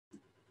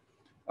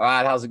All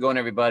right, how's it going,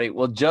 everybody?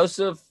 Well,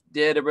 Joseph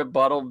did a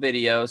rebuttal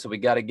video, so we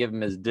got to give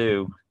him his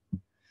due.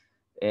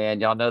 And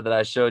y'all know that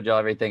I showed y'all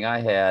everything I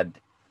had.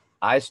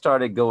 I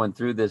started going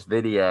through this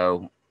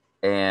video,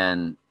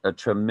 and a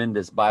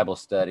tremendous Bible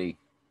study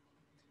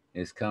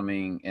is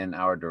coming in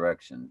our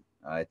direction.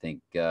 I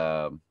think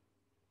you're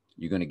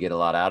going to get a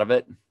lot out of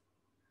it.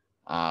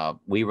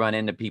 We run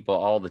into people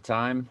all the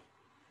time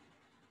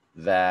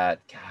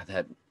that,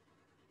 God,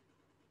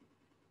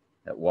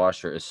 that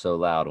washer is so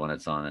loud when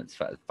it's on its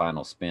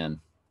final spin.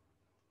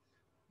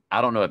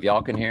 I don't know if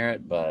y'all can hear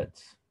it,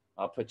 but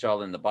I'll put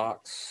y'all in the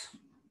box.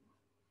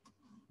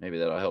 Maybe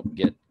that'll help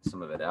get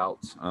some of it out.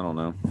 I don't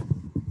know.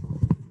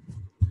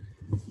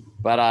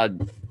 But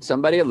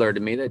somebody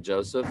alerted me that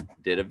Joseph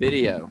did a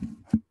video.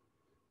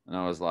 And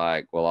I was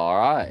like, well, all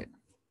right.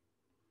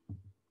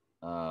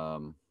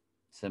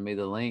 Send me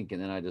the link.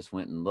 And then I just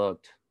went and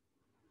looked.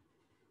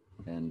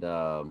 And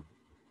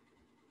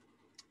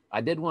I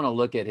did want to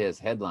look at his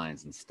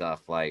headlines and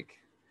stuff like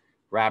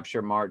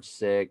Rapture March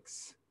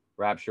 6th,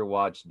 Rapture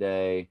Watch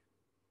Day.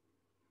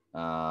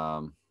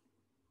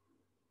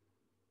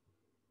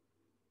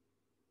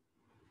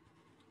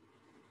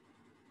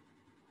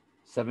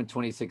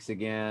 726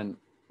 again,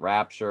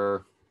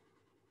 Rapture.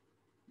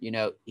 You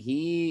know,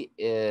 he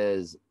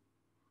is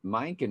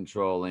mind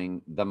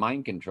controlling the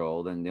mind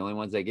controlled, and the only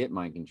ones that get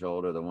mind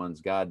controlled are the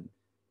ones God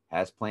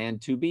has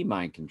planned to be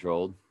mind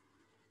controlled.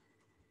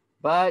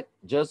 But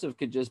Joseph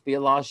could just be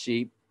a lost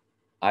sheep.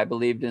 I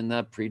believed in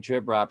the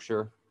pre-trib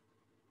rapture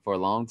for a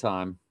long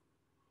time.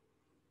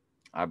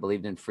 I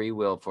believed in free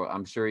will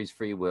I'm sure he's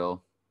free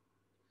will.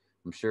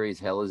 I'm sure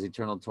he's hell is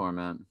eternal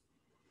torment.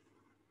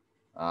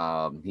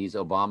 He's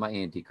Obama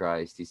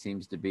Antichrist. He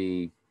seems to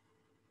be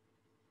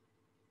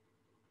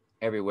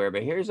everywhere.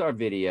 But here's our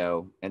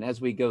video. And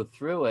as we go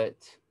through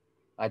it,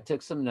 I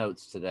took some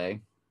notes today.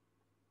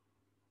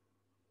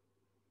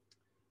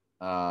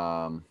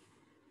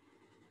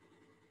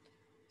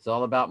 It's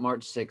all about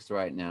March 6th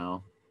right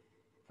now.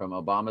 From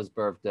Obama's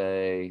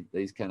birthday,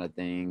 these kind of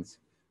things.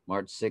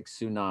 March 6th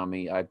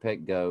tsunami,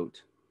 IPEC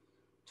goat,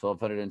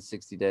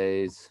 1,260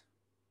 days.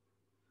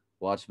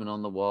 Watchman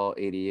on the Wall,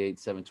 88,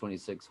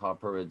 726,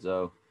 Hopper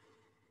Rizzo.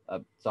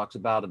 Talks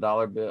about a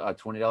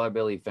 $20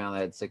 bill he found that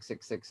had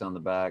 666 on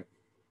the back.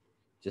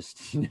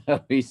 Just, you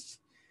know,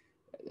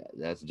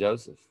 that's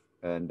Joseph.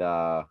 And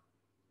I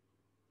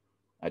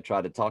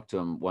tried to talk to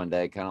him one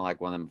day, kind of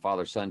like one of them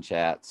father-son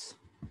chats.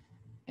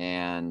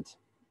 And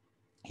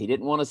he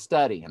didn't want to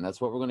study. And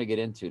that's what we're going to get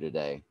into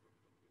today.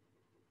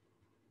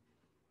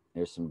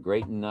 There's some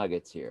great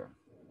nuggets here.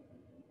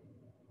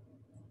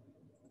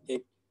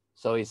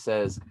 So he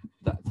says,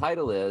 the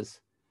title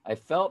is, I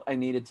felt I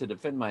needed to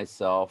defend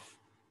myself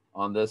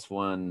on this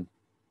one,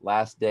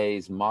 Last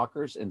Days,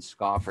 Mockers and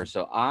Scoffers.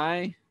 So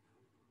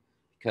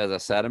because I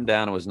sat him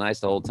down, it was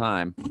nice the whole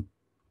time,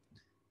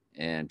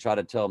 and tried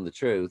to tell him the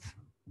truth.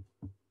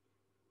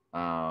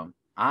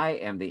 I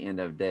am the end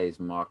of days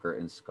mocker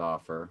and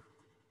scoffer.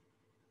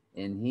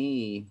 And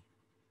he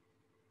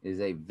is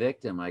a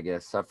victim, I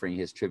guess, suffering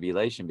his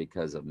tribulation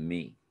because of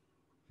me.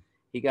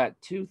 He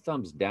got 2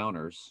 thumbs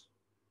downers.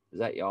 Is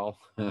that y'all?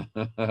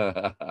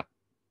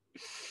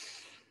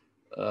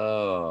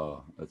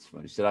 Oh, that's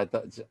funny.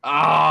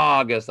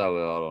 I guess I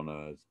will. I don't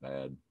know. It's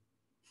bad.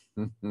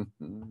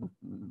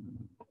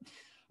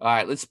 All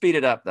right, let's speed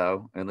it up,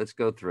 though, and let's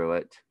go through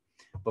it.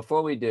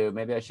 Before we do,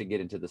 maybe I should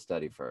get into the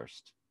study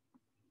first.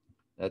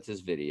 That's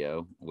his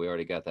video. We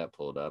already got that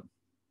pulled up.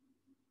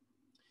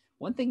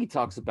 One thing he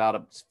talks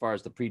about as far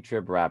as the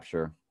pre-trib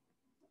rapture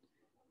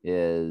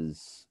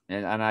is,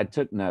 and I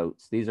took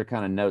notes. These are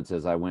kind of notes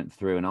as I went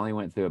through, and I only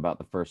went through about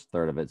the first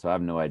third of it, so I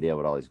have no idea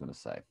what all he's going to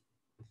say.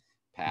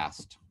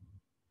 Past,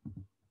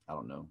 I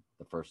don't know,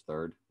 the first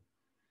third.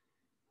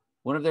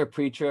 One of their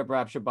pre-trib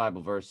rapture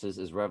Bible verses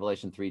is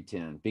Revelation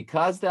 3:10.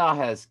 Because thou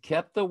hast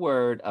kept the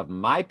word of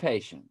my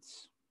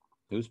patience.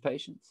 Whose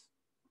patience?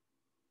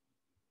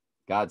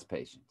 God's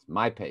patience,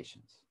 my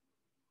patience.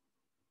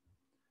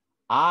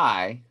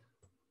 I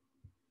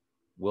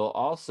will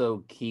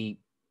also keep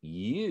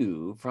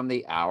you from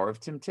the hour of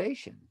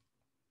temptation.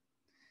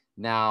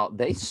 Now,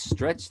 they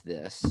stretch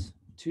this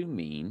to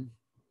mean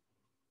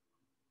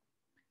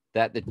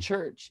that the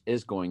church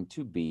is going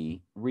to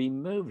be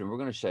removed. And we're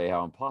going to show you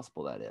how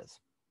impossible that is.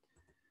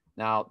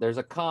 Now, there's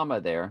a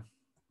comma there.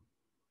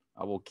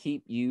 I will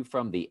keep you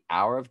from the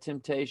hour of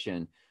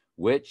temptation,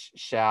 which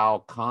shall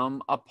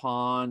come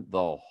upon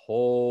the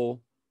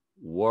whole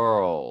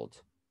world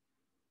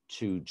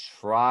to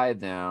try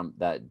them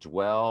that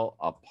dwell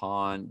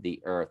upon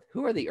the earth.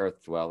 Who are the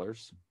earth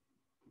dwellers?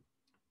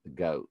 The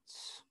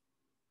goats.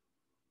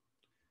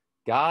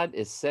 God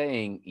is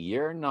saying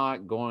you're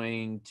not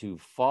going to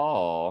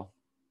fall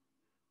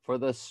for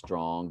the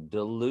strong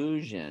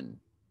delusion.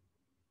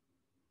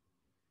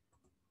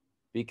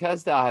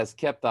 Because thou hast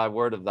kept thy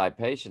word of thy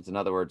patience, in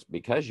other words,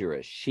 because you're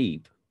a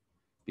sheep,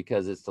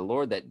 because it's the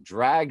Lord that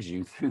drags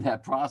you through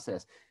that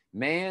process.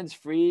 Man's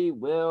free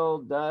will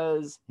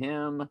does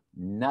him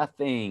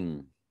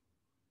nothing.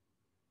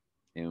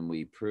 And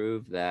we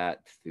prove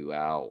that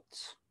throughout.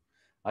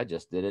 I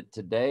just did it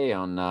today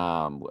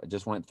on,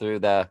 just went through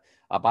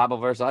a Bible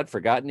verse I'd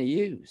forgotten to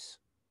use.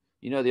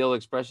 You know, the old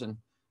expression,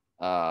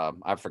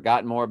 I've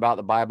forgotten more about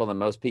the Bible than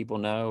most people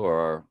know,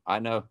 or I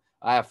know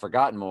I have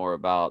forgotten more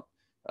about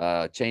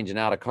changing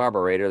out a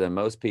carburetor than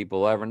most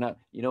people ever know.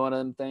 You know, one of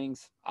them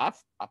things I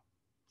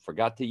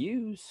forgot to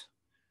use.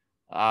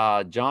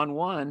 John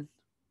 1,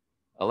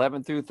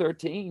 11 through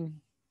 13,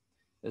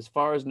 as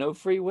far as no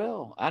free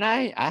will. And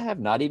I have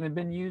not even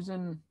been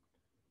using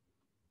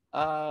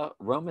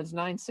Romans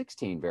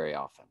 9:16 very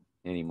often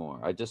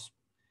anymore.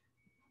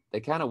 They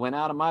kind of went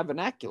out of my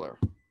vernacular.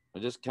 I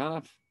just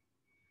kind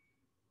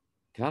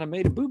of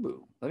made a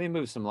boo-boo. Let me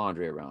move some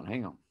laundry around.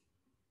 Hang on.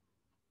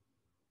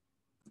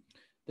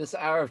 This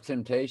hour of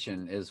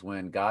temptation is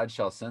when God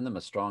shall send them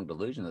a strong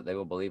delusion that they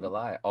will believe a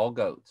lie. All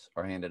goats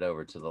are handed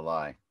over to the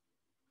lie,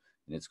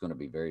 and it's going to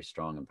be very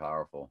strong and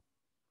powerful.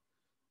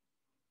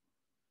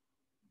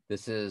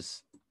 This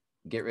is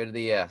get rid of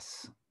the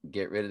S.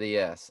 Get rid of the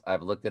S.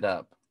 I've looked it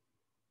up.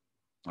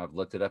 I've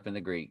looked it up in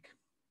the Greek.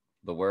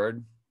 The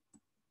word,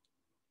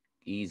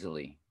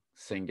 easily,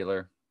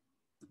 singular,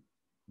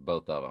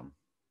 both of them.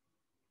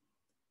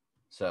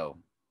 So,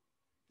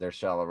 there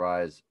shall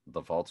arise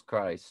the false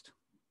Christ,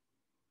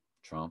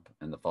 Trump,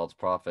 and the false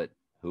prophet,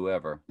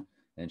 whoever,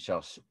 and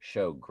shall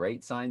show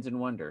great signs and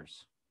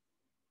wonders.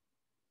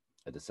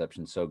 A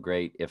deception so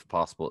great, if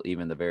possible,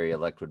 even the very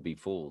elect would be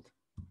fooled.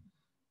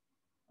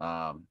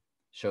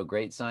 Show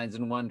great signs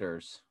and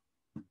wonders.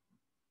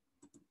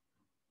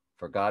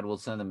 For God will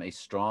send them a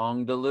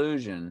strong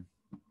delusion.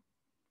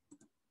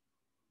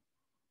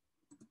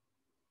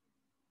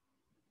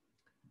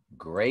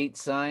 Great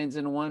signs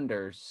and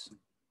wonders,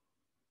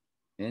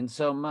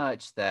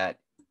 insomuch that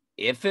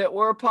if it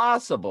were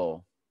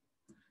possible,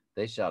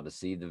 they shall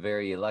deceive the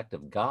very elect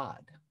of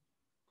God.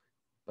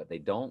 But they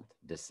don't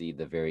deceive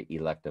the very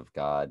elect of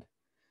God,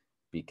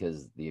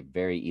 because the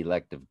very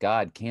elect of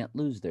God can't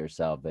lose their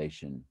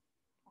salvation,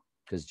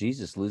 because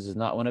Jesus loses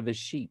not one of his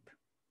sheep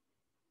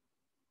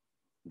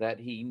that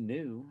he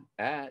knew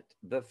at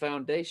the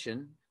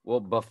foundation, well,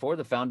 before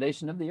the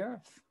foundation of the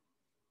earth.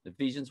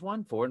 Ephesians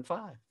 1, 4 and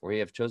 5. For he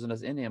hath chosen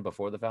us in him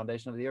before the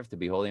foundation of the earth to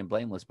be holy and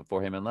blameless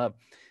before him in love,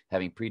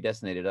 having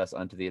predestinated us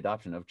unto the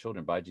adoption of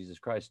children by Jesus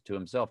Christ to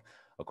himself,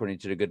 according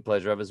to the good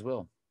pleasure of his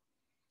will.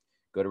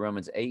 Go to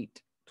Romans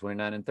 8,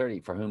 29 and 30.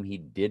 For whom he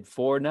did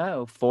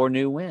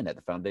foreknew when at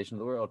the foundation of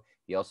the world,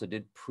 he also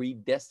did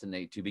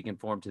predestinate to be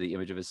conformed to the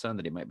image of his son,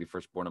 that he might be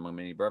firstborn among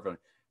many brethren.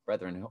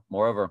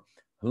 Moreover,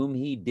 whom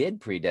he did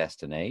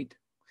predestinate,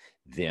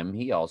 them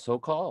he also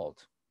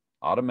called.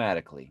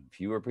 Automatically. If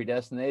you were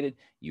predestinated,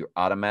 you're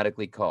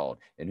automatically called.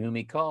 And whom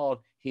he called,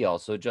 he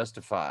also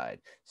justified.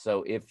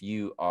 So if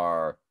you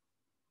are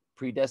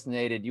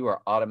predestinated, you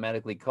are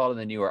automatically called, and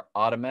then you are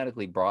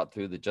automatically brought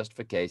through the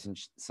justification,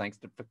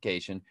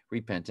 sanctification,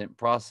 repentant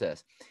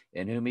process.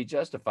 And whom he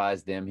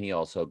justifies, them he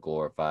also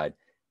glorified.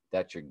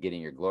 That you're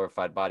getting your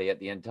glorified body at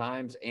the end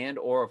times, and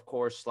or of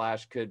course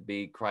 / could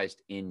be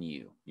Christ in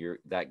you. You're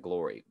that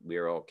glory. We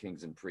are all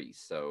kings and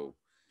priests. So,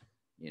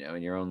 you know,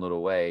 in your own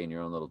little way, in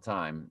your own little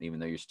time, even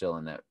though you're still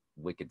in that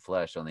wicked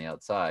flesh on the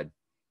outside.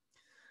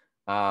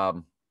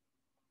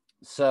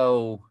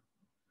 So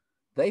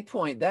they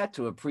point that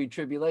to a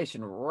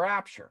pre-tribulation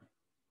rapture.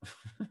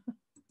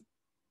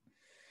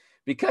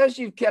 Because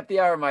you've kept the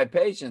hour of my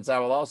patience, I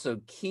will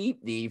also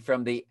keep thee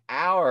from the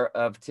hour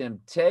of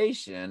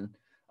temptation.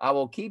 I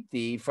will keep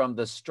thee from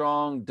the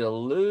strong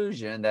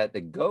delusion that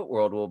the goat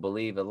world will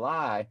believe a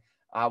lie.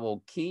 I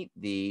will keep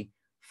thee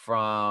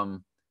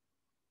from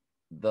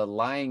the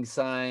lying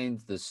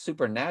signs, the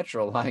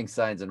supernatural lying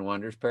signs and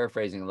wonders,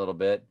 paraphrasing a little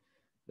bit,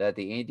 that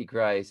the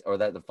Antichrist or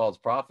that the false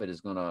prophet is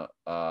going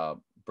to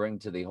bring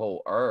to the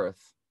whole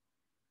earth.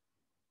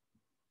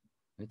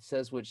 It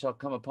says, which shall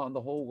come upon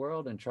the whole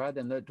world and try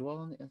them that dwell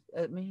on it.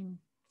 I mean,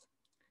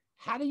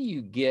 how do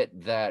you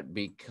get that?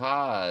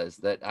 Because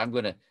that I'm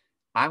going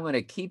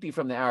to keep you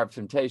from the hour of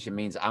temptation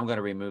means I'm going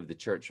to remove the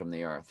church from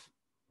the earth,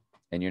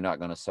 and you're not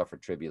going to suffer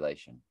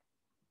tribulation.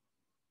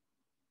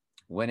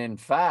 When in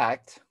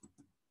fact,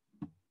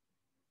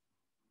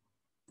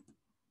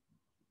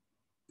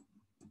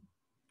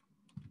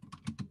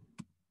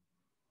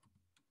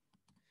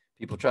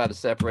 people try to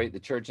separate the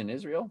church in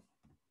Israel.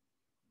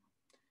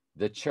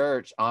 The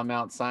church on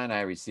Mount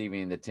Sinai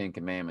receiving the 10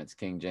 Commandments,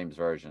 King James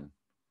Version.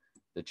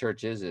 The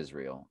church is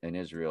Israel, and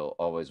Israel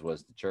always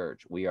was the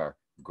church. We are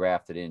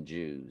grafted in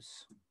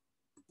Jews.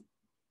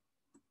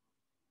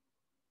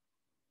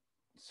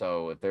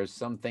 So if there's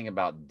something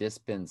about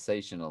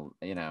dispensational,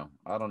 you know,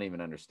 I don't even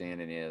understand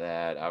any of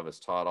that. I was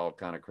taught all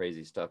kind of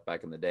crazy stuff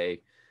back in the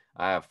day.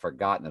 I have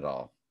forgotten it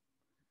all,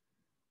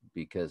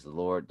 because the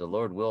Lord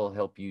will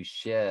help you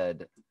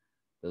shed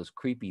those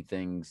creepy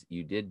things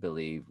you did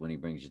believe when he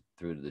brings you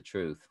through to the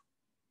truth.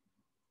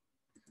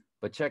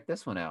 But check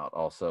this one out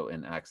also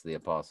in Acts of the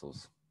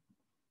Apostles.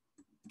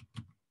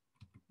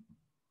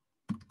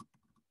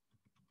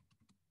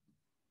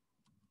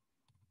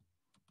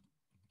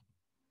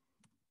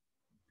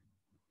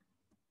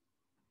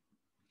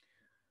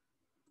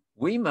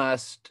 We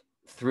must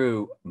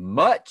through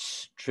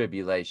much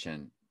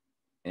tribulation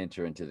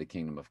enter into the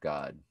kingdom of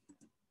God.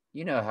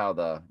 You know how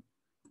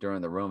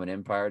during the Roman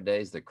Empire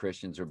days, the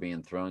Christians were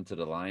being thrown to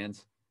the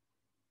lions.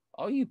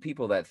 All you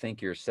people that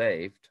think you're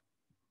saved,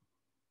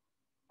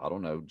 I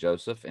don't know,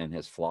 Joseph and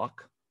his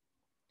flock.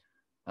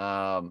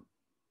 What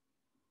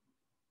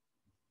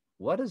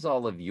is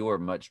all of your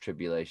much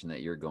tribulation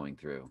that you're going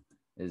through?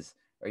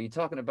 Are you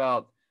talking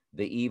about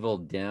the evil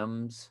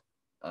Dems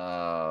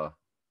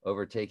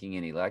overtaking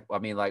any elect? I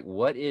mean, like,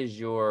 what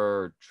is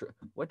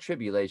what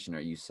tribulation are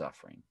you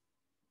suffering?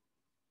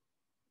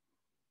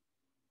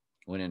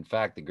 When in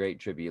fact, the great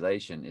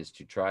tribulation is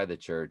to try the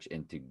church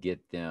and to get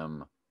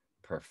them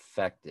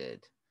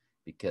perfected,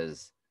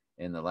 because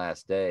in the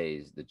last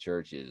days, the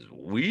church is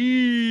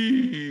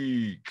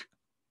weak.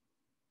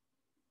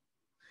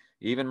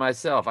 Even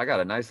myself, I got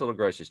a nice little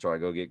grocery store. I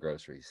go get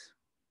groceries.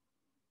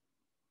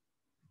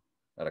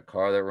 Got a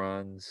car that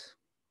runs.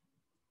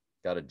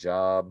 Got a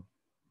job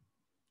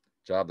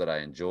that I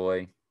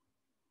enjoy.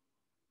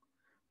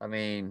 I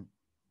mean,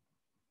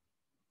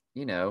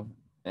 you know,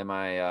 am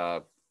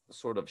I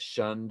sort of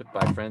shunned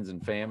by friends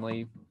and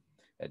family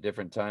at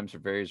different times for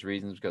various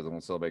reasons, because I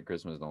don't celebrate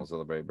Christmas, don't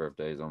celebrate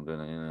birthdays, don't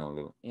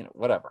do,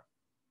 whatever.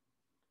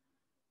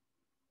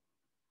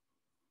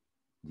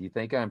 Do you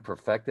think I'm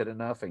perfected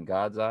enough in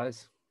God's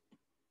eyes?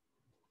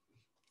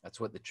 That's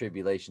what the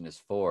tribulation is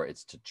for.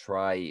 It's to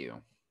try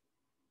you.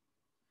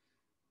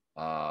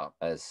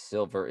 As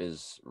silver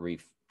is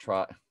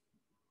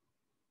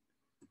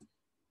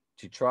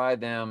to try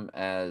them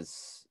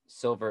as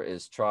silver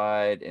is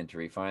tried, and to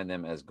refine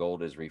them as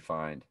gold is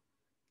refined.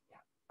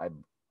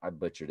 I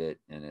butchered it,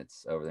 and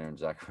it's over there in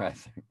Zechariah.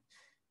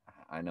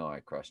 I know I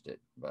crushed it,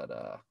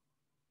 but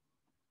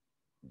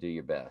do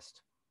your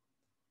best.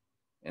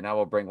 And I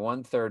will bring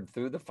 1/3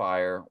 through the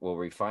fire, will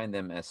refine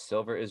them as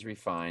silver is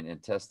refined,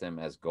 and test them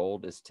as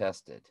gold is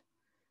tested.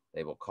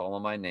 They will call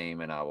on my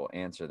name, and I will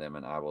answer them,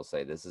 and I will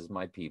say, this is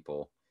my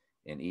people.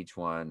 And each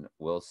one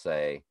will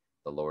say,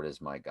 the Lord is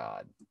my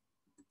God.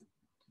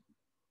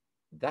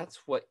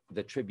 That's what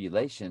the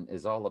tribulation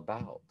is all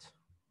about.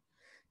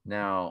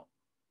 Now,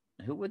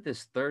 who would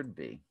this third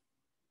be?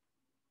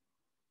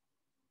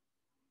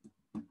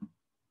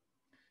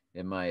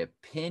 In my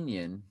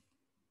opinion,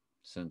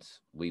 since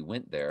we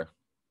went there,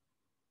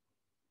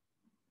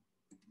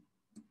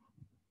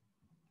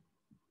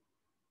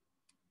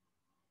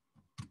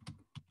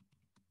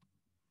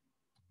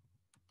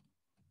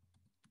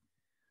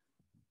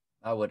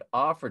 I would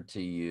offer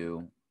to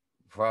you,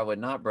 for I would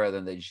not,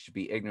 brethren, that you should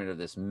be ignorant of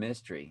this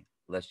mystery,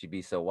 lest you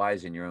be so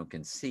wise in your own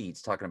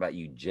conceits, talking about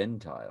you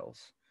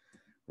Gentiles.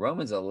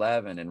 Romans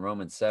 11 and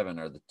Romans 7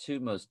 are the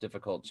two most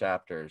difficult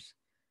chapters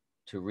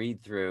to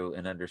read through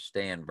and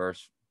understand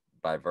verse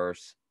by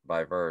verse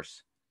by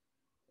verse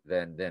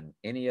than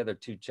any other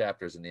two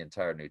chapters in the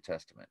entire New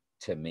Testament,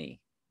 to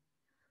me.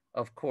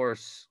 Of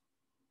course,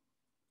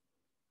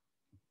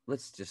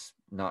 let's just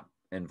not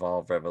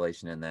involve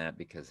Revelation in that,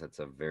 because that's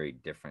a very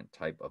different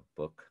type of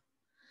book.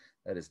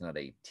 That is not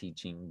a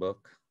teaching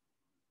book.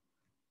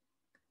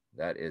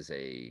 That is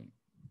a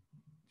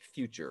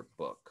future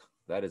book.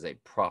 That is a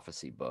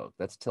prophecy book.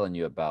 That's telling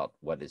you about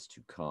what is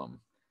to come,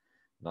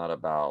 not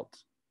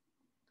about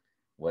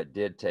what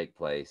did take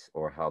place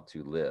or how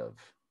to live,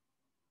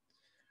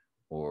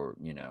 or,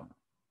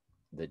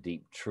 the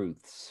deep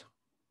truths.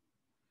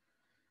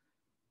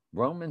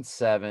 Romans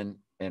 7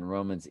 and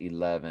Romans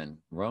 11.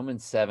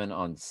 Romans 7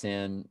 on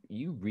sin,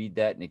 you read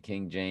that in the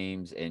King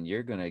James and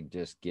you're going to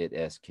just get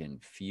as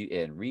confused.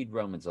 And read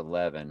Romans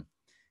 11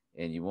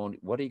 and you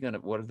won't, what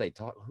are they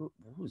talking?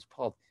 Who's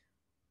Paul?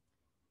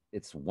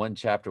 It's one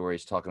chapter where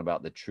he's talking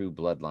about the true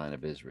bloodline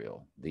of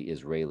Israel, the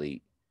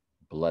Israeli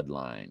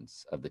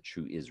bloodlines of the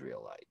true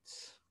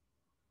Israelites.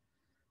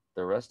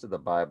 The rest of the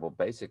Bible,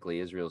 basically,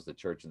 Israel's the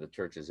church and the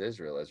church is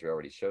Israel, as we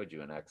already showed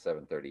you in Acts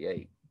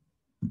 7:38.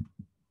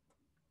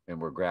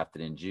 And we're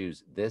grafted in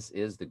Jews. This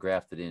is the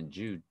grafted in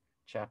Jew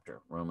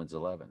chapter, Romans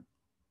 11.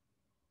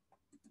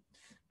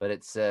 But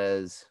it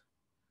says,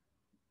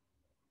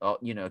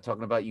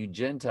 talking about you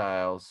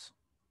Gentiles,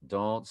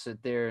 don't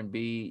sit there and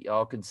be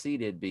all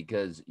conceited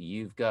because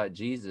you've got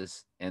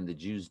Jesus and the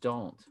Jews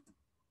don't.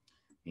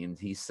 And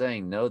he's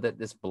saying, know that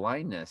this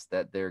blindness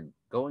that they're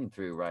going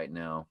through right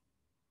now,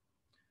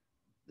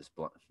 this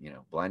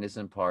blindness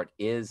in part,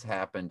 is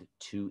happened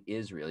to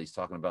Israel. He's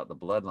talking about the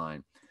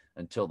bloodline,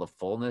 until the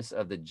fullness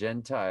of the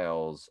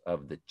Gentiles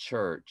of the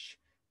church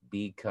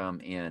be come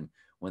in.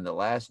 When the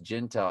last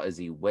Gentile is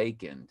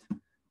awakened,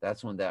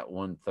 that's when that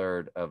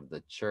 1/3 of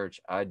the church,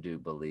 I do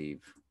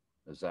believe,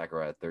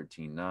 Zechariah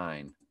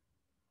 13:9,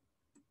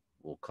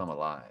 will come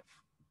alive,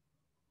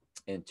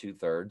 and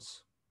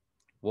 2/3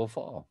 will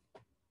fall.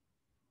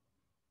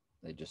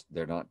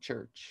 They're not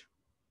church.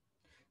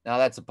 Now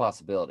that's a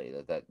possibility.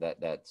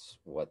 That's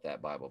what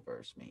that Bible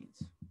verse means.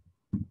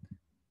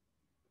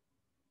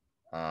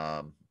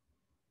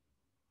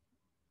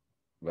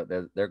 But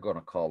they're going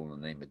to call on the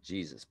name of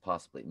Jesus,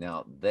 possibly.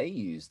 Now they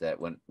use that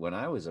when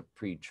I was a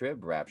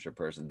pre-trib rapture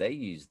person, they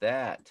use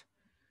that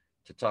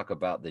to talk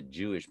about the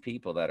Jewish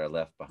people that are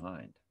left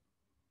behind.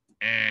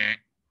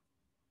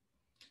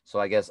 So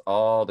I guess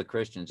all the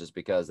Christians, just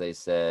because they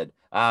said,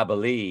 I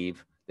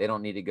believe, they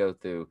don't need to go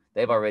through,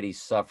 they've already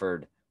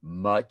suffered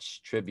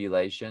much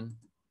tribulation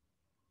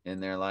in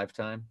their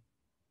lifetime,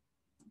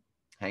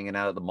 hanging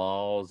out at the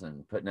malls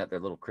and putting out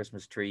their little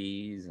Christmas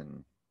trees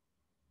and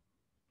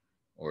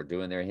or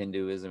doing their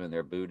Hinduism and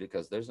their Buddha,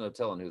 because there's no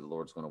telling who the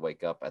Lord's going to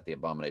wake up at the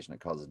abomination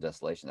that causes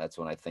desolation. That's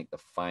when I think the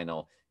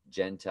final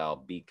Gentile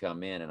be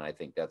come in, and I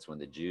think that's when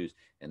the Jews,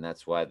 and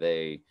that's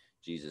why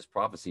Jesus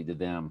prophesied to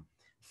them,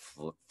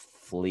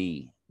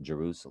 flee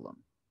Jerusalem,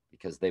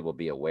 because they will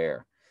be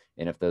aware.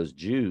 And if those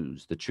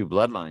Jews, the true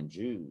bloodline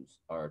Jews,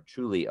 are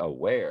truly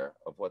aware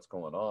of what's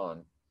going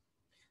on,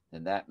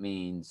 then that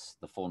means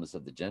the fullness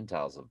of the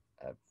Gentiles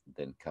have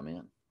then come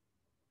in.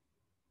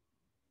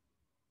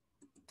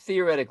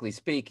 Theoretically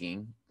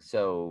speaking,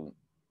 so,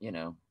 you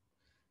know,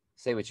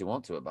 say what you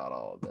want to about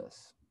all of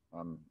this.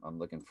 I'm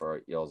looking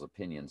for y'all's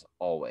opinions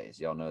always.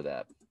 Y'all know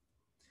that.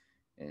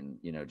 And,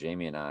 you know,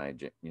 Jamie and I,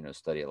 you know,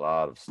 study a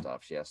lot of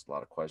stuff. She asked a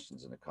lot of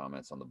questions in the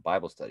comments on the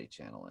Bible study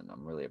channel, and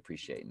I'm really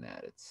appreciating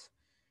that. It's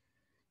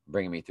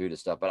bringing me through to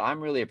stuff. But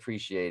I'm really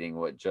appreciating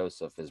what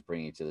Joseph is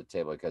bringing to the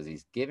table, because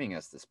he's giving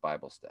us this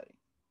Bible study.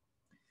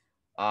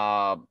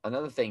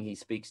 Another thing he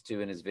speaks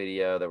to in his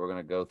video that we're going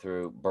to go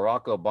through,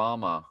 Barack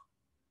Obama,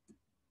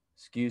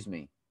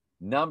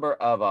 number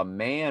of a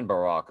man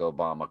Barack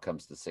Obama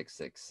comes to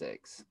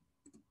 666.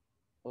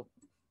 Well,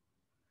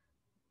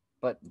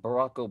 but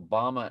Barack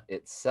Obama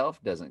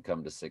itself doesn't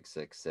come to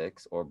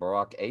 666, or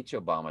Barack H.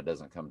 Obama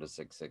doesn't come to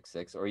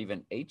 666, or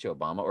even H.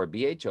 Obama, or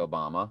BH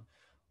Obama,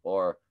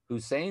 or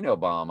Hussein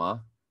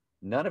Obama.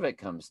 None of it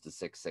comes to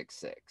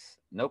 666.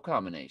 No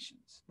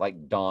combinations.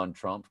 Like Don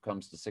Trump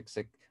comes to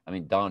 66. I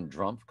mean, Don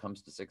Trump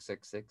comes to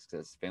 666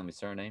 because it's family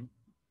surname.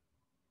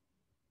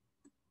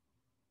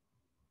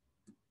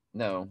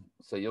 No,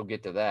 so you'll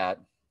get to that.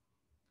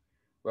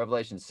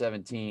 Revelation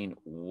 17,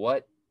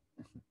 what?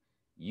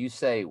 You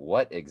say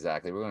what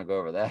exactly? We're going to go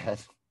over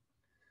that.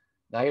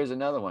 Now, here's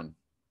another one.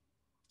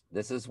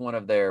 This is one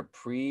of their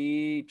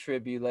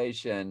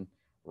pre-tribulation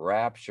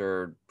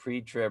raptured,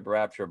 pre-trib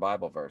rapture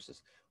Bible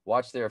verses.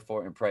 Watch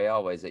therefore and pray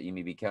always that you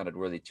may be counted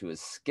worthy to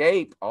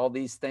escape all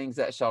these things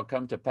that shall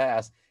come to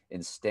pass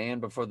and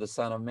stand before the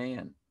Son of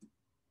Man.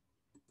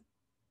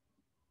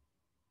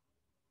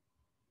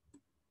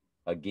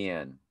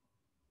 Again,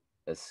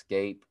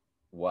 escape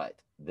what?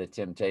 The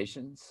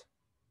temptations?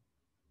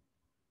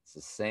 It's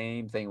the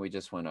same thing we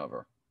just went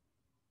over.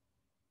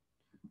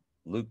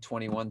 Luke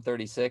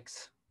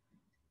 21:36.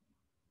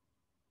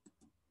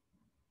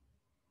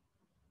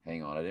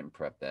 Hang on, I didn't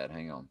prep that.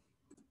 Hang on.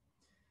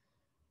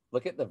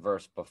 Look at the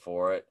verse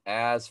before it.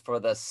 As for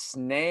the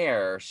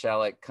snare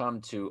shall it come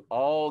to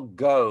all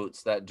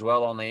goats that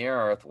dwell on the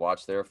earth.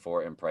 Watch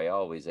therefore and pray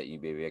always that you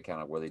may be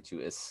accounted worthy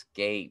to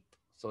escape.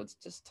 So it's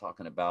just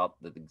talking about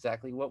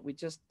exactly what we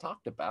just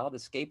talked about,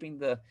 escaping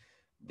the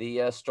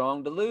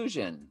strong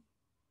delusion.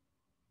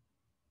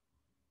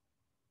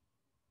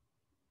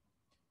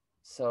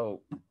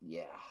 So,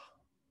 yeah,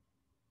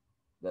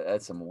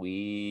 that's some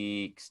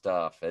weak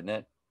stuff, isn't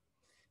it?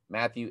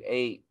 Matthew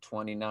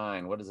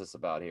 8:29. What is this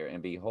about here?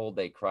 And behold,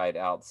 they cried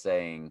out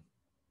saying,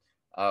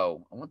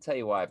 oh, I want to tell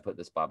you why I put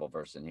this Bible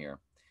verse in here.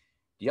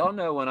 Do y'all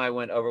know when I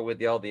went over with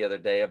y'all the other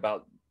day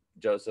about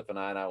Joseph and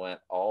I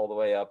went all the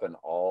way up and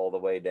all the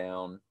way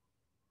down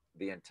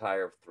the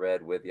entire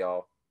thread with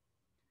y'all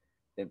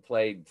and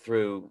played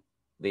through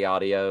the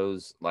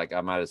audios? Like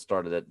I might have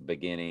started at the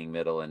beginning,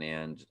 middle, and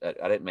end.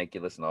 I didn't make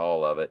you listen to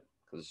all of it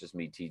because it's just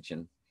me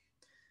teaching.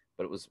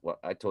 But it was what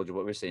I told you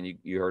what we were saying.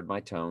 You heard my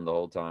tone the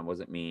whole time.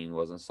 Wasn't mean,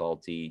 wasn't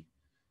salty.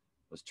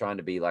 Was trying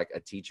to be like a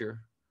teacher.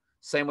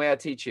 Same way I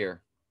teach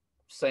here.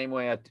 Same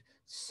way,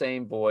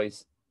 same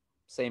voice,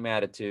 same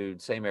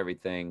attitude, same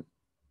everything.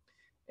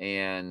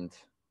 And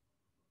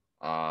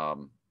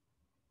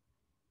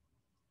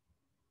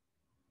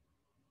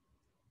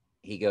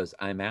he goes,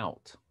 I'm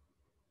out,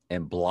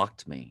 and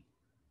blocked me.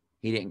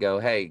 He didn't go,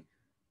 hey,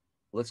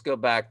 let's go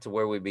back to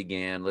where we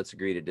began. Let's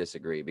agree to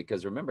disagree.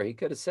 Because remember, he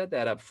could have said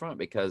that up front,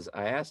 because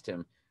I asked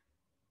him,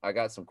 I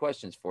got some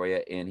questions for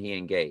you, and he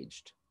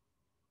engaged.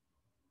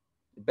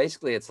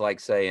 Basically, it's like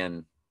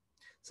saying,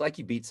 it's like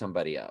you beat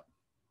somebody up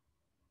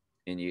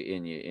and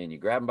you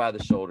grab them by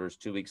the shoulders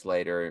 2 weeks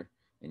later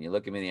and you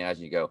look them in the eyes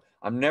and you go,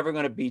 I'm never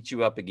going to beat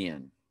you up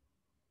again.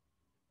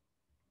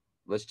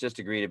 Let's just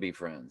agree to be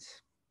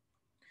friends.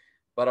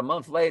 But a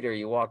month later,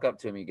 you walk up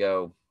to him, you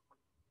go,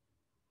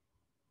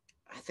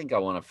 I think I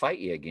want to fight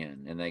you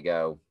again. And they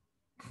go,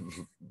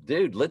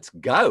 dude, let's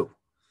go.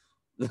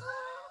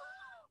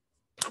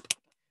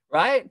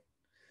 Right?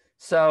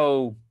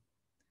 So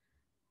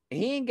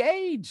he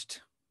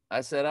engaged.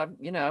 I said,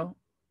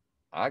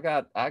 I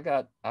got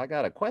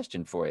a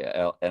question for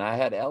you. And I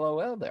had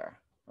LOL there,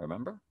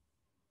 remember?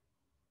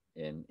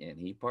 And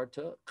he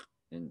partook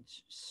and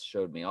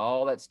showed me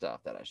all that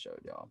stuff that I showed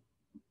y'all.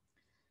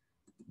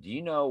 Do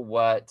you know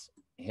what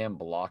him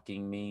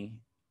blocking me?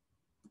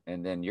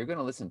 And then you're going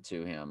to listen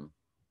to him.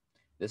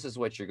 This is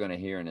what you're going to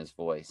hear in his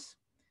voice.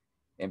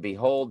 And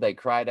behold, they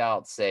cried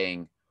out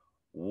saying,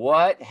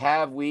 What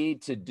have we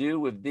to do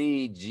with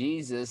thee,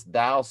 Jesus,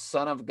 thou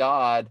Son of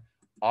God?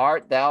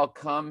 Art thou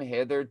come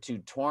hither to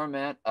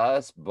torment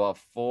us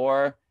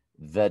before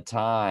the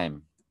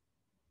time?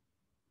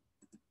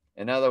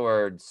 In other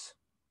words,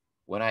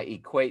 when I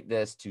equate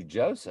this to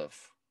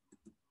Joseph,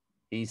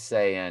 he's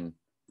saying,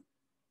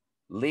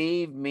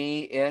 leave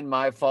me in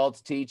my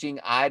false teaching.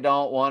 I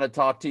don't want to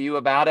talk to you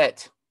about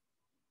it.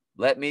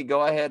 Let me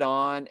go ahead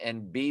on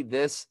and be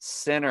this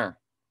sinner.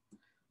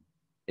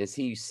 Is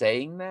he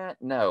saying that?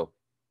 No.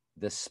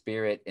 The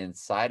spirit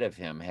inside of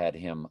him had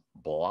him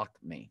block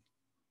me.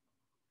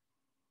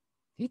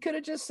 He could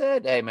have just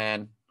said, hey,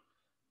 man,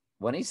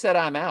 when he said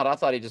I'm out, I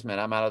thought he just meant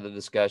I'm out of the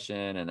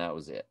discussion and that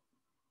was it.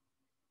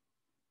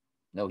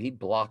 No, he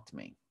blocked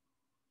me.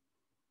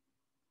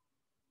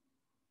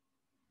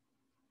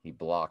 He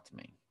blocked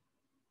me.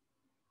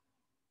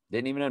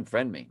 Didn't even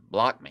unfriend me,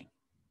 blocked me.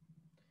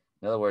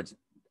 In other words,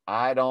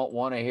 I don't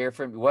want to hear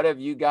from you. What have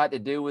you got to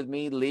do with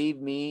me?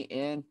 Leave me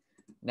in.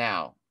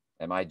 Now,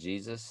 am I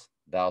Jesus,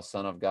 thou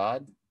Son of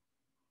God?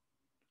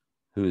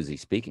 Who is he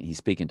speaking? He's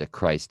speaking to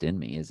Christ in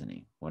me, isn't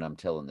he? When I'm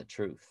telling the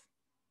truth.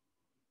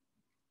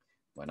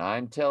 When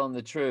I'm telling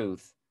the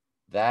truth,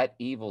 that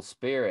evil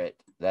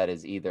spirit that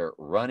is either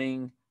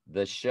running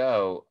the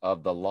show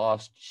of the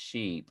lost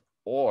sheep,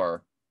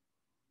 or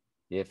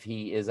if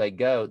he is a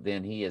goat,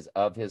 then he is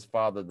of his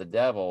father, the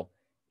devil.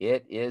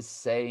 It is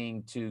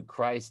saying to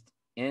Christ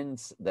in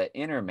the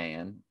inner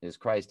man, is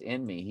Christ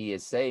in me. He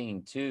is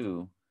saying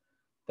to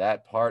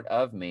that part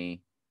of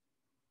me,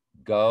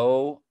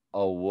 go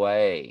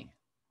away.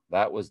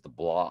 That was the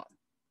block.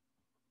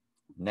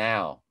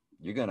 Now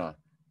you're going to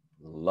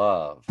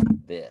love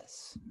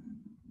this.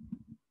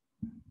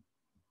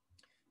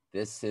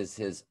 This is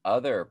his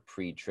other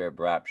pre-trib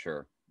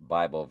rapture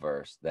Bible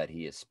verse that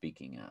he is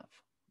speaking of.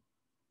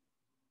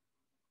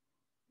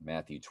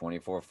 Matthew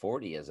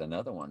 24:40 is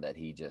another one that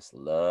he just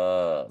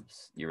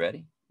loves. You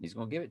ready? He's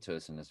going to give it to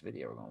us in this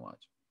video we're going to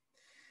watch.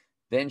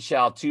 Then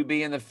shall two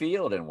be in the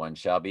field, and one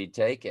shall be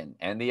taken,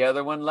 and the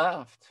other one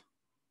left.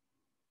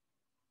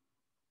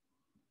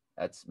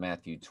 That's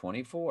Matthew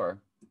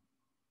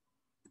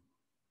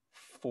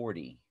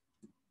 24:40.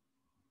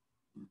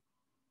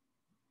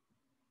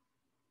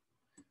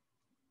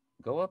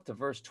 Go up to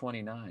verse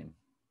 29.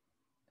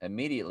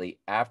 Immediately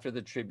after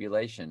the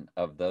tribulation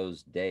of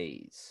those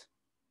days.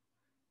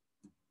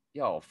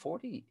 Y'all,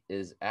 40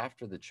 is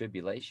after the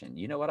tribulation.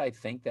 You know what I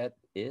think that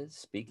is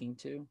speaking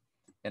to?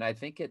 And I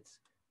think it's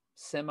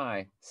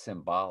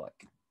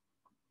semi-symbolic.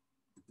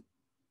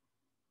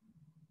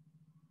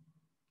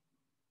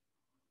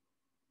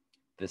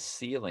 The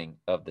sealing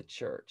of the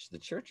church. The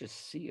church is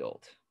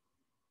sealed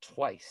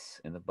twice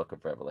in the book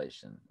of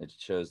Revelation. It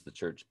shows the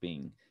church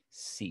being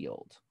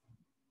sealed.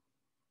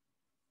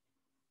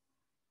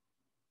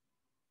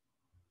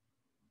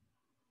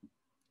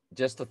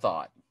 Just a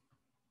thought.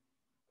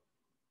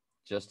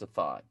 Just a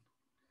thought.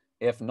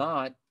 If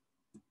not,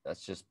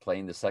 that's just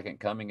playing the second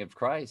coming of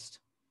Christ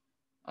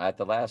at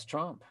the last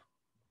trump.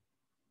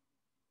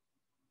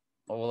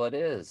 Oh, well, it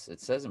is.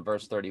 It says in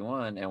verse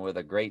 31, and with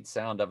a great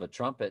sound of a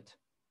trumpet.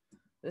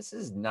 This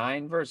is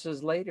 9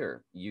 verses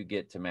later, you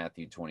get to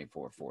Matthew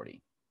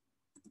 24:40.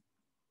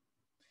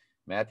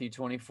 Matthew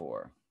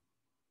 24.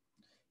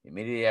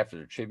 Immediately after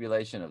the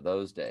tribulation of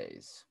those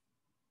days.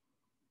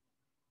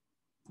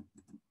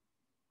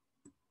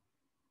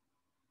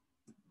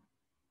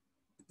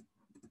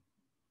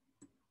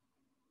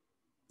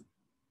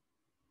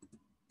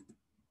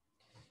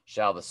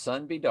 Shall the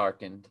sun be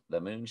darkened,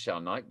 the moon shall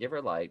not give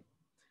her light,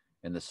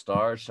 and the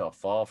stars shall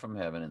fall from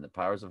heaven, and the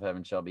powers of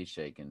heaven shall be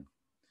shaken.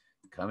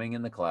 Coming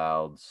in the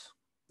clouds,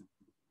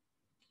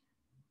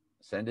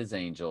 send his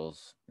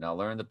angels. Now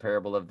learn the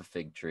parable of the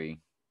fig tree.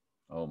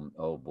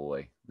 Oh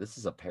boy, this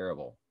is a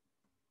parable.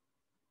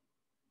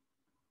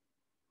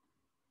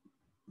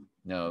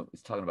 No,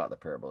 it's talking about the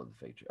parable of the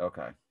fig tree.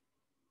 Okay.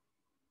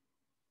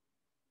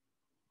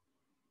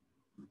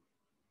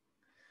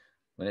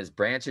 When his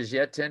branch is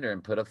yet tender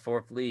and putteth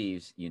forth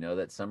leaves, you know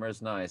that summer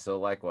is nigh. So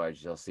likewise,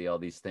 you shall see all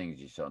these things.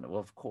 You shall know. Well,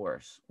 of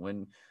course,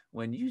 when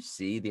you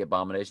see the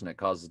abomination that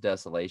causes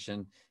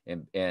desolation,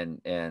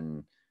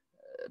 and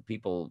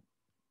people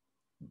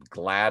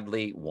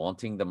gladly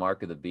wanting the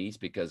mark of the beast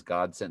because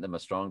God sent them a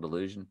strong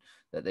delusion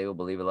that they will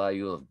believe a lie,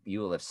 you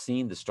will have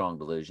seen the strong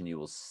delusion. You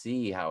will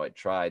see how it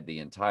tried the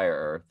entire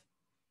earth.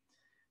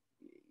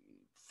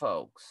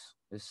 Folks,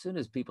 as soon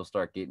as people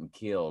start getting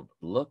killed,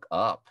 look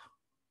up.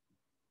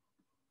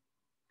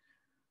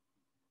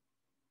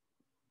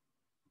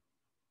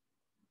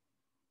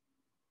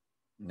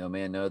 No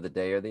man know the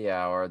day or the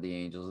hour, the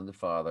angels and the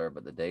Father,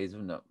 but the days of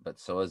Noah. But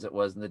so as it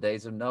was in the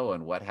days of Noah.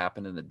 And what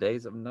happened in the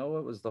days of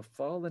Noah was the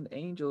fallen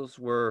angels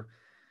were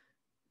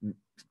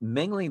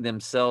mingling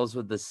themselves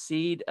with the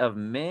seed of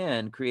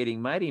men,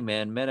 creating mighty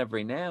men, men of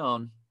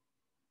renown.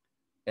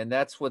 And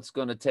that's what's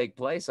going to take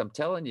place. I'm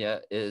telling you,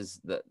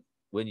 is that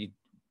when you,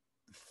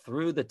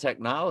 through the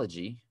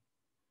technology,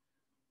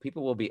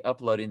 people will be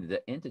uploading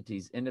the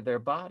entities into their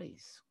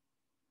bodies,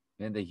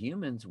 and the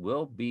humans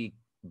will be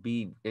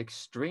be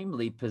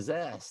extremely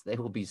possessed. They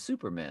will be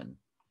supermen,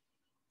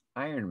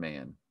 Iron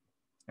Man,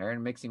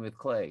 iron mixing with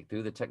clay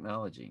through the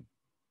technology.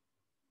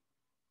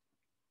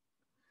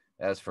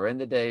 As for in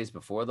the days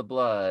before the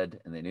blood,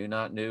 and they knew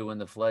not when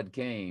the flood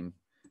came,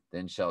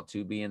 then shall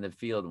two be in the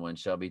field, and one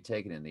shall be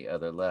taken, and the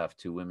other left.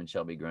 Two women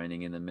shall be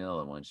grinding in the mill,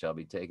 and one shall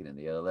be taken, and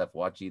the other left.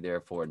 Watch ye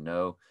therefore,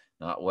 know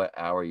not what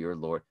hour your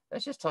Lord.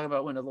 That's just talking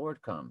about when the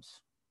Lord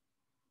comes.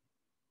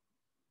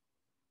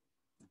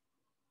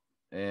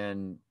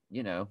 And,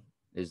 you know,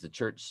 is the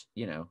church,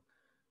 you know,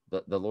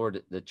 the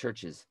Lord, the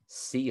church is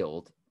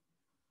sealed.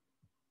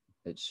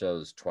 It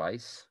shows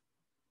twice.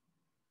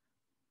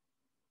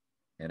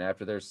 And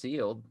after they're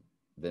sealed,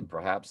 then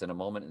perhaps in a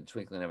moment, in the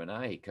twinkling of an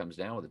eye, he comes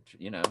down with it,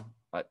 you know,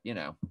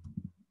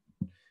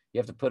 you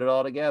have to put it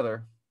all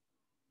together,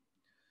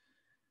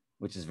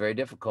 which is very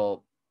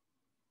difficult.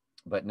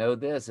 But know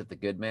this, if the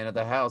good man of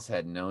the house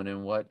had known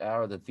in what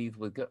hour the thief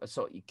would go.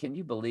 So can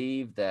you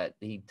believe that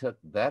he took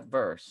that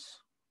verse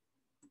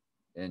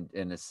and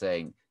is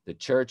saying the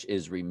church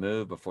is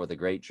removed before the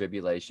great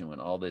tribulation, when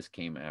all this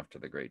came after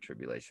the great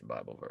tribulation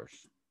Bible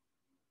verse?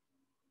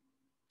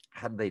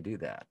 How did they do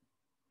that?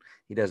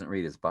 He doesn't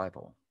read his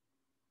Bible.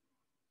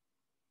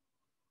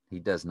 He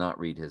does not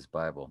read his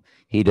Bible.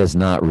 He does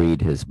not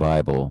read his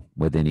Bible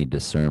with any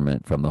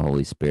discernment from the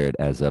Holy Spirit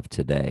as of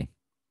today.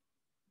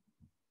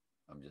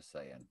 I'm just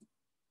saying.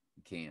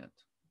 You can't.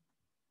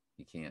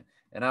 You can't.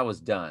 And I was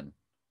done.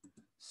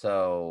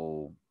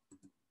 So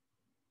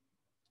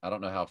I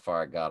don't know how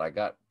far I got. I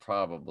got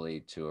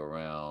probably to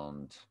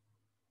around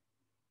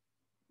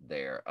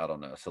there. I don't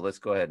know. So let's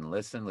go ahead and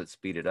listen. Let's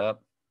speed it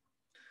up.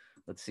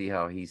 Let's see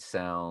how he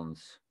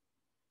sounds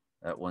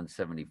at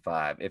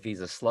 175. If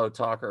he's a slow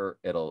talker,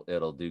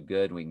 it'll do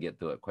good. We can get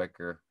through it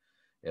quicker.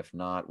 If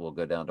not, we'll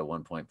go down to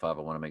 1.5. I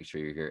want to make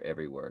sure you hear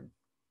every word.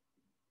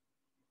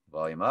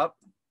 Volume up.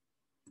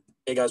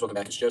 Hey guys, welcome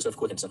back. It's Joseph.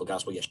 Quick and simple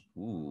gospel. Yes.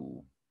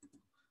 Ooh,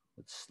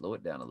 let's slow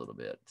it down a little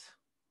bit.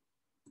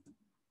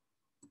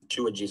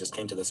 Yeshua, Jesus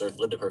came to this earth,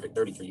 lived a perfect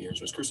 33 years,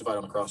 was crucified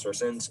on the cross for our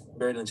sins,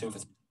 buried in the tomb for...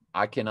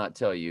 I cannot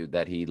tell you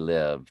that he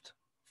lived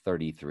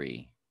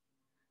 33.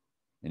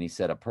 And he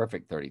said a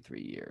perfect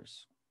 33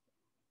 years.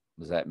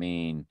 Does that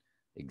mean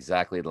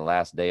exactly the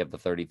last day of the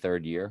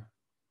 33rd year?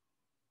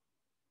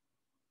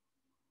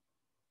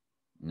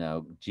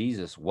 No,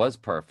 Jesus was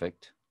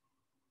perfect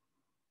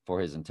for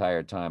his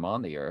entire time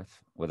on the earth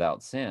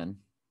without sin.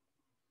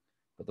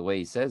 But the way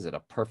he says it, a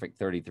perfect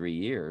 33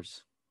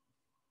 years.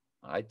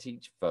 I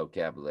teach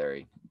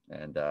vocabulary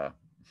and,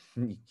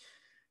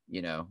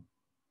 you know,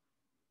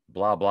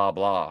 blah, blah,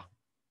 blah.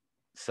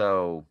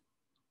 So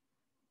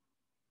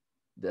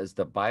does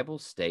the Bible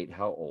state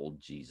how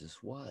old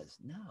Jesus was?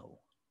 No,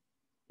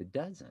 it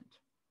doesn't.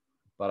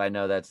 But I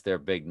know that's their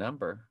big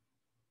number.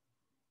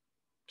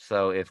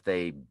 So if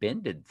they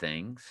bended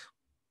things,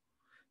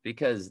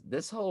 because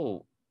this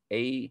whole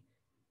A,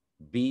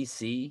 B,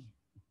 C,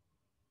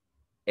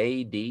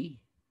 A, D,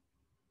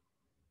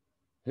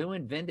 who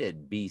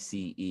invented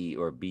BCE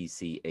or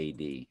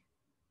BCAD?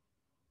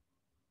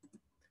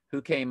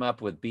 Who came up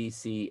with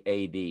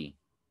BCAD?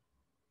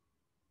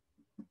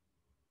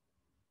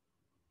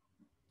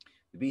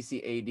 The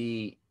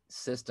BCAD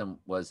system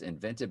was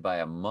invented by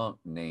a monk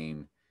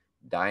named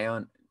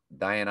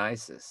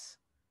Dionysius.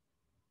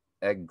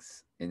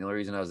 Eggs. And the only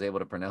reason I was able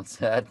to pronounce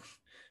that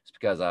is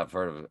because I've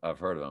heard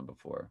of him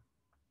before.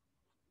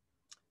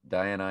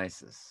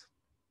 Dionysius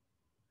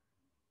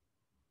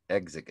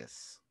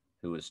Exiguus,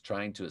 who was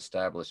trying to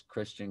establish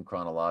Christian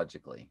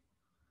chronologically.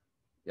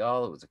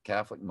 Y'all, it was a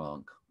Catholic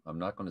monk. I'm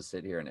not going to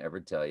sit here and ever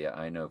tell you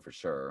I know for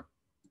sure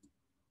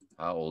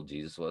how old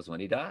Jesus was when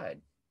he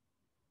died.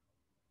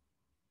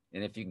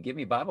 And if you can give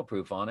me Bible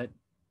proof on it,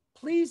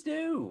 please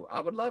do.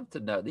 I would love to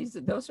know.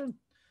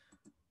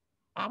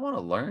 I want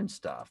to learn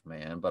stuff,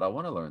 man, but I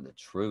want to learn the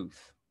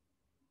truth.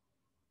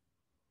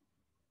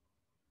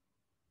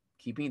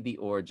 Keeping the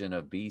origin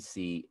of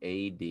BC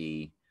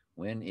AD.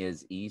 When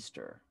is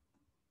Easter?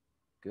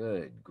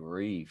 Good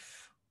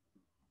grief.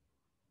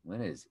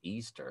 When is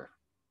Easter?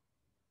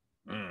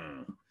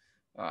 All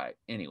right.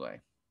 Anyway,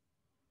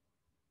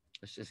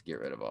 let's just get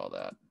rid of all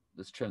that.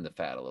 Let's trim the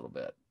fat a little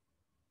bit.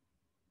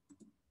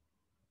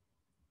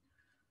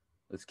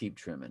 Let's keep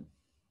trimming.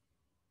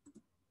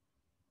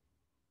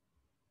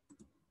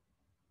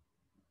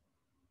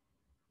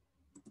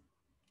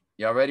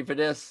 Y'all ready for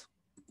this?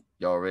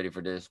 Y'all ready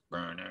for this?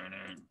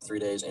 3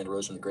 days and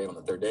rose from the grave on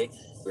the third day.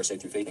 We are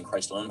saved through faith in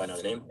Christ alone by no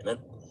other name. Amen.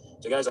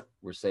 So guys,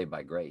 we're saved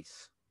by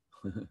grace.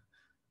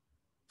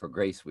 For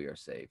grace we are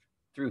saved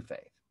through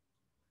faith.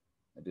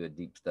 I do a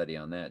deep study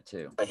on that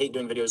too. I hate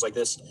doing videos like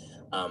this.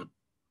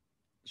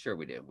 Sure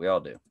we do. We all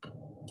do.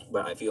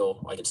 But I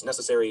feel like it's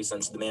necessary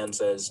since the man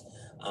says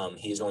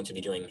he's going to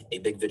be doing a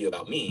big video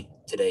about me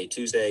today,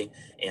 Tuesday,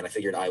 and I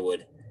figured I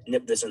would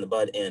nip this in the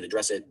bud and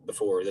address it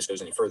before this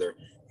goes any further.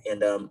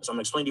 And so I'm going to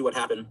explain to you what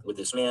happened with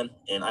this man,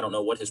 and I don't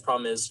know what his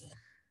problem is.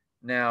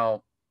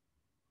 Now,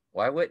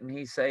 why wouldn't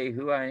he say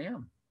who I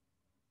am?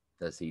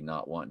 Does he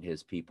not want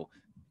his people?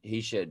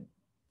 He should,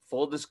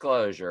 full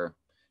disclosure,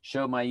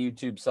 show my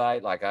YouTube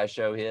site like I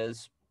show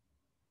his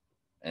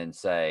and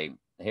say,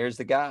 here's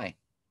the guy.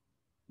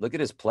 Look at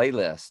his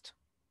playlist.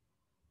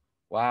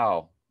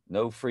 Wow.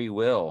 No free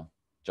will.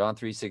 John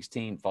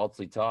 3:16,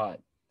 falsely taught.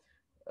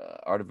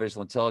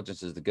 Artificial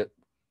intelligence is the good.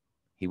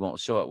 He won't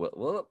show it.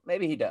 Well,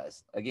 maybe he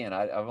does. Again,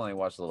 I've only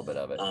watched a little bit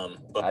of it.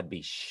 But I'd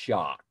be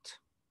shocked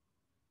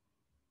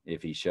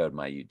if he showed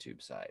my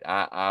YouTube site.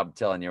 I'm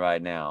telling you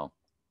right now,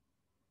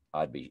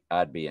 I'd be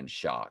in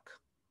shock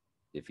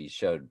if he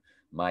showed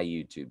my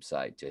YouTube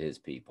site to his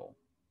people,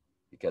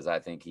 because I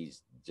think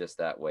he's just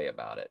that way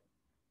about it.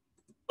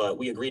 But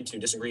we agreed to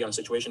disagree on a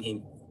situation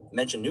he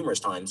mentioned numerous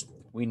times.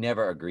 We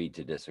never agreed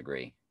to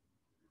disagree.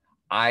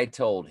 I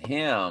told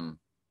him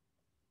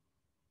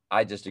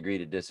I just agreed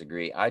to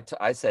disagree.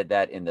 I said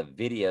that in the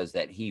videos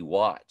that he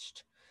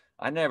watched.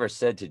 I never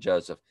said to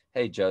Joseph,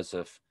 hey,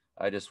 Joseph,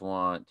 I just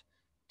want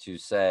to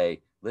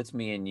say, let's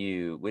me and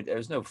you,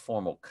 there's no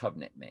formal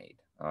covenant made,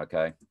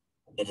 okay?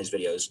 In his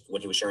videos,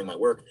 when he was sharing my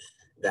work,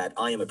 that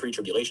I am a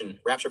pre-tribulation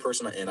rapture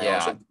person, and I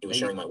also, he was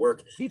sharing my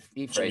work he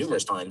phrased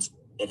numerous times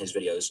in his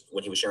videos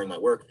when he was sharing my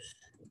work.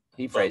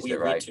 He phrased it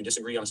right. We agreed to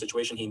disagree on a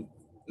situation he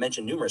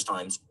mentioned numerous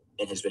times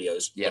in his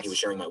videos when he was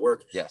sharing my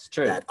work. Yes,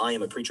 true. That I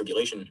am a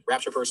pre-tribulation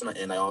rapture person,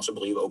 and I also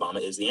believe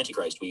Obama is the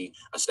Antichrist. We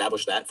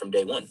established that from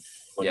day one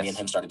when me and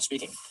him started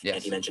speaking. Yes.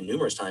 And he mentioned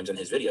numerous times in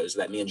his videos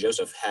that me and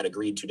Joseph had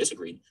agreed to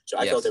disagree. So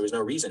I felt there was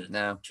no reason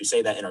to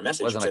say that in our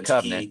message. Wasn't a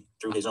covenant. He,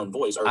 through his own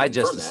voice, I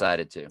just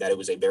decided that it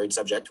was a buried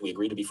subject. We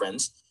agreed to be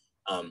friends.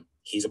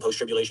 He's a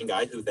post-tribulation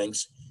guy who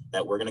thinks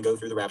that we're going to go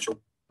through the rapture.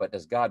 But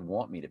does God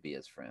want me to be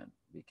his friend?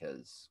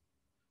 Because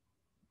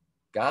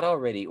God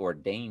already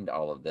ordained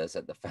all of this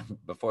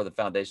before the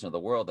foundation of the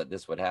world, that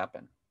this would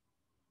happen.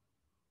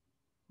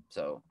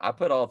 So I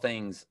put all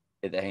things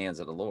in the hands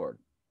of the Lord.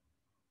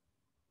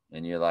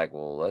 And you're like,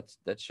 well,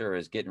 that sure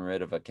is getting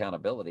rid of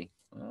accountability.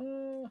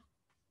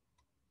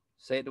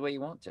 Say it the way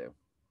you want to.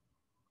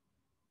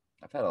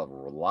 I've had a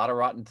lot of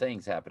rotten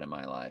things happen in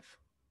my life,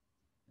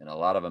 and a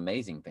lot of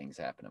amazing things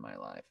happen in my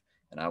life.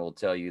 And I will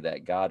tell you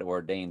that God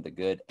ordained the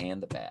good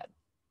and the bad.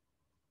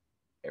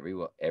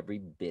 Every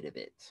bit of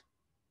it.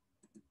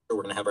 We're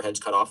going to have our heads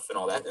cut off and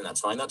all that, and that's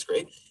fine. That's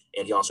great.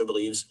 And he also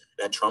believes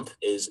that Trump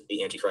is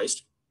the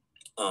Antichrist,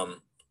 and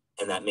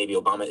that maybe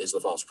Obama is the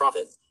false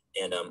prophet.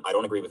 And I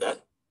don't agree with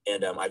that.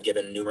 And I've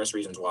given numerous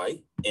reasons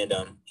why. And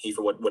he,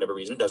 for whatever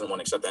reason, doesn't want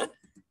to accept that.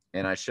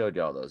 And I showed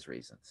you all those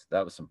reasons.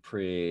 That was some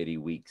pretty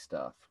weak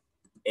stuff.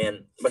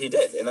 But he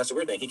did, and that's the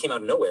weird thing. He came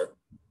out of nowhere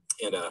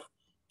and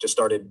just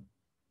started.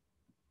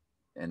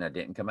 And I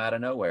didn't come out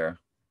of nowhere.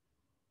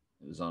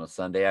 It was on a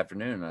Sunday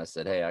afternoon, and I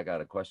said, hey, I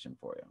got a question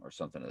for you, or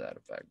something to that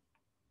effect.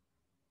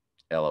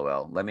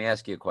 LOL. Let me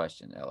ask you a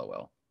question,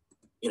 LOL.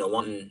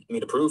 Wanting me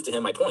to prove to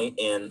him my point,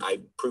 and I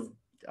proved.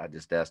 I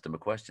just asked him a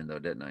question, though,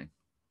 didn't I?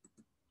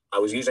 I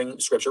was using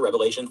scripture,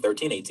 Revelation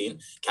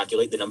 13:18.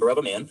 Calculate the number of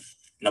a man.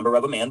 Number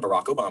of a man,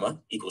 Barack Obama,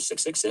 equals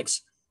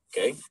 666.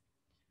 Okay.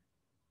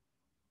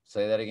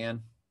 Say that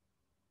again.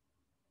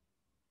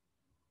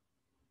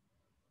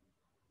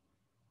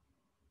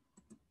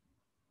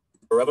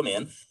 Number of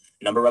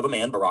a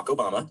man, Barack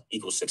Obama,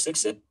 equals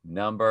 666.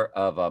 Number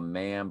of a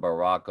man,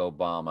 Barack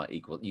Obama,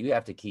 equals. You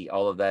have to key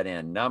all of that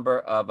in. Number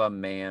of a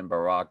man,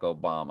 Barack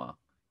Obama,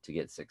 to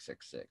get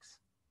 666.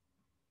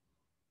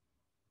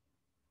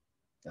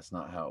 That's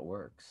not how it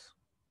works.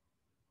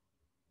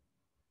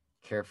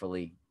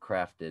 Carefully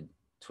crafted,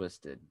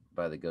 twisted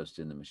by the ghost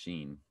in the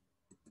machine.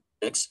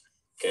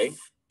 Okay.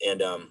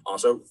 And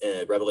also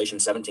Revelation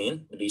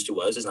 17, the beast who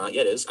was, is not,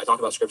 yet is. I talk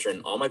about scripture in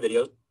all my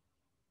videos.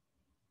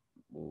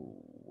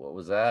 What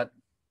was that?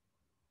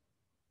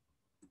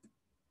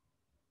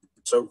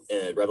 So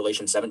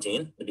Revelation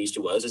 17, the beast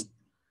who was, is.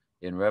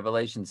 In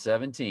Revelation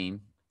 17,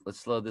 let's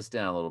slow this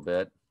down a little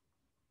bit.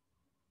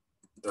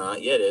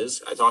 Not yet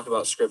is. I talk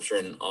about scripture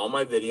in all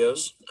my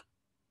videos.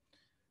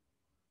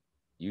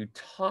 You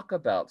talk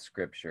about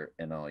scripture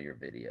in all your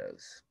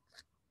videos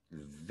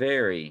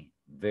very,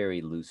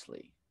 very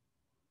loosely.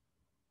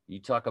 You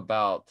talk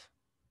about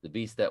the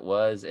beast that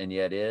was and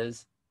yet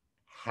is.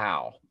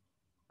 How?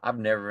 I've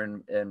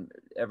never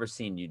ever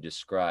seen you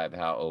describe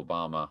how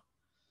Obama.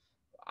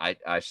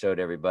 I showed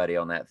everybody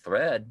on that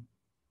thread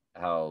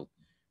how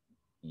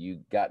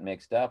you got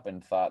mixed up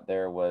and thought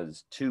there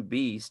was two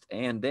beasts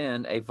and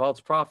then a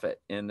false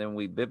prophet. And then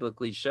we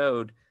biblically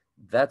showed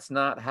that's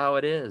not how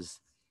it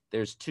is.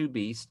 There's two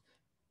beasts.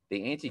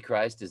 The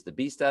Antichrist is the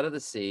beast out of the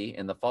sea,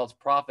 and the false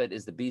prophet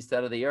is the beast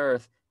out of the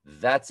earth.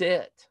 That's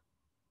it.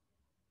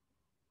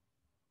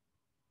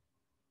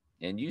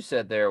 And you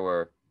said there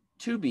were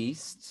two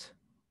beasts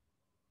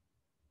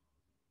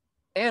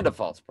and a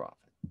false prophet.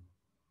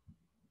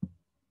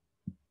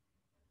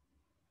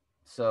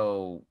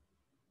 So,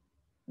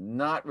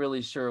 not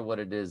really sure what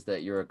it is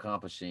that you're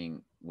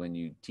accomplishing when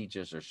you teach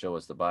us or show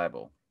us the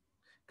Bible.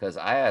 Because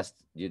I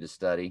asked you to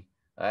study.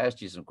 I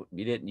asked you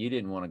you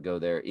didn't want to go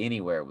there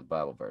anywhere with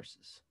Bible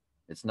verses.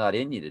 It's not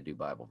in you to do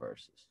Bible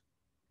verses.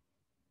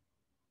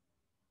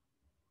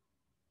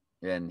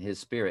 And his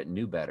spirit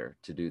knew better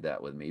to do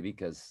that with me,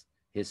 because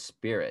his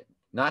spirit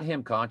Not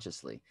him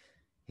consciously.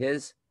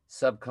 His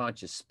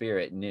subconscious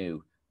spirit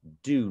knew,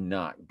 do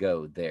not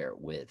go there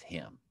with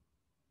him.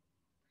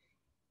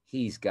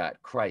 He's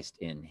got Christ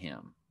in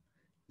him.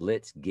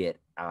 Let's get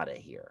out of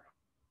here.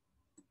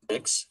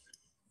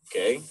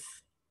 Okay.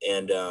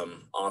 And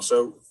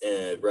also,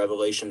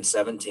 Revelation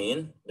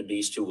 17, the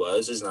beast who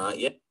was is not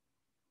yet.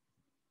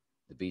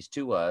 The beast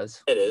who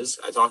was. It is.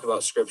 I talk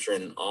about scripture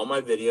in all my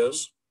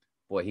videos.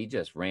 Boy, he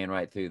just ran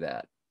right through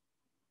that.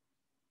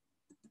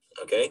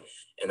 Okay.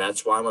 And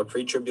that's why I'm a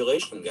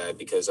pre-tribulation guy,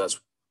 because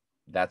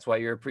that's why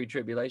you're a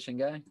pre-tribulation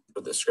guy?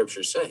 What the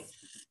scriptures say.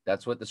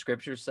 That's what the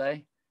scriptures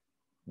say?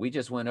 We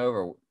just went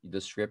over the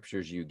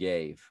scriptures you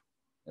gave.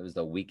 It was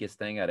the weakest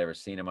thing I'd ever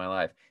seen in my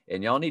life.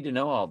 And y'all need to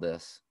know all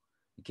this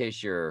in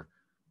case your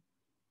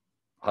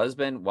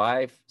husband,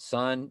 wife,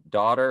 son,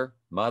 daughter,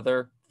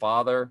 mother,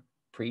 father,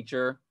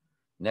 preacher,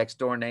 next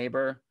door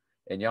neighbor,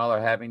 and y'all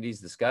are having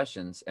these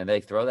discussions and they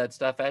throw that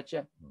stuff at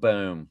you.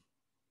 Boom.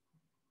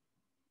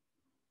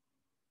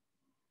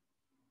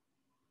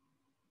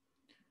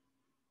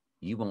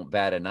 You won't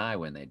bat an eye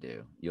when they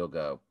do. You'll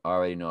go, I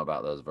already know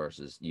about those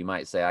verses. You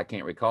might say, I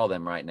can't recall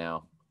them right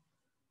now.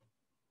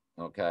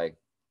 Okay.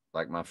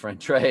 Like my friend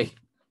Trey.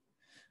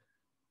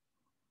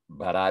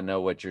 But I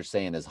know what you're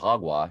saying is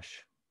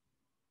hogwash.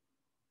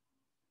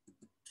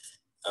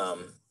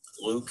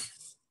 Luke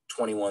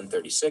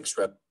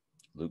 21:36.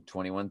 Luke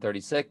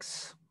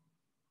 21:36.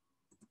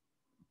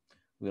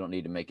 We don't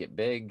need to make it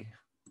big.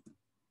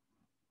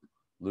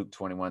 Luke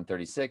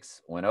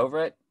 21:36. Went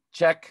over it.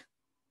 Check.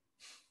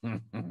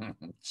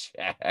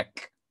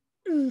 Check.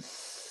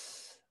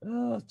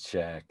 Oh,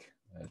 check.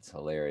 That's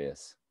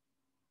hilarious.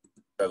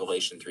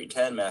 Revelation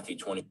 3:10, Matthew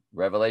 20.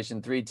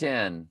 Revelation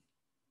 3:10.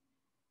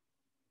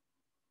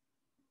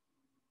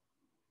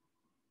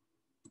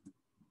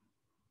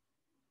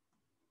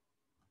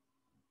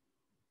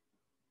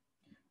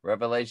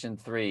 Revelation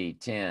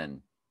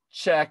 3:10.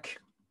 Check.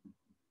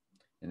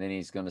 And then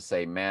he's going to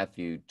say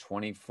Matthew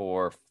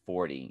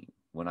 24:40.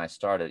 When I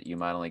start it, you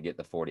might only get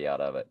the 40 out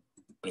of it.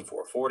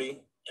 24:40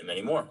 and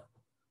many more.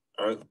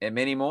 All right. And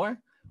many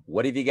more?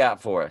 What have you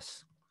got for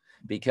us?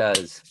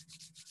 Because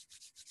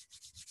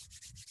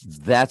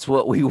that's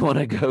what we want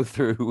to go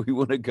through. We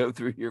want to go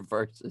through your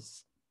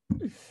verses.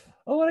 I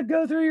want to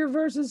go through your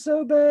verses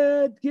so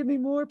bad. Give me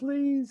more,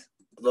 please.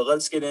 But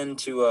let's get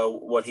into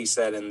what he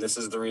said, and this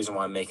is the reason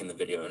why I'm making the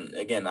video. And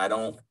again,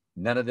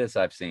 none of this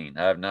I've seen.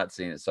 I have not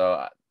seen it.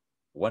 So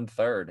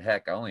 1/3.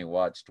 Heck, I only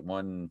watched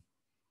 1/10.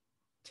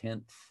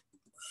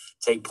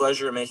 Take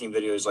pleasure in making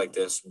videos like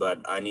this,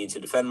 but I need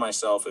to defend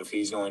myself if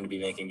he's going to be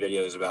making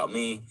videos about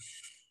me.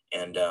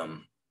 And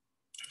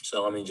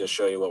so let me just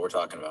show you what we're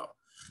talking about.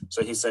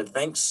 So he said,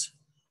 thanks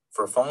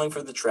for falling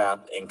for the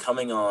trap and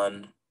coming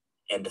on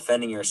and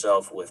defending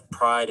yourself with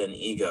pride and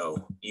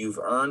ego. You've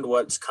earned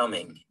what's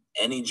coming.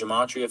 Any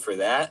gematria for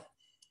that?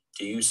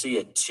 Do you see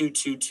a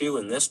 222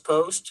 in this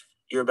post?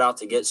 You're about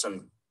to get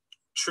some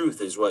truth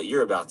is what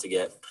you're about to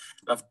get.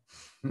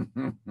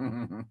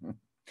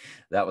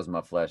 That was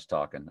my flesh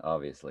talking,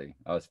 obviously.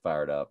 I was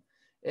fired up.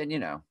 And,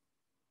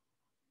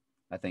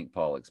 I think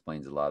Paul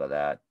explains a lot of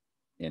that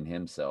in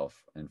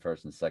himself in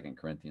 1st and 2nd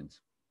Corinthians.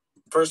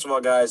 First of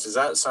all, guys, does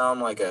that sound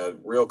like a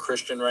real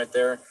Christian right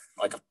there?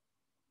 Like a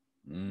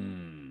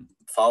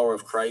follower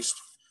of Christ?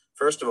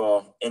 First of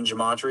all, in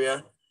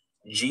gematria,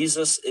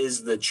 Jesus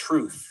is the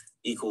truth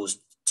equals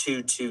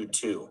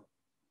 222.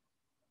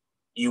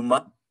 You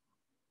must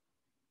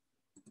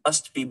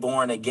be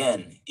born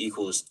again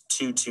equals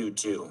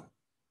 222.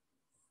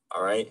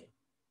 All right.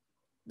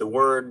 The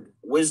word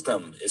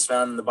wisdom is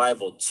found in the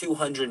Bible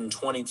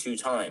 222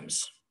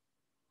 times.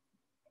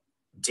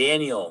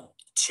 Daniel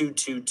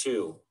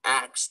 222,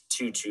 Acts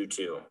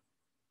 222.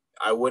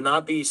 I would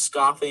not be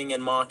scoffing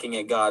and mocking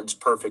at God's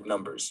perfect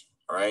numbers.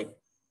 All right.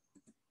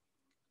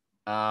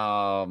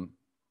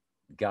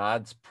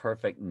 God's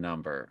perfect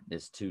number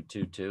is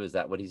 222. Is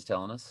that what he's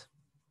telling us?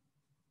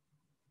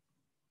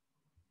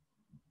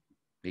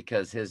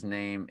 Because his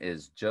name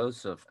is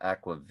Joseph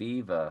Aqua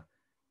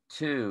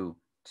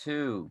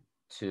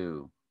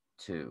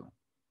 2222.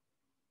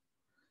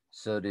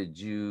 So did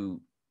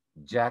you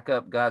jack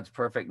up God's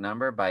perfect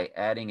number by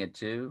adding a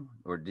 2?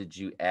 Or did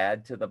you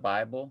add to the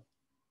Bible?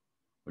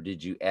 Or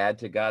did you add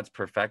to God's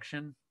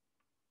perfection?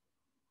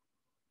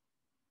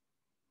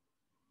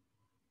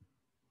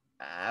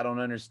 I don't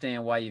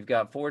understand why you've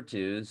got 4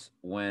 2s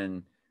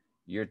when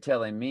you're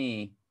telling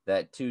me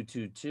that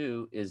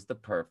 222 is the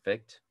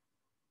perfect.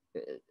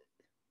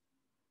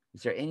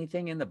 Is there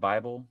anything in the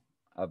Bible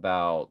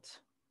about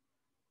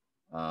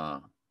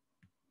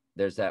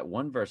there's that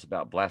one verse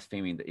about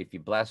blaspheming. If you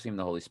blaspheme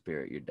the Holy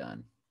Spirit, you're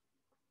done.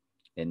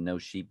 And no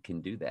sheep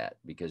can do that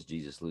because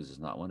Jesus loses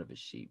not one of his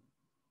sheep.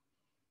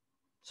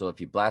 So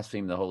if you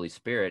blaspheme the Holy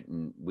Spirit,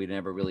 and we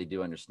never really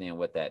do understand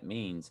what that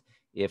means,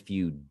 if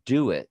you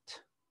do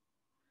it,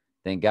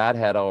 then God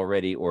had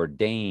already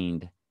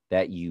ordained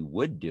that you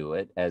would do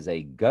it as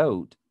a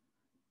goat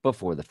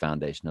before the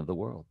foundation of the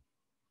world.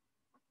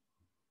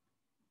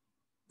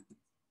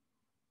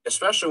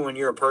 Especially when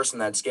you're a person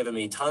that's given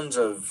me tons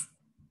of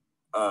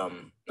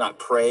not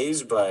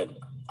praise, but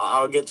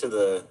I'll get to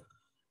the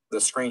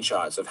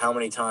screenshots of how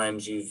many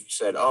times you've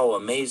said, "Oh,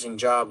 amazing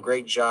job,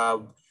 great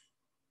job,"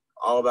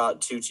 all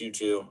about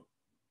 222.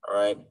 All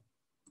right.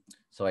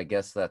 So I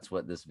guess that's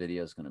what this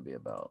video is going to be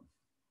about.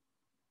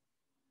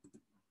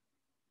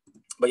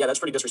 But yeah, that's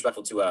pretty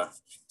disrespectful to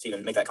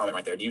even make that comment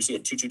right there. Do you see a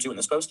 222 in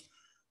this post?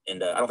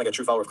 And I don't think a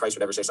true follower of Christ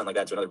would ever say something like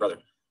that to another brother.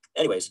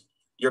 Anyways,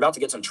 you're about to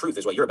get some truth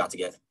is what you're about to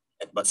get.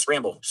 But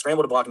scramble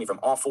to block me from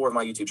all 4 of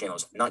my YouTube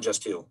channels, not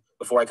just 2,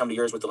 before I come to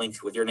yours with the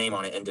link with your name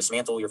on it and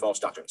dismantle your false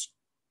doctrines.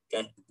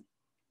 Okay.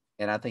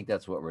 And I think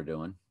that's what we're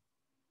doing.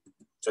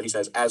 So he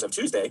says, as of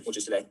Tuesday, which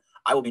is today,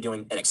 I will be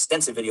doing an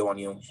extensive video on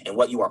you and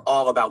what you are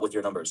all about with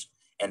your numbers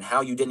and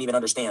how you didn't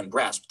even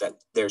grasp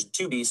that there's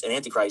 2 beasts, an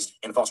antichrist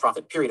and a false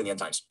prophet, period, in the end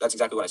times. That's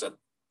exactly what I said.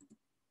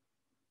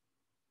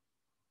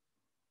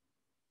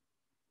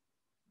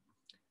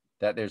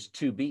 That there's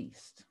 2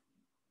 beasts,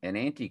 an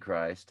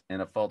antichrist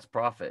and a false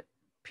prophet,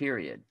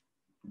 period.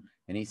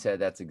 And he said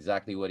that's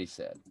exactly what he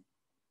said.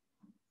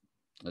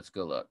 Let's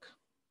go look.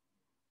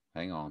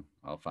 Hang on.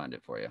 I'll find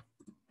it for you.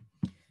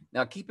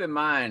 Now, keep in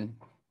mind,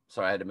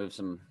 sorry, I had to move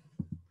some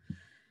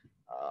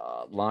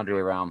laundry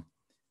around.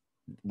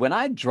 When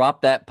I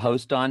dropped that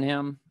post on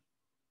him,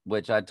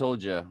 which I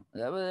told you,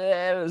 it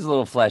was a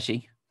little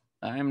fleshy.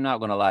 I'm not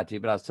going to lie to you,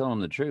 but I was telling him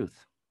the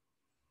truth.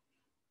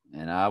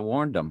 And I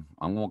warned him,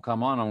 I'm going to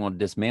come on, I'm going to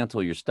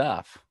dismantle your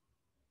stuff.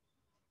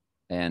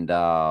 And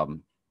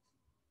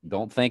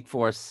don't think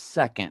for a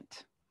second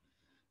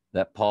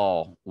that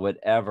Paul would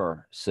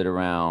ever sit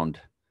around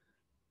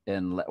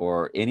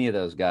or any of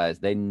those guys.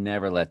 They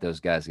never let those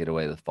guys get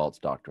away with false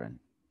doctrine.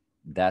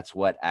 That's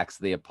what Acts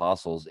of the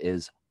Apostles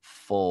is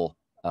full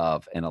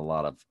of, and a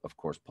lot of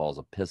course, Paul's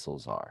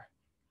epistles are.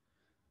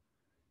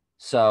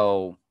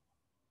 So,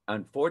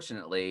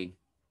 unfortunately,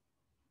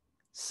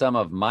 some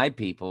of my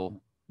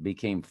people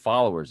became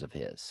followers of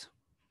his,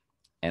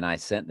 and I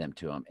sent them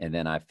to him, and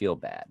then I feel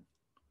bad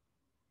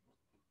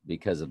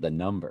because of the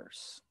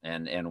numbers.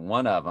 And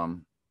one of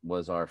them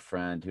was our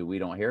friend who we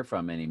don't hear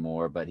from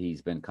anymore, but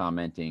he's been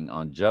commenting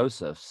on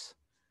Joseph's.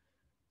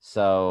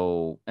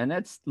 So, and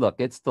look,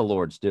 it's the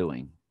Lord's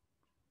doing.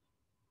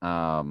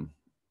 I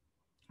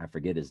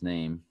forget his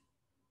name.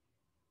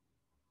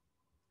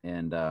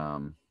 And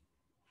I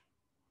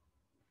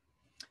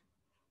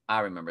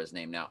remember his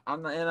name now.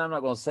 I'm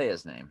not going to say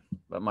his name,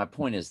 but my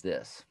point is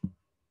this.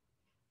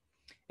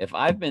 If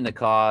I've been the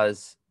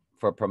cause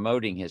for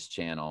promoting his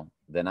channel,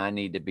 then I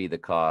need to be the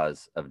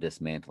cause of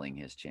dismantling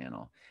his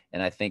channel.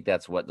 And I think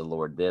that's what the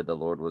Lord did. The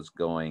Lord was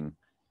going,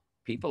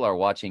 people are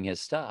watching his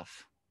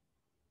stuff.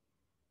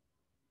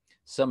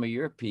 Some of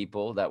your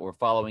people that were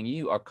following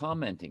you are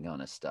commenting on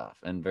his stuff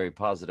in very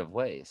positive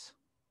ways.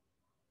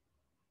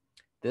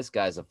 This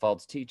guy's a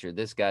false teacher.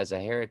 This guy's a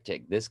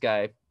heretic. This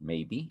guy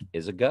maybe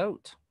is a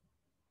goat.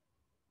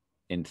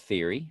 In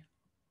theory,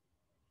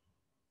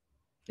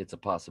 it's a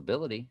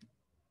possibility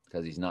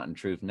because he's not in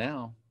truth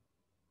now.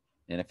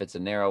 And if it's a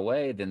narrow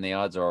way, then the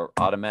odds are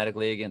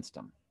automatically against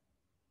him.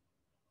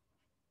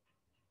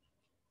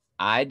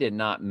 I did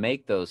not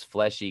make those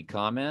fleshy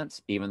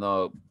comments, even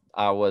though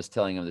I was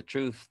telling him the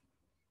truth,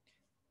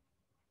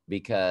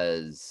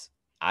 because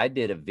I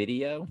did a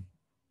video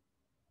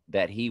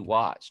that he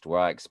watched where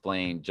I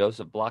explained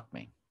Joseph blocked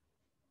me.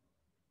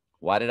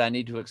 Why did I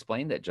need to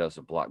explain that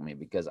Joseph blocked me?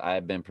 Because I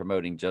have been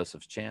promoting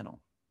Joseph's channel,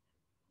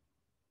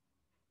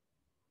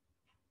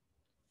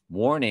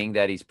 warning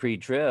that he's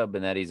pre-trib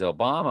and that he's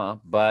Obama,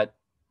 but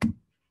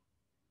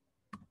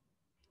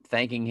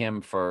thanking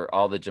him for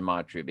all the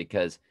gematria,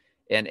 because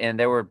and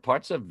there were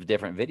parts of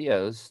different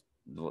videos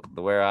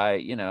where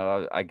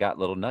I got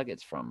little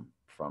nuggets from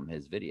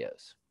his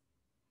videos.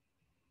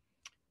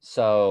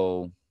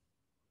 So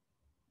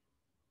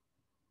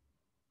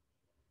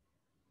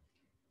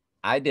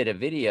I did a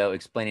video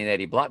explaining that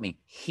he blocked me.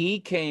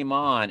 He came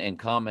on and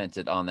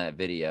commented on that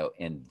video,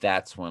 and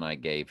that's when I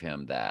gave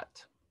him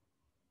that.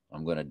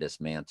 I'm going to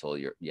dismantle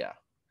your, yeah.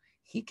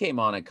 He came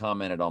on and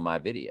commented on my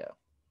video.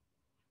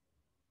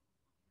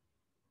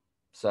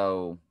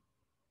 So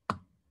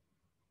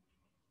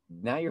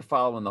now you're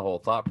following the whole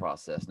thought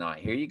process. Now,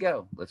 here you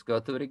go. Let's go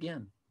through it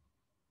again.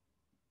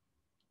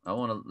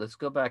 Let's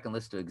go back and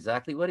listen to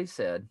exactly what he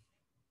said.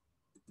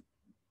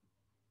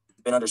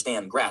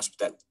 And grasp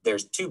that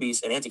there's 2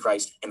 beasts, an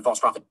antichrist and false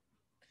prophet.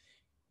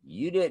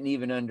 You didn't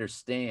even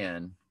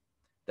understand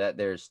that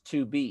there's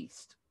 2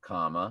 beasts,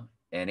 comma,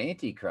 an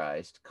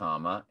antichrist,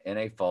 comma, and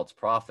a false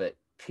prophet,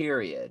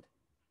 period,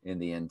 in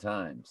the end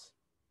times.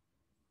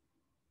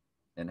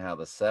 And how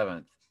the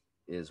 7th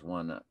is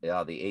one,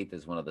 how the 8th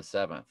is one of the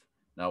 7th.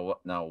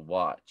 Now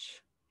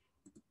watch.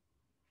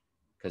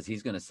 Because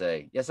he's going to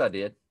say, yes, I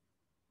did.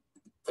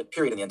 But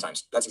period in the end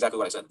times. That's exactly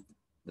what I said.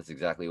 That's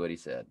exactly what he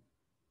said.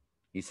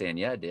 He's saying,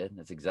 yeah, I did.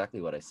 That's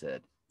exactly what I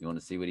said. You want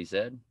to see what he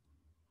said?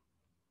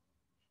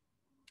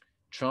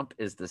 Trump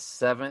is the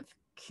 7th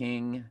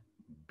king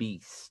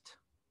beast.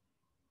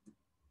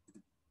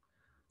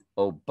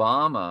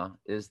 Obama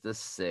is the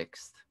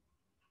 6th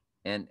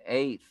and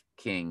 8th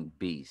king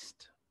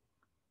beast.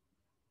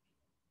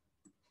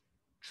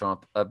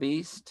 Trump a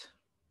beast,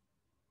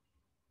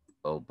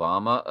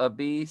 Obama a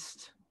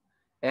beast,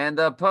 and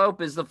the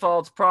Pope is the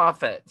false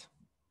prophet.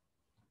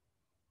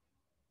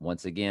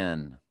 Once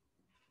again,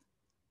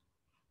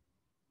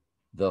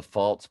 the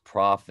false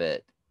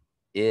prophet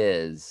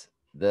is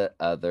the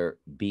other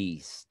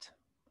beast.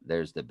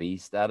 There's the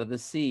beast out of the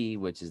sea,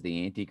 which is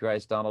the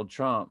Antichrist Donald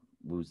Trump,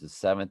 who's the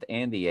 7th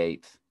and the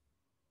 8th.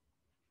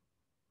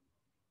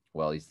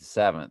 Well, he's the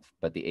 7th,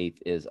 but the 8th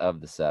is of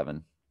the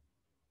 7,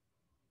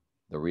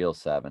 the real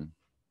 7.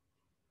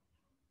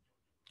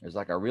 There's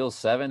like a real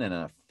 7 and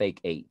a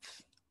fake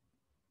 8th,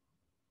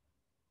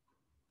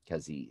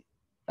 because he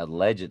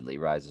allegedly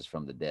rises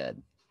from the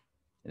dead.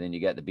 And then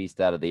you got the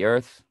beast out of the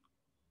earth,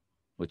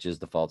 which is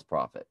the false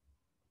prophet.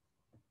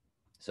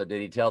 So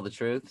did he tell the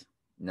truth?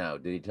 No.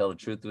 Did he tell the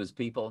truth to his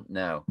people?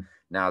 No.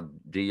 Now,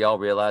 do y'all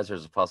realize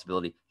there's a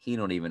possibility he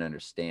don't even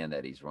understand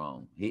that he's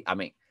wrong?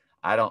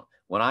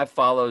 When I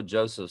followed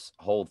Joseph's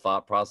whole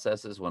thought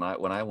processes, when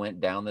I went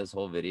down this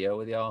whole video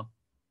with y'all,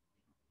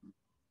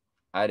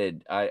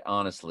 I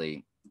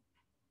honestly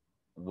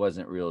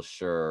wasn't real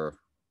sure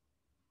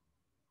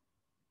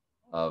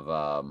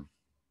of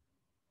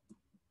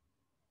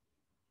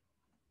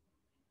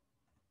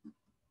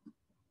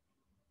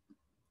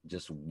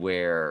just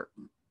where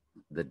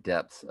the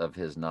depth of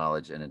his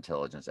knowledge and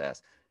intelligence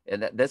asked.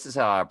 And this is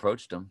how I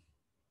approached him.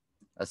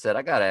 I said,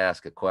 I got to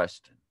ask a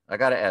question. I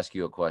got to ask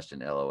you a question,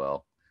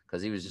 LOL.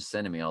 Because he was just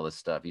sending me all this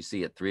stuff. You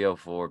see, at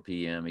 3:04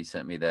 p.m., he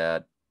sent me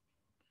that.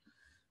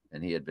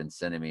 And he had been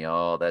sending me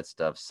all that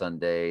stuff.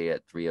 Sunday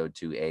at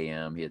 3:02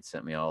 a.m., he had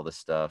sent me all this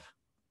stuff.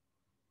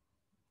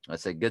 I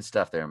said, good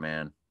stuff there,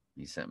 man.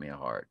 He sent me a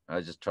heart. I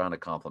was just trying to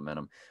compliment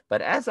him.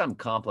 But as I'm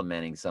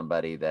complimenting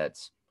somebody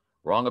that's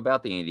wrong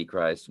about the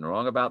Antichrist and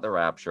wrong about the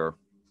rapture,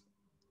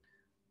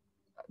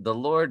 the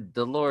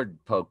Lord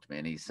poked me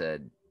and he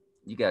said,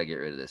 you got to get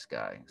rid of this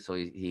guy. So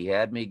he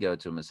had me go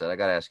to him and said, I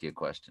got to ask you a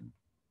question.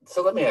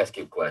 So let me ask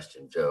you a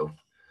question, Joe.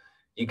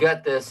 You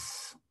got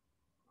this,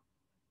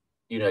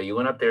 you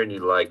went up there and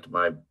you liked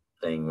my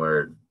thing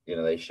where,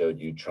 they showed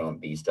you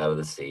Trump beast out of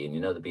the sea,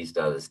 and the beast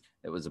out of the sea.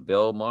 It was a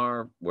Bill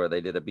Maher where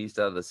they did a beast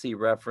out of the sea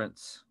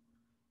reference.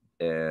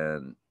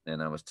 And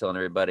I was telling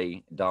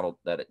everybody, Donald,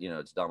 that,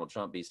 it's Donald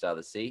Trump beast out of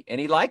the sea,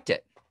 and he liked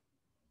it.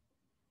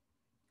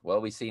 Well,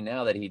 we see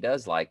now that he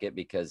does like it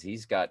because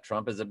he's got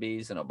Trump as a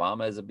beast and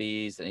Obama as a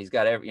beast, and he's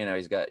got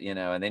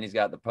and then he's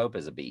got the Pope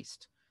as a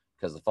beast,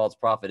 because the false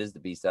prophet is the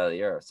beast out of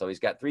the earth. So he's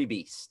got 3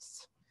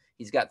 beasts.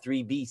 He's got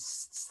 3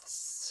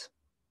 beasts.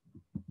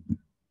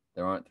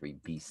 There aren't 3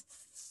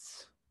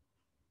 beasts.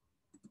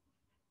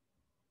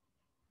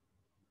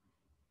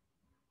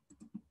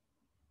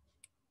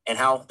 And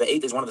how the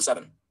 8th is one of the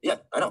 7. Yeah,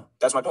 I know.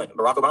 That's my point.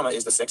 Barack Obama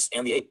is the 6th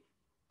and the 8th.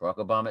 Barack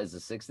Obama is the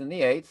 6th and the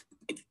 8th.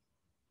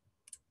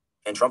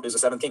 And Trump is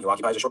the 7th king who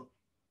occupies a short.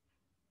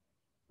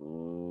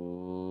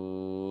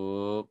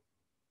 Ooh,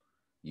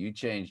 you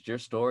changed your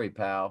story,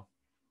 pal.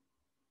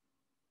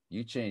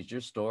 You changed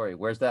your story.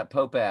 Where's that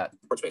Pope at?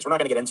 Space. We're not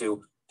going to get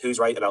into who's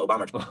right about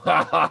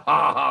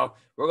Obama.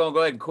 We're going to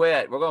go ahead and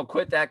quit. We're going to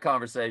quit that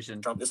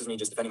conversation. Trump, this is me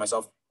just defending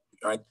myself.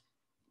 All right.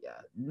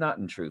 Yeah, not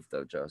in truth,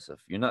 though, Joseph.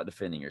 You're not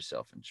defending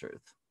yourself in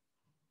truth.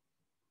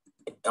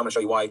 I'm going to show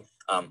you why.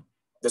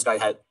 This guy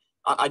had.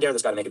 I dare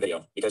this guy to make a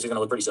video because he's going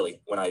to look pretty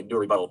silly when I do a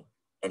rebuttal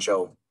and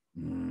show.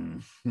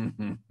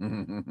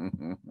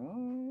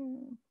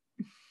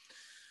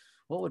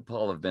 What would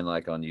Paul have been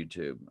like on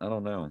YouTube? I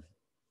don't know.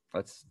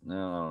 I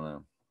don't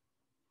know.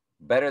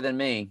 Better than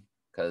me,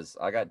 because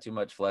I got too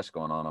much flesh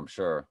going on, I'm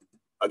sure.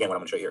 Again, what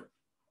I'm going to show you here.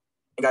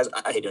 And guys,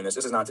 I hate doing this.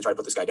 This is not to try to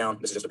put this guy down.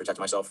 This is just to protect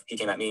myself. He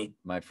came at me.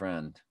 My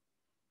friend,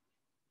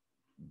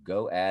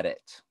 go at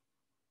it.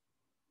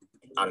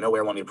 Out of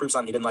nowhere, wanted me to prove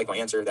something. He didn't like my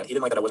answer. That he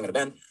didn't like that I wasn't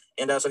going to bend.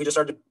 And so he just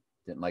started.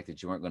 Didn't like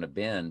that you weren't going to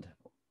bend.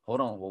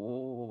 Hold on.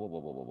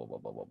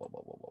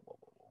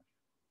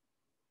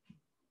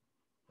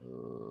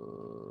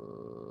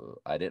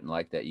 I didn't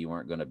like that you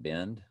weren't going to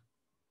bend.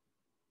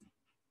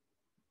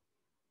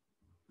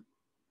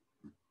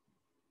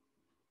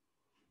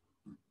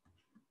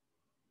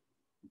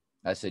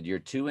 I said, you're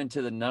too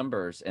into the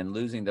numbers and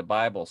losing the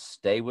Bible.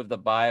 Stay with the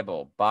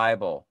Bible.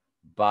 Bible.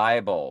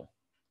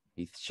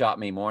 He shot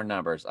me more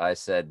numbers. I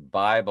said,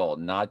 Bible,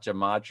 not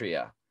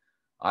gematria.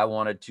 I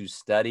wanted to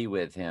study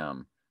with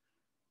him.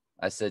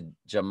 I said,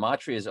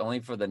 gematria is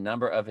only for the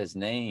number of his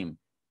name,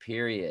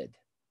 period.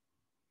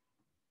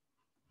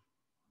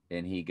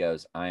 And he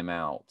goes, I'm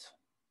out.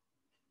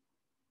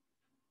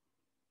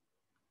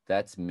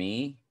 That's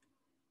me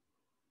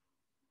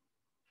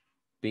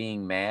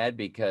being mad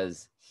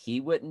because he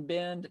wouldn't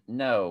bend?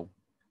 No,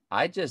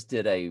 I just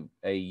did a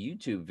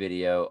YouTube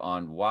video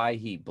on why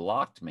he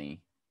blocked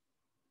me.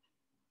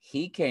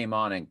 He came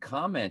on and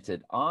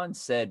commented on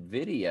said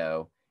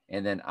video,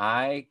 and then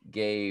I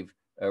gave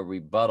a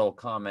rebuttal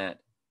comment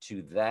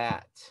to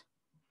that.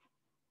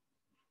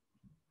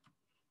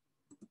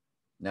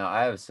 Now,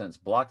 I have since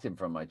blocked him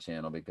from my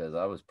channel because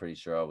I was pretty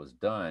sure I was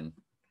done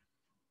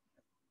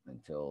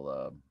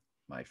until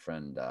my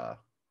friend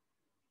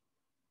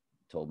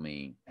told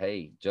me,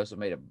 hey, Joseph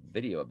made a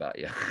video about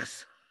you.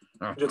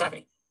 To attack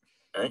me.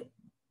 All right.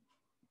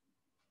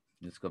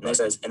 Let's go back. And he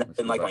says, and that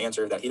didn't like my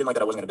answer, that he didn't like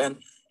that I wasn't going to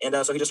bend.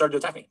 And so he just started to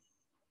attack me.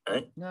 All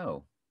right.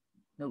 No,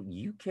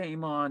 you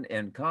came on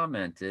and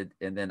commented,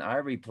 and then I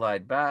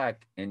replied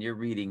back, and you're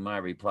reading my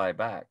reply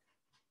back.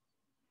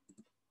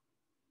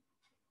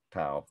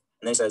 Pal.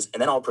 And then he says,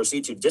 and then I'll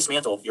proceed to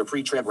dismantle your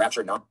pre-trib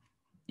rapture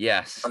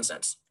Yes.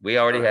 nonsense. We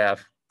already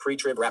have.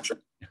 Pre-trib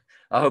rapture.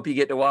 I hope you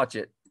get to watch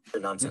it.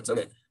 Nonsense.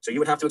 Okay. So you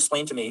would have to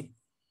explain to me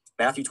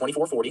Matthew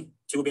 24:40.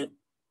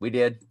 We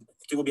did.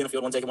 2 will be in the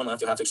field, 1 taken, 1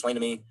 left. You'll have to explain to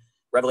me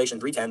Revelation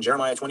 3:10,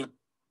 Jeremiah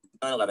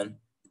 29:11.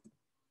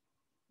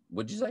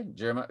 What'd you say?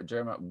 Jeremiah.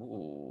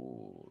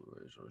 Ooh,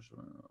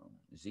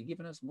 is he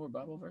giving us more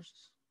Bible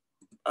verses?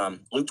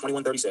 Luke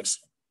 21:36.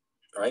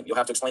 All right. You'll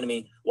have to explain to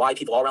me why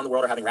people all around the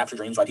world are having rapture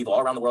dreams, why people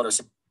all around the world are.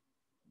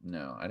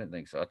 No, I didn't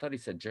think so. I thought he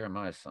said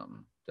Jeremiah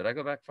something. Did I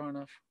go back far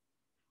enough?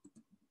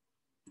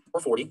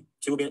 4:40.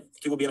 2 will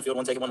be in the field,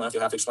 1 taken, 1 left.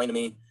 You'll have to explain to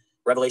me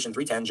Revelation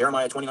 3:10,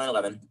 Jeremiah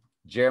 29:11.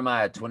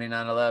 Jeremiah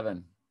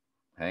 29:11.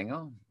 Hang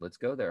on. Let's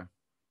go there.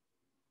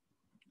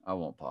 I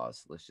won't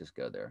pause. Let's just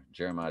go there.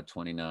 Jeremiah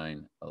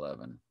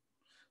 29:11.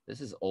 This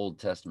is Old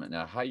Testament.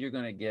 Now, how you're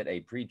going to get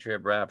a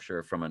pre-trib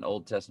rapture from an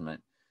Old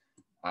Testament,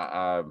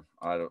 I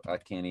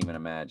can't even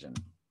imagine.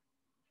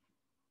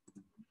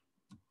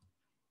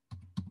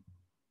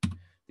 Did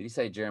he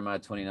say Jeremiah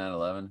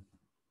 29:11?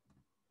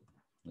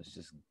 Let's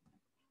just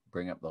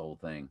bring up the whole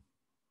thing.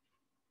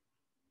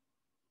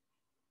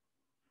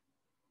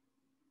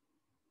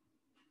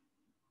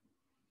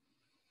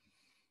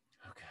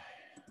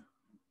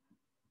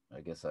 I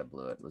guess I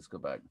blew it. Let's go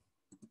back.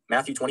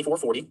 Matthew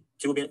 24:40.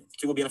 2 will be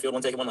in the field,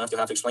 1 taken, 1 left. You'll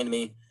have to explain to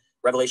me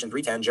Revelation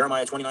 3:10,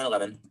 Jeremiah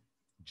 29:11.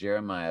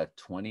 Jeremiah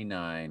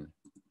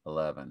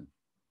 29:11.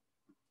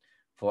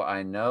 For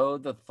I know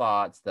the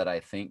thoughts that I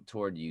think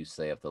toward you,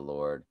 saith the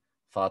Lord,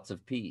 thoughts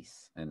of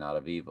peace and not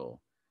of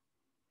evil,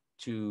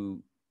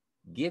 to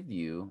give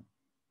you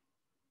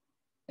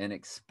an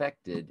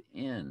expected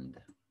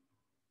end.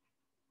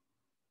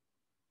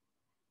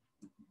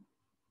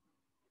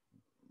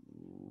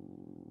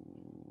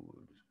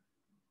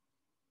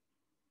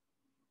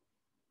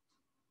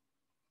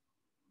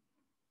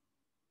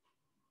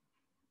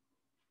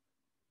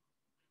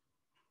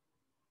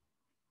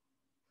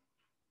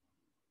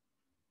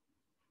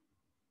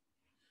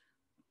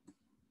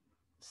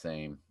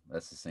 Same.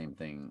 That's the same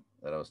thing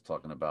that I was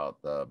talking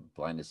about. The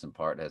blindness in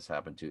part has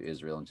happened to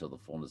Israel until the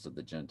fullness of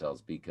the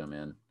Gentiles be come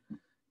in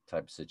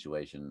type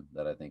situation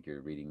that I think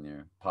you're reading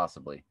there.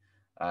 Possibly.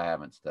 I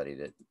haven't studied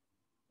it.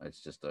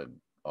 It's just a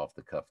off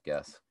the cuff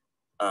guess.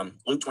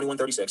 Luke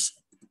 21:36.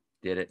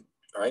 Did it.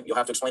 All right. You'll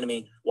have to explain to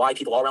me why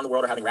people all around the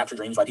world are having rapture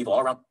dreams, why people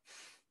all around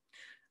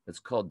it's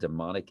called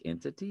demonic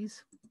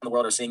entities. the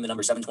world are seeing the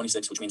number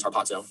 726, which means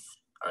harpazo.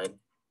 All right.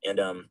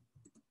 And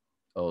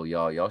oh,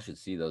 y'all should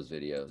see those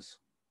videos.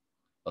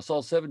 I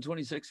saw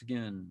 726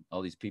 again.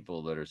 All these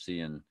people that are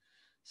seeing,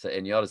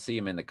 and you ought to see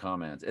them in the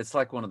comments. It's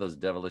like one of those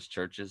devilish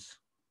churches.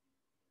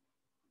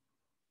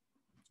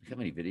 Look how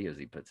many videos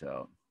he puts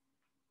out.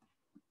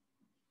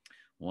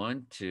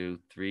 1, 2,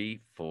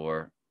 3,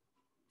 4,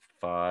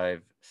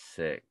 5,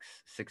 6.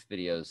 6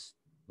 videos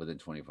within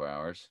 24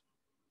 hours.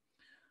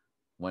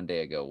 One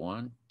day ago,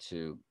 1,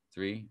 2,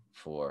 3,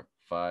 4,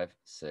 5,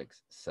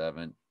 6,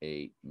 7,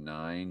 8,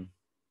 9.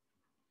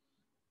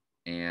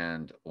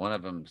 And one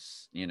of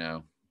them's, you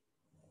know.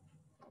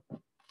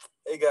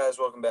 Hey guys,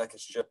 welcome back.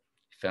 It's Joe.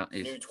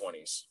 New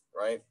 20s,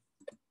 right?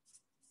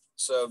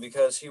 So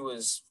because he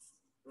was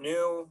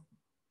new,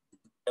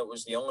 it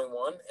was the only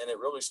one, and it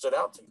really stood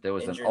out to me. There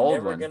was and an you're old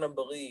never one. gonna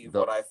believe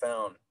what I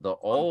found. The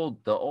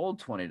old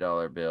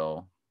 $20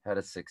 bill had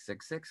a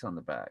 666 on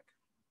the back.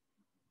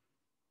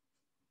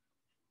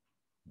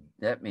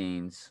 That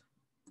means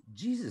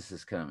Jesus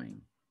is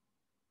coming.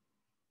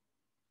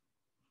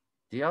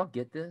 Do y'all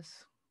get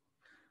this?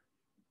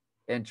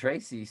 And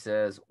Tracy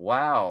says,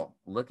 wow,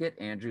 look at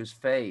Andrew's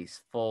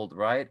face. Fold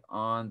right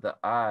on the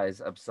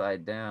eyes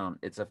upside down.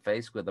 It's a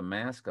face with a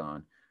mask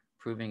on,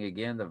 proving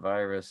again the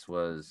virus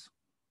was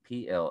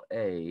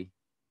PLANNED.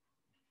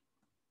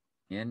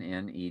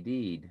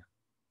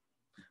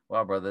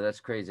 Wow, brother, that's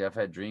crazy. I've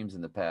had dreams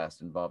in the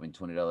past involving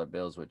 $20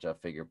 bills, which I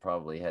figure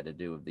probably had to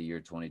do with the year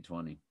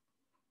 2020.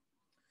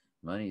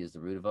 Money is the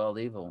root of all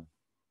evil.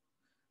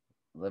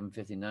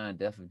 1159,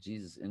 death of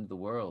Jesus into the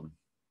world.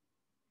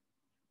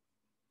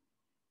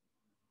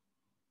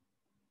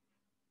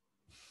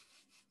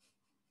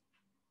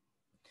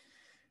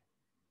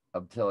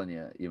 I'm telling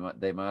you,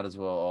 they might as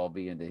well all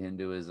be into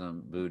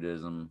Hinduism,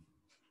 Buddhism.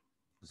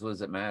 So what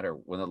does it matter?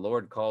 When the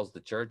Lord calls the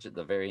church at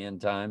the very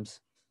end times,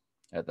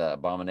 at the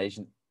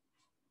abomination,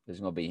 there's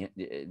going to be,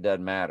 it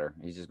doesn't matter.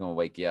 He's just going to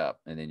wake you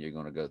up, and then you're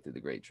going to go through the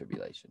great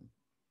tribulation.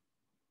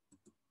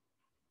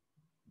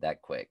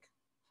 That quick,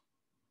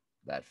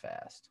 that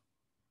fast.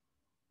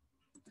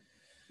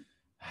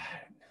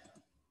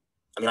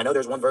 I mean, I know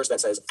there's one verse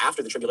that says,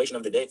 after the tribulation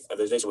of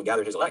those days will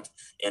gather his elect.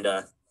 And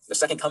the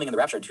second coming and the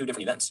rapture are 2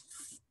 different events.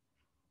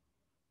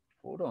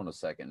 Hold on a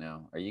second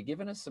now. Are you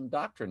giving us some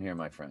doctrine here,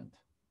 my friend?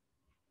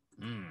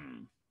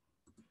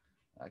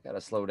 I got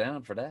to slow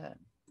down for that.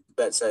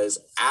 That says,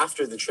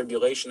 after the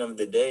tribulation of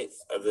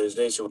those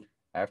days,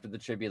 after the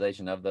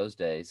tribulation of those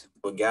days,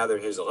 will gather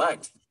his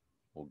elect.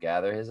 Will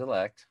gather his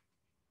elect.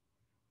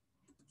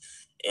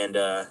 And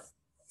the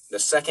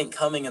second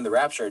coming and the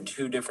rapture are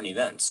two different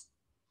events.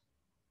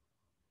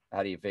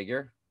 How do you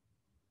figure?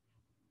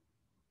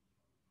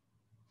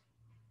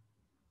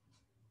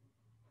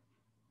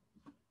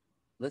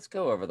 Let's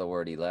go over the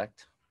word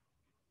elect.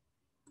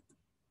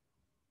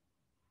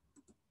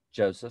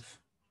 Joseph.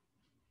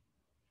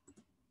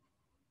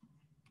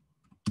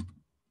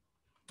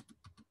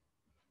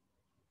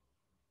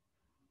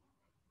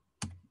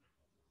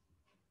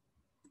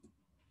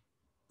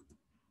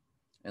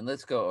 And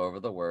let's go over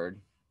the word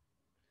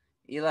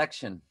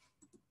election.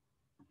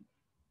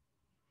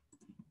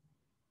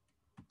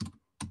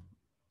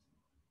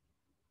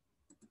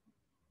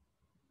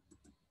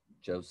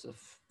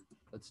 Joseph,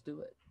 let's do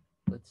it.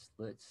 Let's.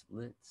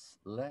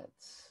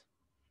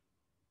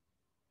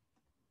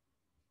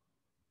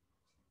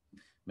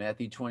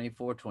 Matthew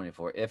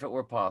 24:24. If it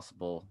were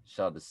possible,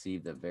 shall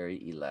deceive the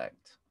very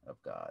elect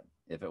of God.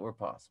 If it were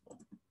possible.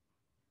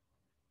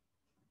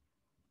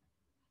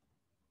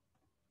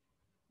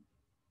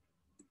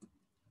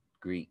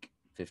 Greek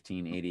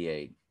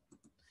 1588.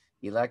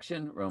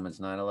 Election, Romans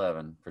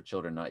 9:11, for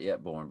children not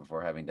yet born,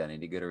 before having done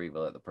any good or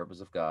evil, that the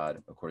purpose of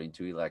God, according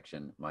to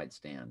election, might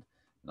stand,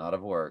 not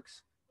of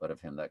works, but of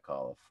him that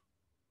calleth.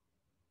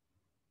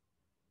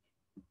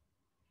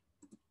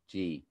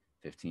 G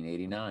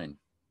 1589.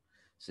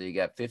 So you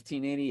got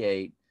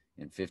 1588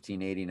 and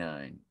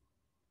 1589.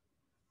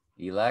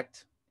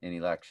 Elect and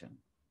election.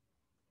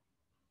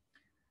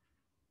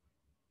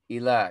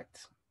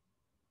 Elect,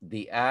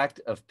 the act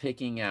of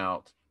picking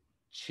out,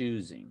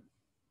 choosing.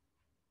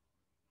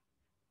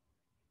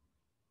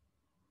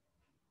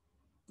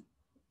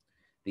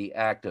 The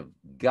act of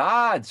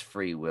God's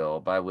free will,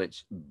 by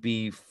which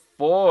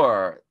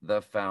before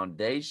the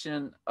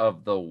foundation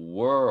of the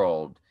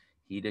world,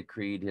 he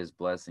decreed his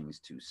blessings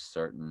to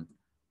certain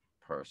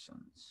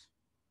persons.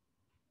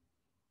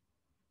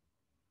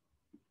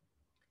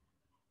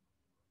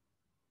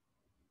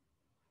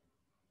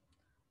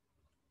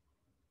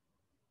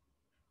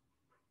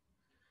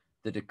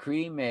 The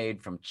decree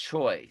made from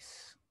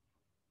choice.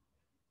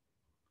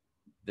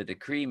 The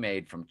decree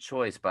made from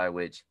choice by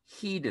which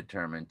he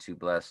determined to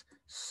bless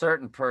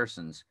certain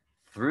persons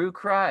through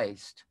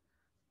Christ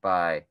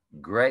by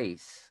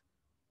grace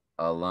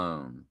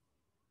alone.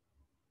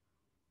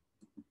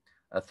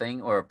 A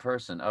thing or a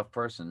person of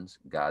persons,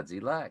 God's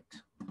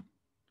elect.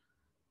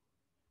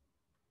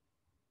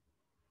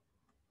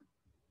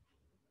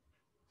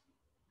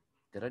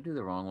 Did I do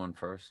the wrong one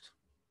first?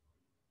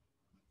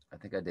 I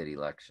think I did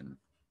election.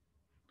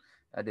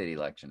 I did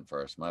election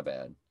first, my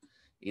bad.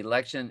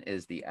 Election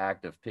is the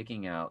act of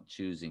picking out,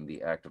 choosing,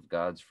 the act of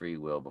God's free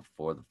will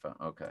before the...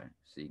 Okay,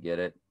 so you get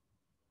it.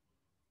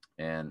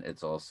 And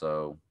it's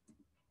also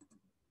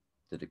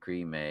the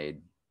decree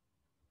made.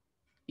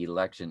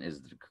 Election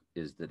is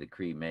the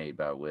decree made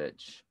by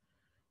which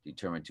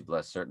determined to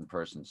bless certain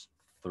persons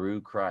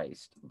through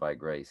Christ by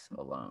grace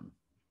alone.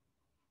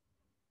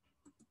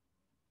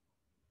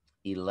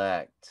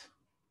 Elect.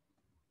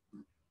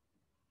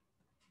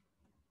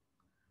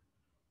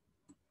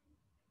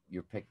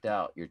 You're picked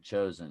out, you're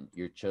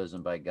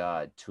chosen by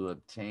God to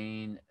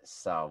obtain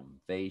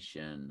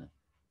salvation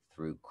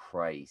through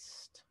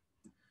Christ.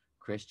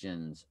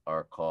 Christians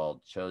are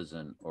called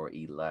chosen or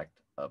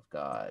elect of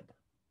God.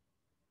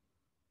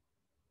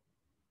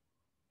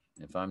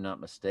 If I'm not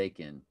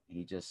mistaken,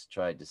 he just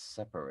tried to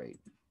separate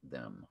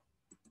them.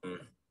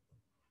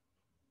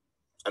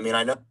 I mean,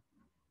 I know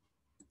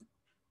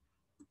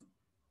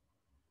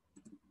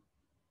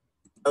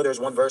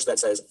there's one verse that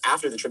says,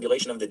 after the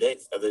tribulation of those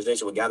days,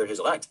 he will gather his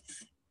elect.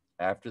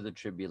 After the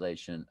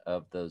tribulation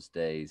of those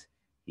days,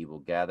 he will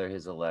gather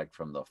his elect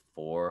from the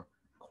four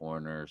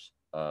corners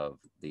of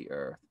the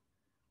earth.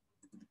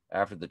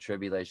 After the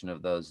tribulation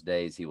of those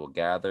days, he will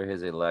gather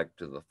his elect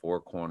to the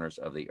four corners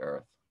of the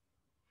earth.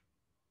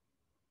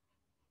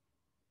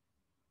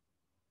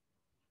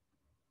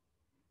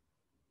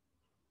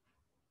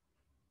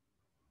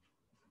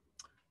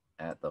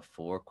 At the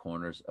four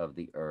corners of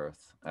the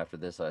earth. After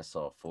this, I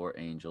saw four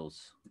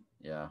angels.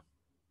 Yeah.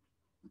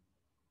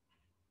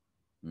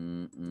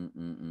 Well,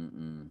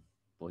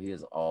 he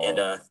is all. And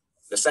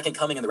the second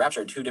coming and the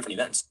rapture are two different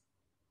events.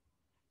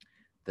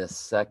 The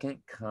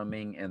second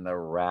coming and the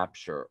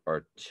rapture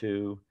are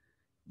two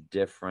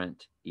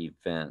different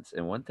events.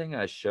 And one thing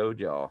I showed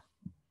y'all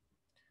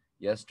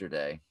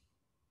yesterday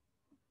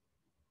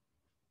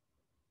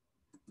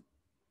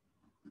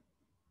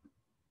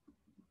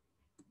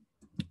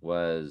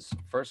was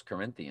 1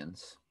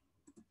 Corinthians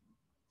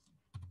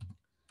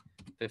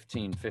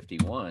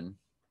 15:51.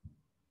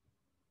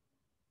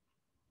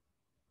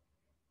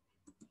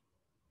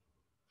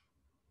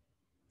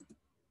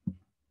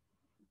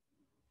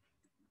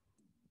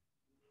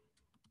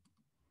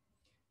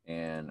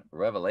 And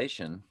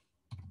Revelation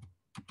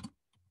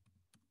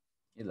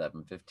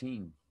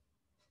 11:15.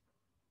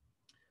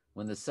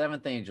 When the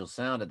seventh angel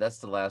sounded, that's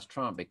the last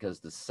trump, because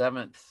the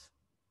seventh,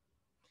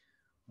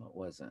 what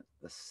was it?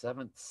 The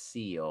seventh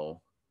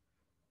seal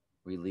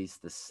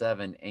released the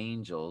seven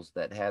angels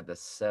that had the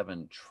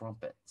seven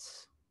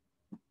trumpets.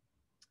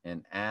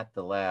 And at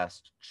the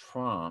last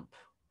trump,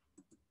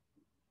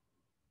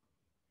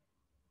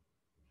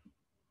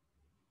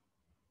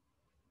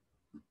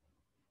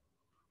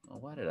 oh,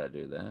 why did I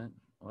do that?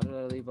 Why did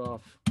I leave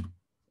off?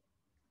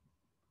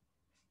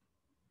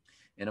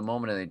 In a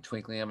moment, in the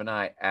twinkling of an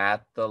eye,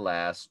 at the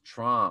last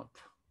trump,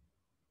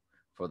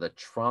 for the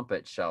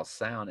trumpet shall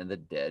sound, and the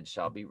dead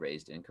shall be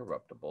raised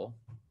incorruptible,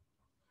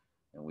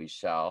 and we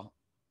shall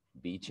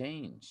be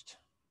changed.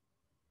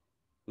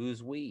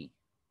 Who's we?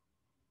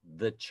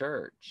 The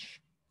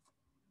church.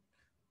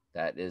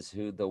 That is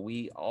who the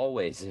we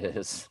always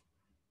is.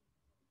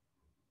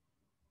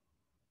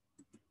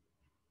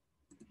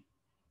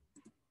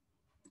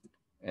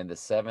 And the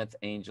seventh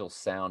angel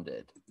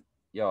sounded.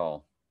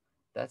 Y'all,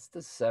 that's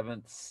the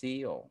seventh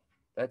seal.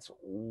 That's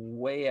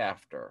way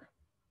after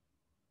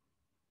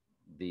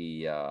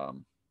the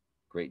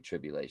Great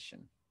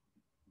Tribulation.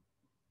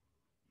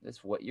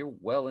 That's what, you're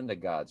well into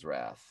God's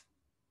wrath.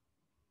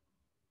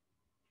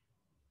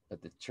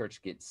 But the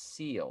church gets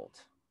sealed.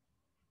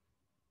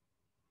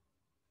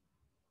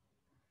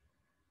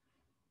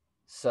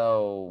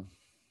 So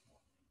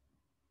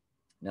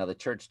now the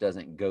church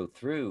doesn't go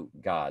through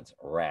God's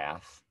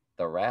wrath.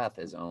 The wrath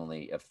is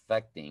only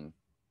affecting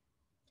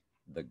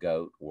the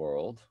goat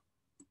world.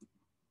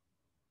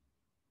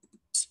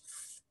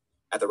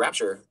 At the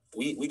rapture,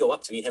 we go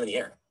up to meet him in the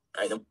air,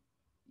 right? Then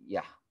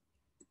yeah,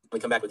 we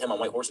come back with him on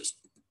white horses,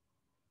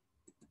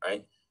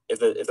 right? If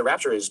the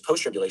rapture is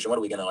post tribulation, what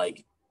are we gonna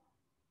like?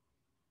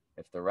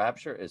 If the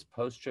rapture is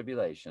post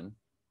tribulation,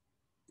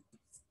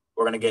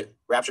 we're gonna get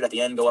raptured at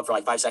the end, go up for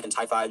like 5 seconds,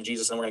 high five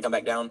Jesus, and we're gonna come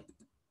back down.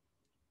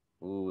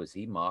 Ooh, is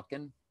he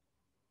mocking?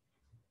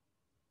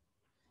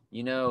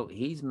 You know,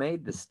 he's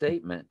made the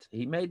statement.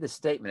 He made the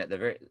statement at the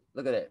very,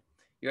 look at it.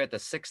 You're at the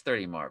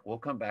 6:30 mark. We'll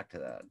come back to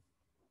that.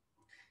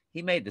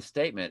 He made the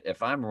statement,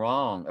 if I'm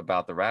wrong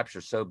about the rapture,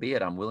 so be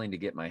it. I'm willing to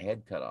get my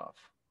head cut off.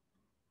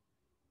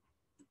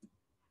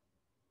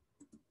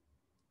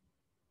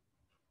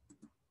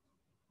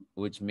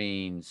 Which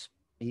means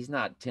he's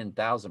not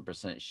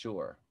 10,000%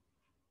 sure.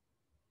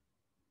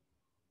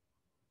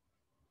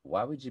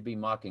 Why would you be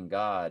mocking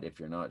God if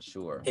you're not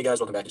sure? Hey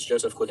guys, welcome back. It's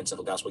Joseph, quick and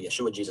simple gospel.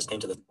 Yeshua, Jesus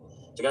came to the...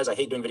 So guys, I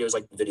hate doing videos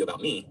like the video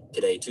about me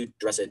today to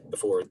address it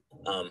before,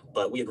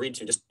 but we agreed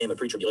to just am a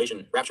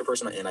pre-tribulation rapture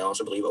person, and I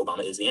also believe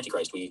Obama is the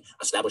Antichrist. We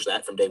established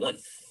that from day one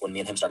when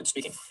me and him started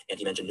speaking, and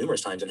he mentioned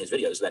numerous times in his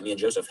videos that me and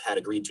Joseph had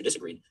agreed to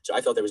disagree. So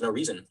I felt there was no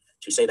reason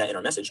to say that in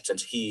our message,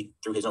 since he,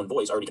 through his own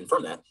voice, already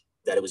confirmed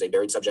that it was a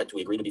buried subject.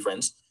 We agreed to be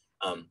friends.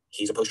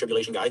 He's a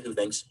post-tribulation guy who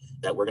thinks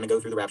that we're going to go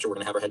through the rapture, we're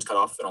going to have our heads cut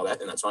off and all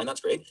that, and that's fine, that's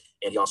great.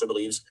 And he also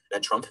believes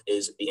that Trump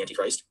is the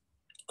Antichrist,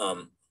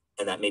 and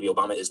that maybe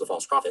Obama is the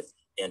false prophet.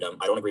 And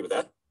I don't agree with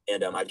that.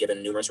 And I've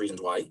given numerous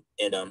reasons why.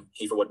 And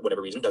he, for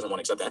whatever reason, doesn't want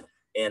to accept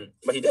that.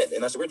 But he did,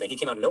 and that's the weird thing. He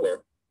came out of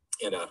nowhere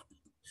and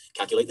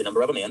calculate the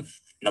number of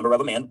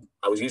a man.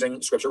 I was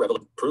using scripture,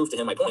 prove to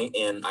him my point,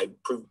 and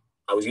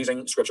I was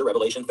using scripture,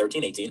 Revelation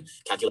 13:18,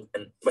 calculate,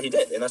 but he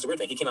did, and that's the weird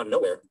thing. He came out of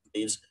nowhere,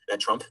 believes that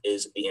Trump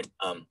is the,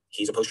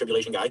 he's a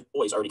post-tribulation guy.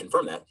 Boys already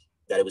confirmed that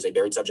it was a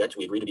buried subject.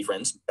 We agreed to be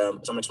friends. So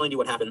I'm gonna explain to you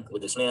what happened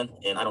with this man,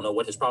 and I don't know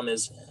what his problem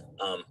is,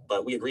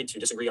 but we agreed to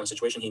disagree on a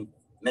situation he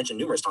mentioned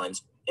numerous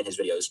times in his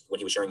videos when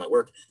he was sharing my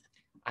work.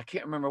 I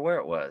can't remember where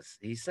it was.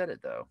 He said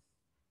it though.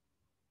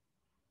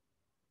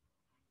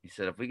 He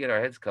said, if we get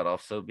our heads cut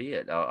off, so be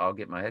it. I'll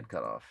get my head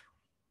cut off.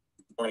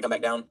 We're gonna come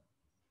back down.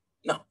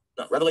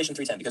 No, Revelation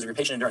 3:10, because of your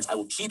patient endurance, I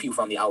will keep you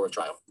from the hour of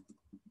trial.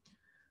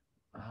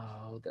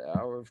 Oh, the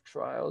hour of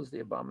trial is the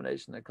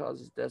abomination that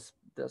causes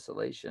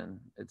desolation.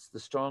 It's the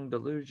strong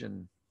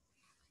delusion.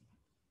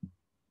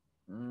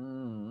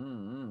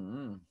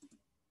 We're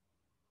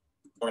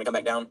gonna come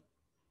back down.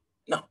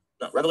 No,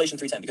 Revelation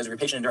 3:10, because of your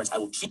patient endurance, I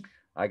will keep.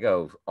 I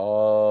go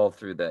all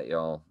through that,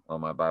 y'all,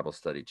 on my Bible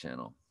study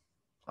channel.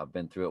 I've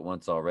been through it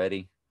once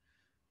already.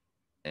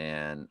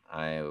 And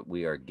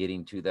we are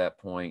getting to that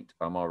point.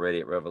 I'm already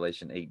at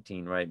Revelation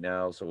 18 right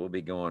now, so we'll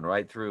be going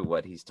right through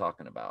what he's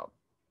talking about.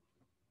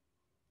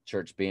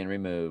 Church being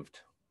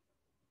removed.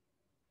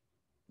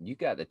 You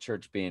got the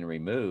church being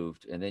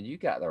removed, and then you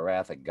got the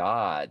wrath of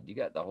God. You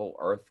got the whole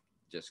earth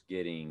just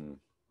getting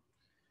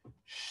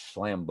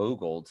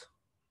slamboogled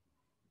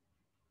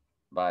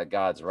by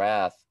God's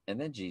wrath,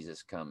 and then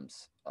Jesus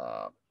comes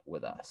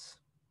with us.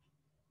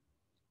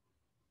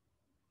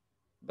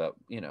 But,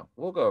 you know,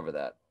 we'll go over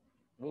that.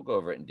 We'll go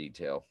over it in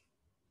detail.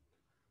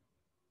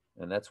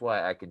 And that's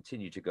why I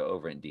continue to go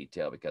over it in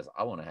detail, because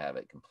I want to have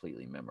it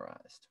completely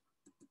memorized.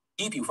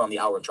 Keep you from the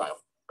hour of trial,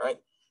 right?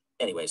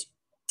 Anyways.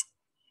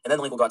 And then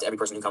the link will go out to every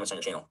person who comments on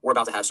your channel. We're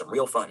about to have some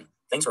real fun.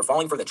 Thanks for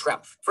falling for the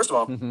trap. First of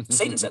all,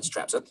 Satan sets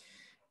traps up.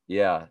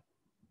 Yeah.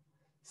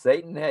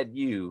 Satan had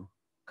you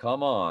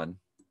come on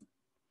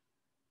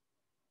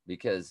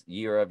because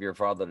ye are of your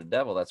father the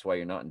devil. That's why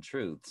you're not in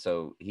truth.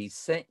 So he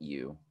sent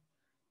you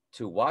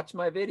to watch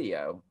my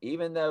video,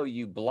 even though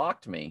you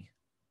blocked me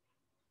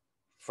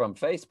from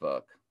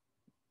Facebook.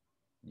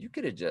 You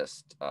could have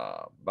just,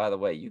 by the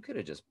way, you could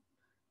have just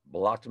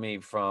blocked me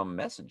from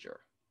Messenger.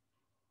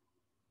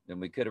 Then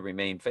we could have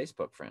remained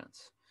Facebook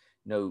friends.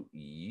 No,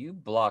 you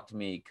blocked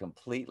me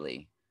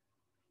completely,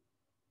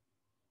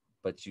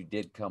 but you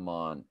did come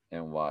on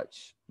and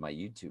watch my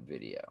YouTube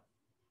video.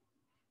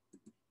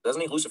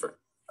 Doesn't he, Lucifer?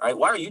 All right.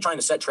 Why are you trying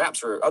to set traps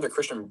for other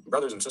Christian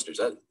brothers and sisters?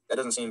 That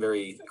doesn't seem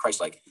very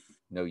Christ-like.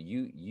 No,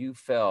 you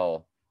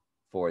fell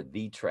for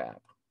the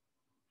trap.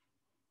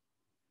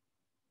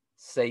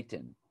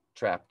 Satan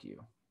trapped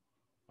you.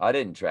 I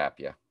didn't trap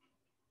you.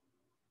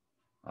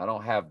 I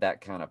don't have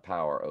that kind of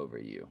power over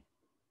you.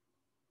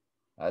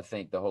 I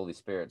think the Holy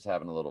Spirit's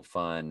having a little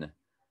fun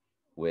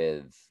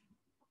with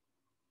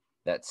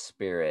that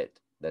spirit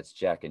that's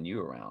jacking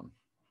you around.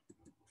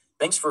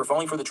 Thanks for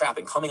falling for the trap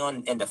and coming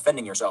on and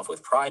defending yourself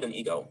with pride and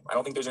ego. I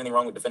don't think there's anything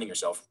wrong with defending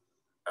yourself.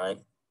 All right.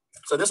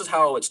 So this is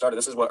how it started.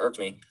 This is what irked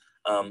me.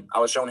 I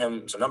was showing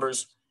him some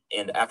numbers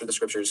and after the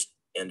scriptures,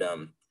 and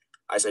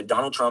I said,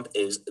 Donald Trump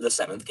is the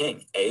 7th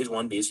king. A is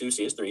 1, B is 2,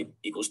 C is 3,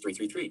 equals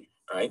 333.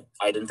 All right.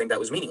 I didn't think that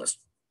was meaningless.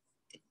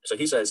 So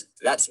he says,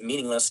 that's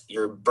meaningless.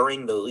 You're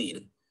burying the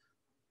lead.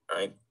 All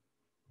right.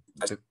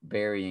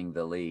 Burying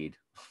the lead.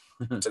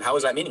 I said, how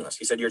is that meaningless?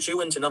 He said, you're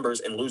too into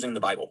numbers and losing the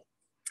Bible.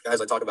 Guys,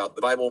 I talk about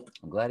the Bible.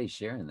 I'm glad he's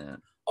sharing that.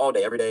 All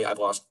day, every day. I've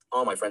lost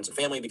all my friends and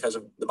family because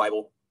of the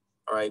Bible.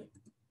 All right.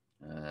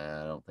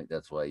 I don't think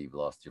that's why you've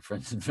lost your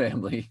friends and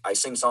family. I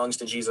sing songs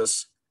to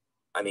Jesus.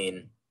 I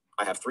mean,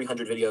 I have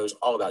 300 videos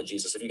all about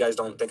Jesus. If you guys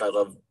don't think I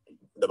love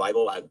the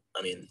Bible, I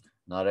mean.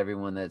 Not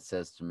everyone that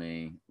says to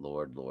me,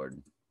 Lord,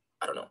 Lord.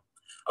 I don't know.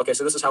 Okay,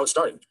 so this is how it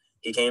started.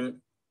 He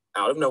came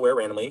out of nowhere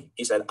randomly.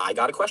 He said, I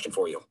got a question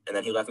for you. And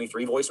then he left me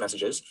 3 voice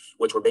messages,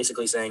 which were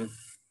basically saying,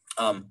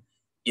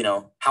 you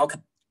know, how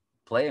can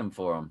play him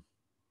for him.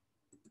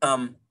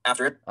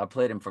 After it, I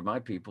played him for my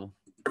people.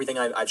 Everything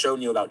I've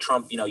shown you about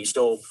Trump, you know, you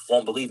still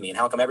won't believe me. And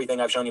how come everything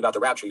I've shown you about the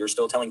rapture, you're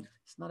still telling?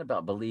 It's not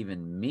about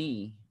believing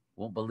me.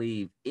 Won't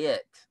believe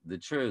it, the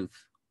truth.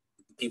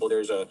 People,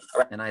 there's a.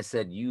 And I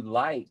said, you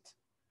liked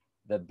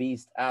the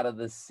beast out of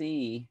the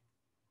sea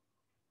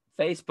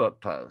Facebook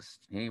post.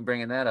 He ain't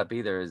bringing that up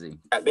either, is he?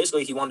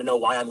 Basically, he wanted to know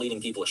why I'm leading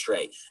people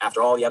astray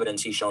after all the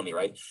evidence he's shown me,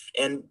 right?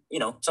 And, you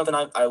know, something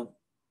I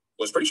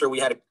was pretty sure we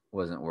had.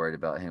 Wasn't worried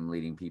about him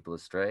leading people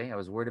astray. I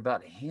was worried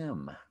about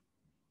him.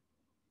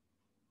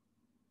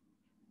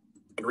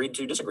 Agreed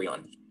to disagree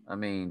on. I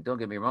mean, don't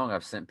get me wrong.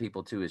 I've sent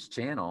people to his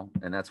channel,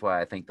 and that's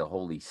why I think the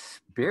Holy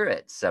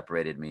Spirit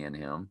separated me and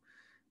him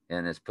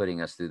and is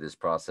putting us through this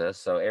process.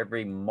 So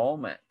every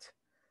moment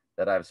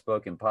that I've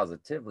spoken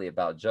positively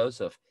about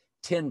Joseph,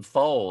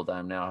 tenfold,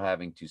 I'm now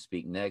having to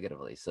speak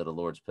negatively. So the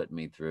Lord's putting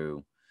me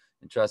through,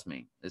 and trust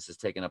me, this has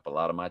taken up a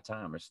lot of my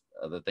time. There's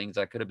other things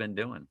I could have been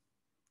doing.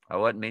 I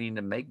wasn't meaning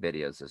to make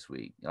videos this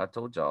week. I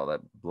told y'all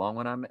that long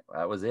when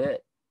that was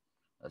it.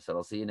 I said,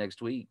 I'll see you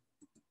next week.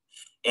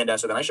 And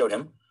so then I showed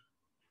him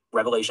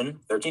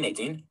Revelation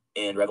 13:18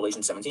 and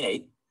Revelation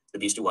 17:8. The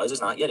beast who was,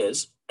 is not, yet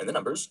is, and the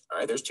numbers. All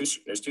right, there's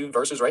two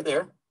verses right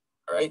there.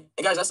 All right,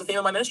 and guys, that's the theme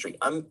of my ministry.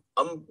 I'm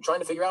trying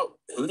to figure out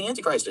who the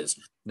Antichrist is.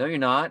 No, you're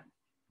not.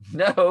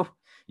 No,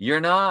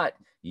 you're not.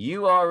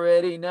 You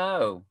already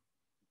know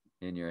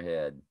in your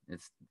head.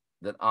 It's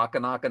that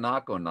knocking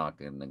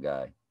the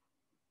guy.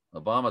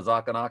 Obama's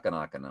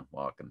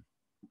walking.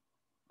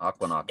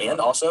 Aqua. And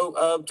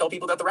also tell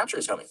people that the rapture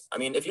is coming. I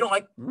mean, if you don't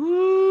like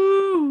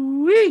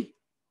woo-wee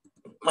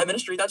my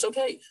ministry, that's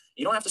okay.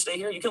 You don't have to stay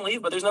here. You can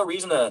leave, but there's no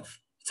reason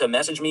to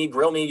message me,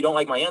 grill me. You don't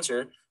like my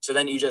answer. So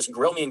then you just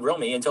grill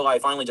me until I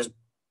finally just.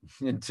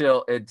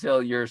 Until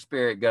your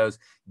spirit goes,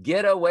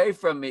 get away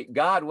from me.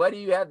 God, what do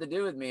you have to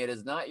do with me? It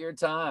is not your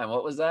time.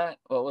 What was that?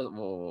 Where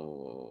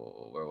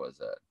was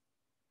that?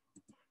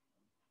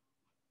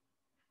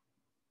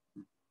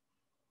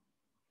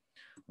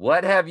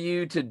 What have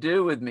you to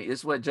do with me? This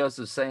is what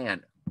Joseph's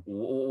saying.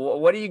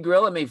 What are you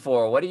grilling me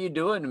for? What are you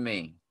doing to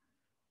me?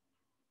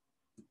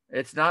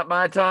 It's not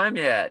my time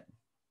yet.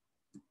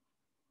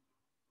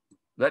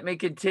 Let me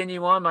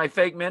continue on my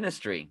fake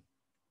ministry.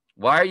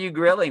 Why are you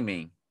grilling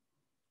me?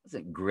 I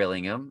wasn't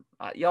grilling him.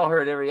 Y'all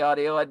heard every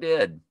audio I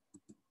did.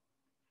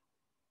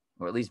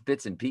 Or at least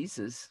bits and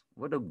pieces.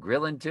 What a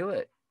grilling to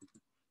it.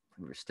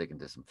 We were sticking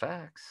to some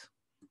facts.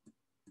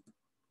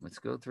 Let's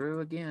go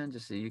through again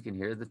just so you can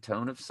hear the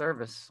tone of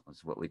service.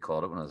 That's what we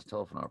called it when I was a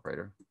telephone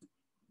operator.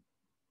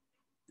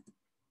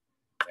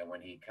 And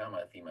when he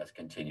cometh, he must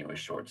continue a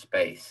short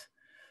space.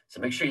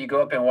 So make sure you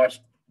go up and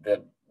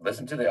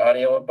listen to the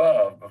audio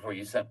above before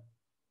you send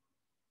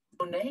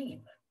no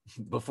name.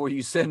 Before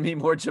you send me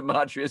more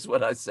gematria is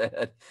what I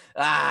said.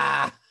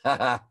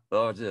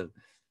 Oh, just.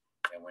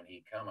 And when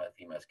he cometh,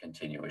 he must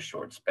continue a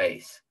short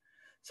space.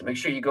 So make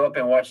sure you go up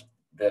and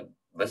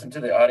listen to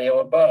the audio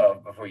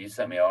above before you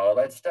send me all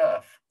that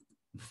stuff.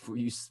 Before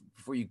you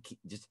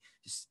just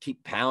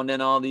keep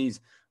pounding all these.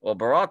 Well,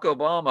 Barack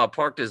Obama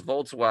parked his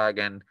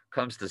Volkswagen,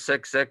 comes to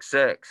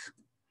 666.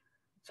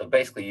 So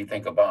basically, you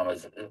think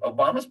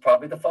Obama's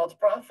probably the false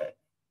prophet.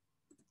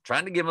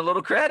 Trying to give him a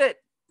little credit.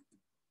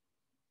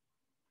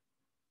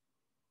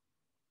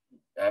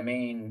 I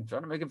mean,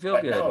 trying to make him feel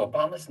good. No,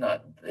 Obama's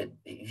not.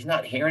 He's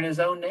not hearing his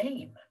own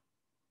name.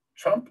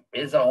 Trump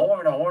is a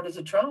horn. A horn is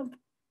a Trump.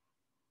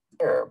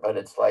 But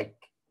it's like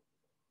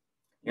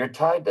you're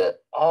tied to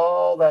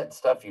all that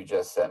stuff you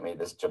just sent me.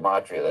 This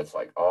gematria. That's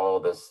like all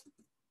this.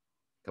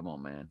 Come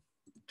on, man.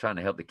 Trying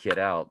to help the kid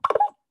out.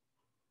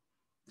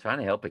 Trying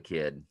to help a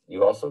kid.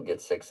 You also get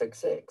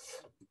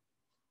 666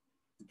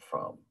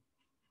 from.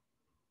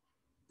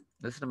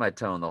 Listen to my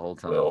tone the whole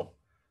time. Will,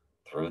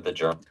 through the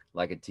journal.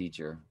 Like a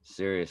teacher.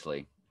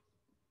 Seriously.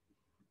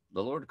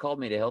 The Lord called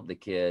me to help the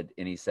kid,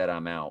 and he said,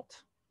 I'm out.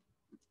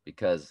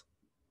 Because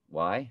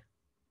why?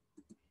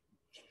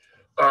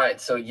 All right.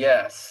 So,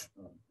 yes,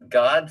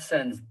 God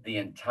sends the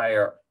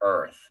entire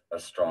earth a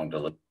strong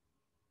delusion.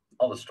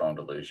 All the strong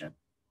delusion.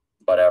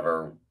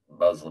 Whatever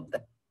Muslim.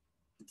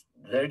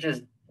 They're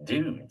just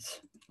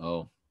dudes.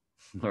 Oh,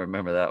 I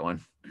remember that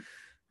one.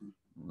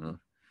 Well,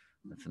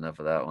 that's enough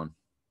of that one.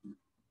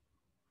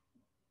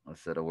 I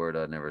said a word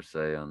I'd never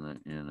say on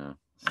the,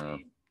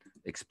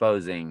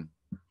 exposing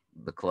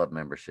the club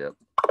membership.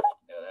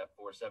 Yeah, that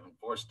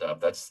 474 stuff.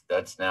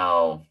 That's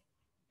now.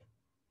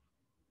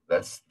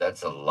 That's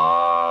a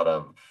lot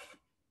of.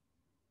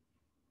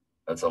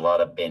 That's a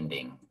lot of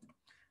bending.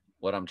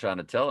 What I'm trying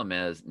to tell him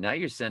is now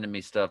you're sending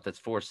me stuff that's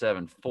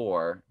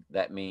 474.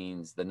 That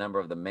means the number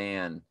of the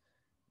man,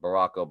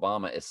 Barack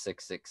Obama, is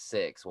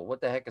 666. Well, what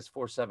the heck does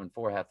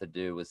 474 have to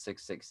do with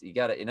 66? You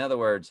got to, in other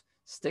words,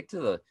 stick to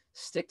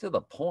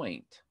the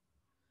point.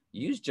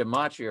 Use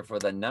gematria for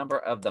the number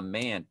of the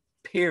man,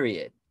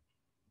 period.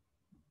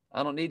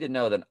 I don't need to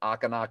know that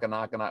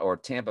Aqua or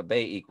Tampa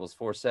Bay equals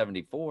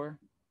 474.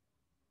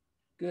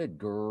 Good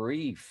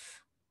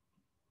grief.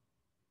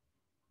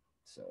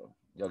 So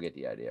you'll get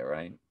the idea,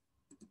 right?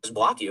 Just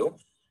block you.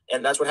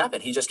 And that's what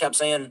happened. He just kept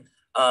saying,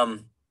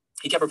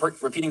 he kept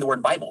repeating the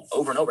word Bible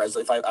over and over as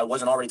if I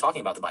wasn't already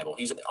talking about the Bible.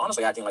 He's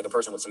honestly acting like a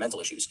person with some mental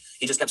issues.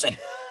 He just kept saying.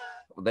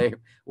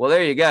 Well,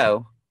 there you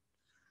go.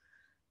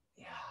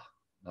 Yeah,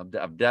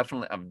 I'm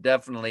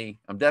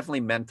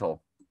definitely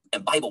mental.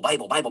 And Bible.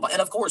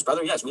 And of course,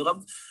 brother, yes,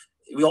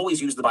 we always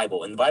use the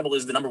Bible, and the Bible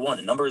is the number one.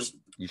 And numbers.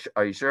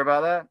 Are you sure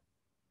about that?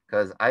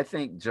 Because I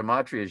think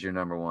gematria is your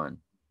number one.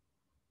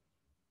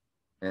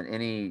 And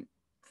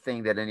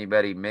anything that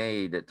anybody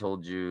made that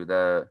told you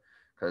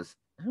because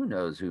who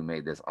knows who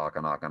made this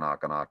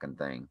Akhenaten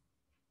thing?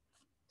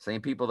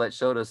 Same people that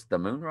showed us the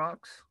moon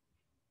rocks,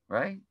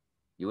 right?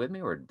 You with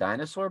me? Or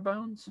dinosaur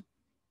bones?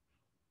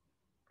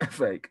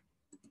 Fake.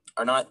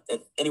 Are not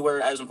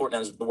anywhere as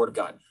important as the word of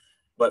God.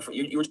 But for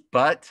you were.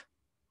 But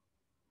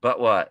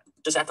what?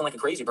 Just acting like a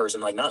crazy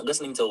person, like not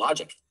listening to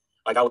logic.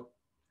 Like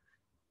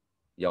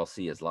y'all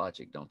see his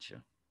logic, don't you?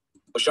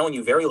 I was showing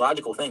you very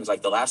logical things,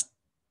 like the last.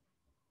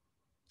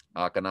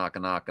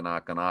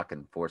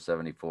 Akhenaten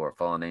 474,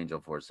 fallen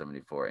angel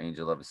 474,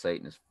 angel of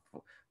Satan is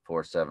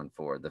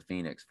 474, the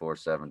Phoenix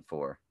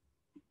 474.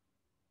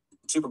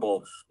 Super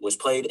Bowl was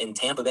played in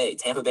Tampa Bay.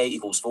 Tampa Bay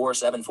equals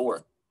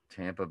 474.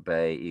 Tampa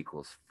Bay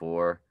equals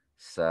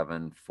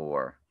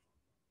 474.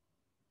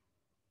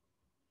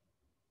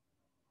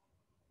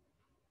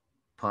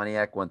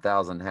 Pontiac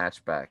 1000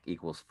 hatchback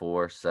equals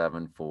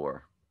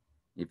 474.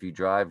 If you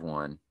drive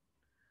one,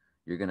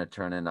 you're going to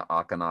turn into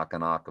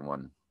Akhenaten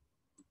one.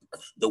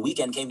 The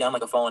weekend came down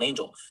like a fallen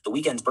angel. The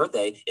weekend's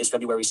birthday is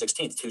February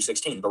 16th,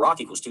 216. Barack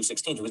equals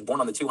 216. He was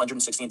born on the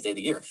 216th day of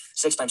the year.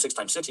 6 times 6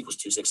 times 6 equals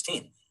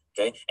 216.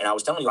 Okay. And I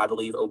was telling you, I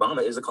believe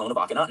Obama is a clone of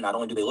Akhenaten. Not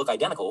only do they look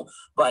identical,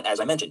 but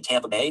as I mentioned,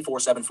 Tampa Bay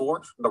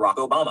 474, Barack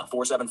Obama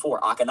 474,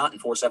 Akhenaten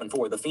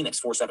 474, the Phoenix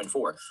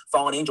 474,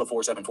 fallen angel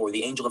 474,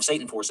 the angel of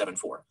Satan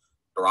 474,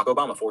 Barack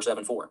Obama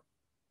 474.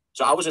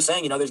 So I was just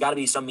saying, there's got to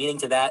be some meaning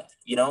to that,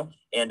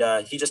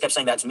 and he just kept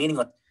saying that's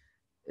meaningless.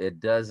 It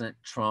doesn't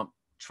trump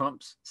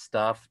Trump's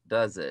stuff,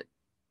 does it?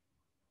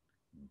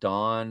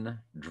 Don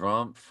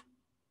Drumpf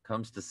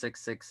comes to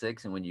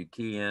 666, and when you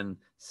key in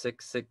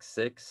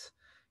 666,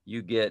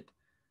 you get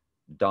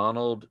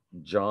Donald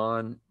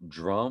John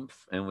Drumpf,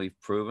 and we've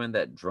proven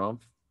that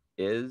Drumpf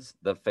is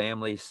the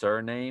family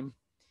surname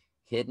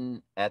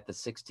hidden at the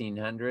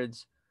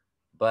 1600s,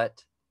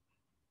 but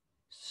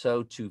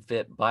so to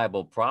fit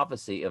Bible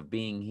prophecy of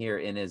being here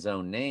in his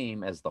own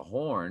name as the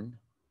horn,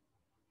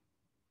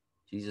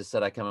 Jesus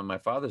said, I come in my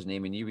Father's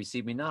name and you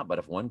receive me not. But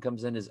if one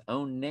comes in his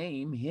own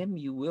name, him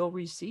you will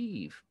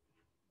receive.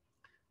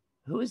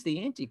 Who is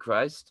the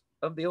Antichrist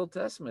of the Old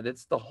Testament?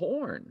 It's the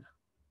horn.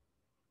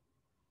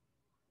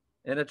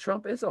 And a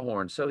trump is a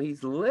horn. So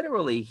he's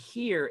literally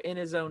here in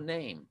his own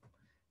name.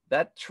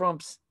 That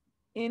trumps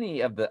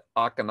any of the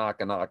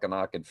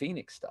Akhenaten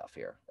Phoenix stuff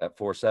here at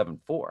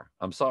 474.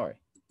 I'm sorry.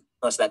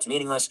 That's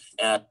meaningless.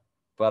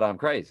 But I'm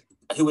crazy.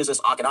 Who is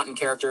this Akhenaten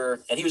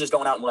character? And he was just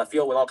going out in left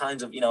field with all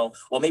kinds of,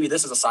 well, maybe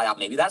this is a psyop.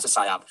 Maybe that's a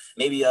psyop.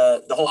 Maybe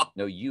the whole.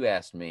 No, you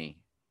asked me.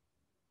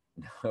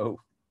 No.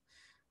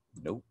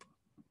 Nope.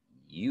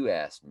 You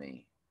asked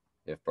me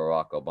if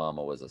Barack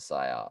Obama was a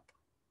psyop.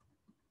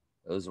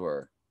 Those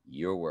were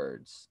Your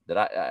words. That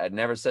I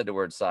never said the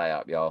word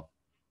psyop, y'all.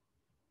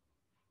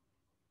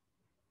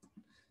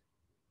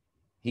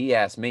 He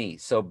asked me.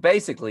 So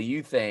basically,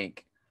 you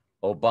think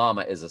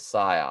Obama is a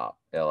psyop,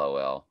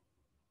 LOL.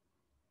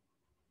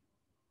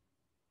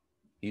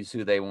 He's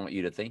who they want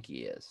you to think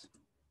he is.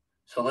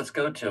 So let's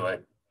go to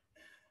it.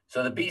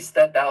 So the beast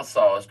that thou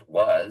sawest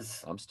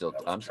was. I'm still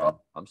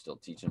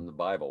teaching him the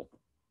Bible.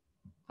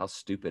 How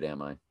stupid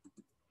am I?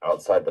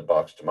 Outside the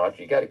box gematria.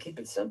 You got to keep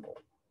it simple.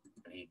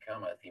 When he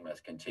cometh, he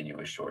must continue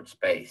a short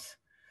space.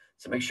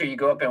 So make sure you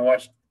go up and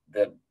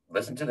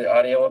listen to the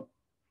audio of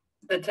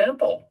the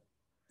temple.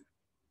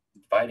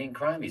 Fighting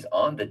crime. He's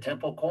on the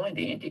temple coin.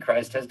 The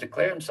Antichrist has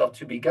declared himself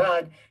to be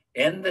God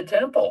in the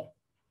temple.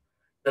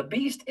 The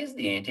beast is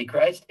the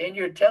Antichrist, and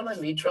you're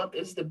telling me Trump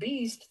is the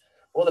beast.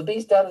 Well, the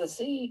beast out of the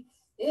sea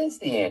is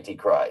the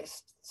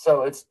Antichrist.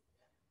 So it's,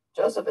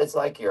 Joseph, it's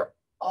like you're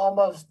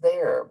almost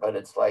there, but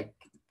it's like.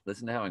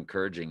 Listen to how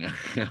encouraging I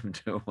am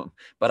to him.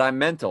 But I'm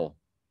mental.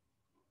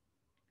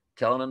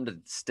 Telling him to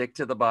stick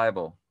to the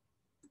Bible.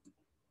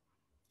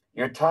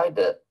 You're tied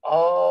to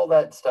all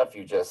that stuff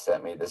you just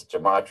sent me, this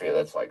gematria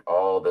that's like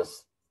all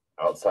this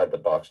outside the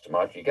box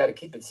gematria. You got to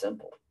keep it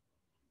simple.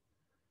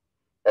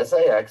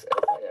 SAX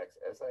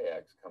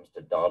comes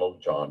to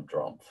Donald John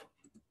Trump.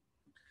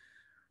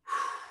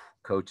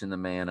 Coaching the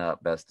man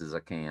up best as I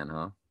can,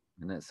 huh?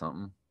 Isn't that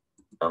something?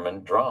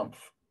 Herman Drumpf.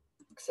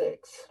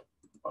 6.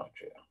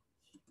 Gematria.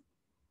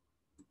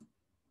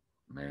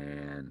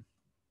 Man.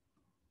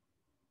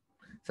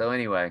 So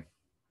anyway.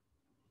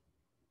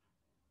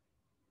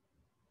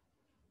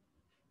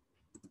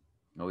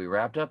 Are we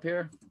wrapped up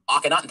here?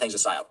 Akhenaten thing's a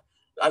psyop.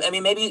 I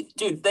mean, maybe,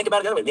 dude, think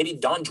about it the other way. Maybe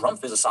Don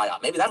Trump is a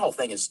psyop. Maybe that whole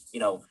thing is, we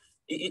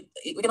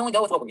can only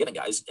go with what we're given,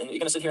 guys. And you're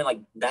going to sit here and like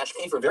bash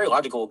me for very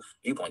logical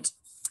viewpoints.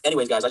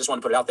 Anyways, guys, I just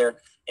want to put it out there.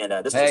 And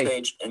this is his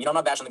page. And, I'm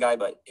not bashing the guy,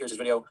 but here's his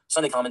video.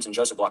 Sunday comments and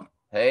Joseph Block.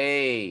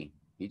 Hey,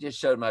 he just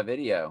showed my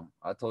video.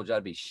 I told you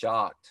I'd be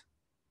shocked.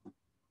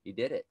 He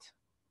did it.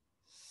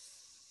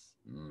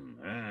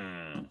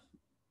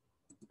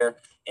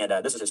 And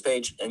this is his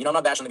page. And, I'm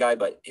not bashing the guy,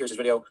 but here's his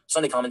video.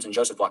 Sunday comments and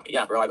Joseph blocked me.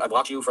 Yeah, bro, I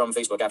blocked you from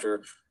Facebook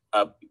after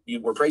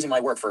you were praising my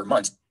work for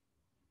months.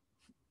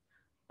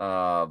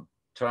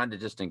 Trying to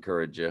just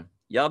encourage you.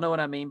 Y'all know what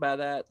I mean by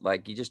that?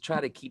 Like, you just try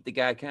to keep the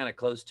guy kind of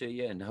close to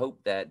you and hope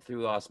that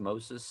through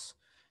osmosis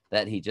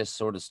that he just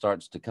sort of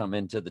starts to come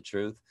into the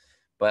truth.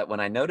 But when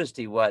I noticed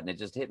he wasn't, it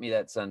just hit me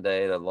that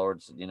Sunday. The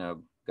Lord's,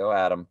 go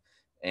at him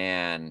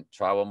and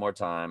try one more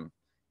time.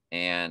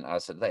 And I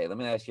said, hey, let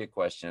me ask you a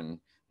question,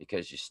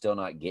 because you're still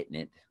not getting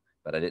it.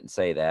 But I didn't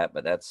say that,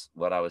 but that's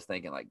what I was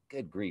thinking. Like,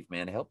 good grief,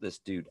 man, help this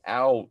dude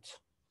out.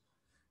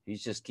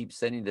 He's just keeps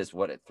sending this,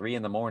 at 3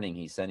 a.m,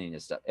 he's sending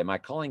this stuff. Am I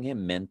calling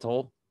him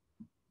mental?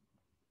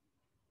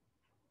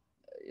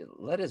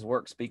 Let his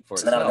work speak for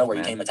itself. And then I don't know where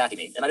you came attacking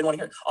me, and I didn't want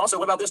to hear it. Also,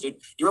 what about this, dude?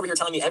 You're over here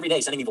telling me every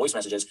day, sending me voice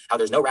messages, how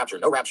there's no rapture,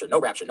 no rapture, no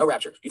rapture, no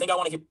rapture. You think I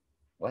want to hear?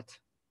 What?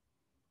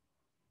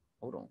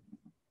 Hold on.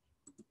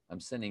 I'm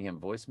sending him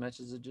voice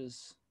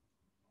messages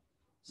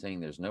saying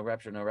there's no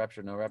rapture, no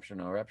rapture, no rapture,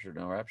 no rapture,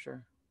 no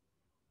rapture.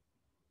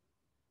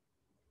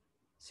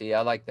 See,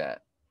 I like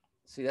that.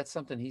 See, that's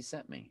something he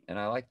sent me, and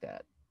I like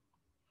that.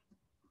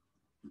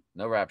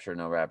 No rapture,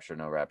 no rapture,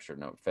 no rapture,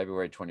 no.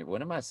 February 20.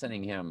 When am I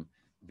sending him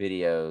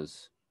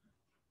videos,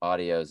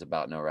 audios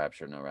about no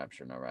rapture, no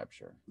rapture, no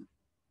rapture?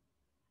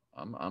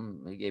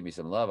 He gave me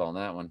some love on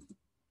that one.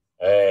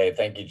 Hey,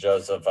 thank you,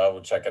 Joseph. I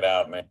will check it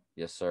out, man.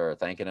 Yes, sir.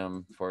 Thanking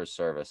him for his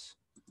service.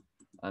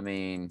 I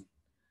mean,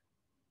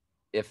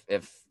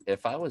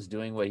 if I was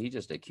doing what he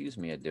just accused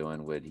me of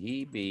doing, would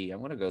he be? I'm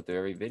going to go through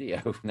every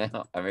video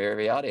now. I mean,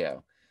 every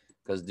audio,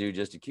 because dude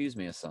just accused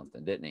me of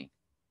something, didn't he?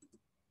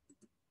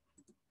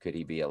 Could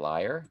he be a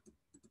liar?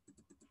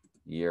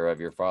 Year of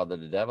your father,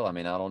 the devil. I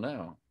mean, I don't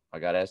know. I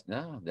got to ask.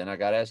 No, then I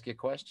got to ask you a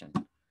question.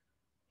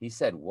 He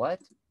said what?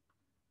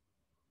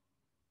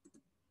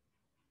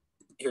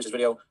 Here's his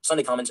video.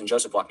 Sunday comments and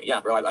Joseph blocked me.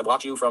 Yeah, bro, I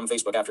blocked you from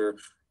Facebook after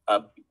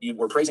you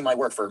were praising my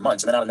work for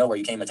months, and then out of nowhere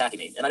you came attacking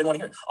me, and I didn't want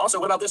to hear it. Also,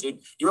 what about this, dude?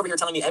 You're over here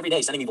telling me every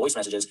day, sending me voice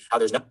messages, how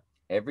there's no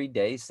every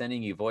day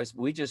sending you voice.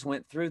 We just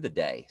went through the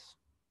days.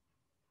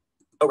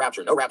 No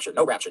rapture, no rapture,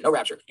 no rapture, no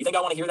rapture. You think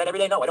I want to hear that every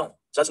day? No, I don't.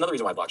 So that's another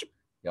reason why I blocked you.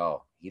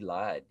 Yo, he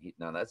lied.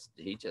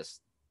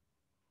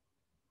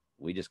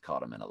 We just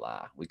caught him in a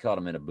lie. We caught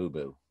him in a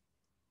boo-boo.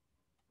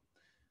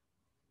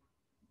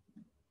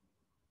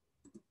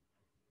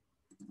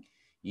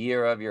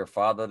 Year of your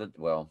father.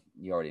 Well,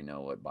 you already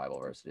know what Bible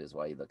verse it is.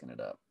 Why are you looking it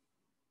up?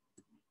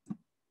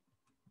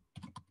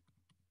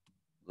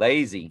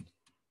 Lazy.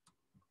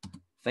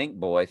 Think,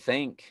 boy,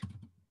 think.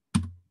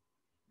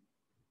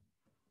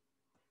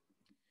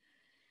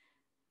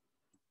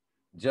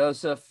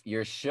 Joseph,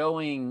 you're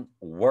showing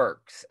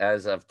works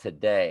as of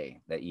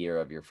today, that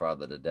year of your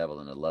father, the devil,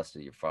 and the lust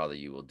of your father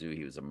you will do.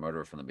 He was a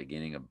murderer from the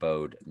beginning,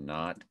 abode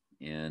not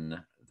in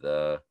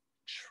the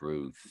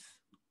truth,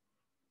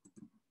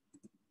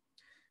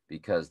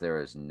 because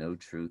there is no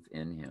truth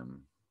in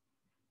him.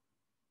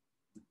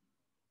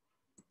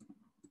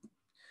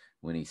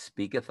 When he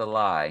speaketh a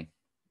lie,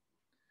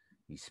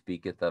 He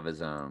speaketh of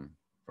his own,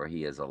 for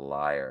he is a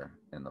liar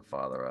and the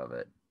father of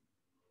it.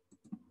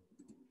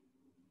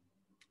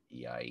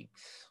 Yikes.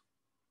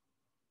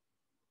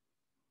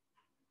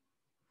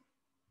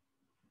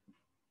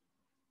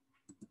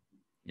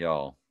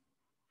 Y'all.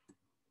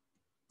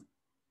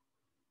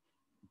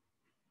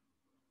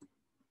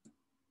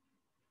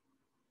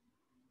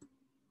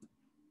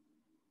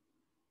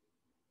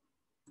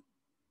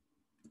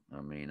 I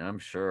mean, I'm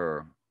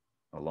sure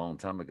a long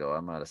time ago I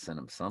might have sent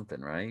him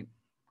something, right?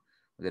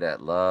 Look at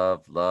that.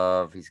 Love,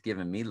 love. He's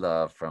giving me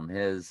love from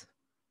his.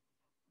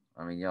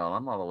 I mean, y'all,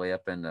 I'm all the way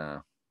up in,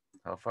 how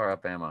far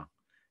up am I?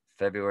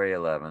 February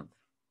 11th.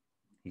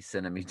 He's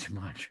sending me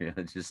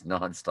gematria just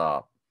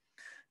nonstop.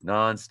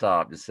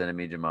 Nonstop, just sending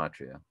me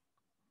gematria.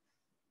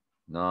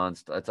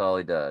 Nonstop. That's all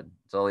he did.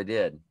 That's all he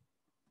did.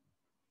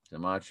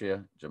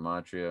 Gematria,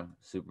 gematria,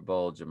 Super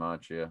Bowl,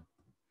 gematria,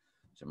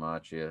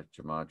 gematria,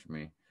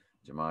 gematria,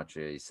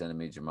 gematria. He's sending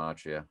me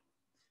gematria.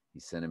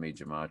 He's sending me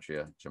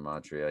gematria,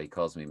 gematria. He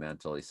calls me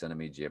mental. He's sending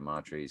me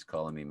gematria. He's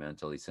calling me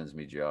mental. He sends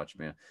me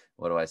gematria.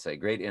 What do I say?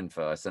 Great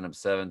info. I sent him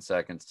 7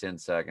 seconds, 10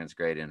 seconds.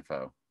 Great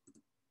info.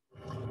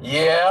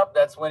 Yep,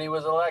 that's when he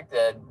was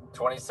elected,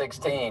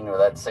 2016. Well,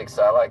 that's 6.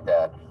 I like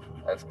that.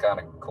 That's kind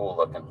of cool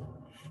looking.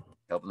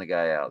 Helping the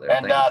guy out there.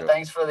 And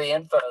thanks for the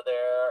info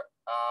there.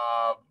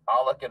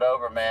 I'll look it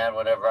over, man,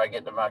 whenever I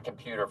get to my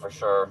computer for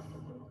sure.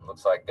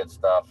 Looks like good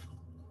stuff.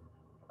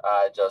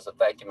 All right, Joseph.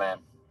 Thank you, man.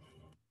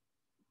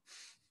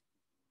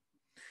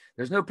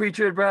 There's no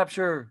pre-trib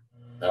rapture.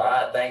 All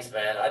right, thanks,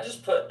 man. I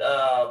just put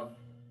all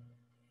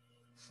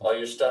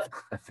your stuff.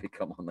 I think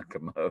I'm on the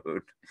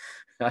commode.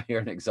 I hear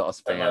an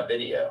exhaust fan. My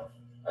video.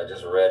 I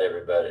just read it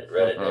to everybody,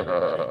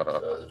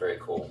 so it was very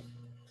cool.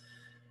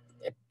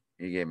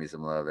 He gave me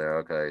some love there.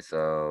 Okay,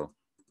 so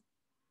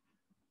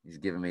he's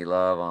giving me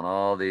love on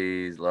all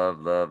these. Love,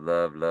 love,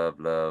 love, love,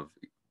 love.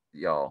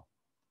 Y'all,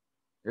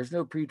 there's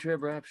no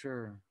pre-trib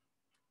rapture.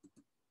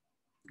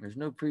 There's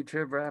no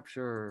pre-trib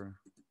rapture.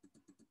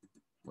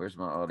 Where's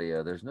my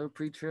audio? There's no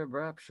pre-trib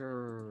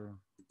rapture.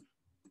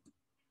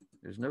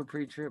 There's no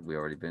pre-trib. We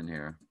already been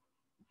here.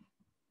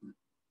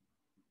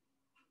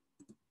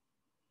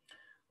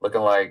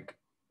 Looking like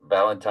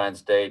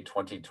Valentine's Day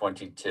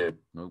 2022.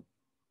 Nope.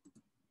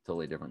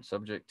 Totally different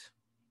subject.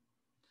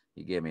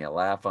 He gave me a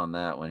laugh on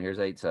that one. Here's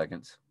 8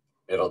 seconds.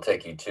 It'll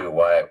take you to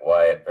why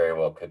it very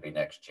well could be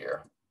next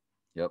year.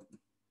 Yep.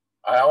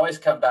 I always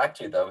come back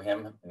to, though,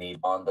 him need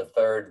on the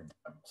 3rd.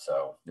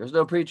 So there's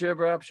no pre-trib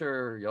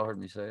rapture. Y'all heard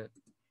me say it.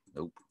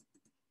 Nope.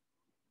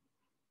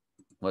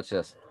 Watch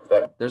this.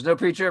 There's no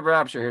pre-trib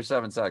rapture. Here's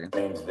 7 seconds.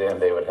 Means then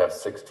they would have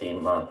 16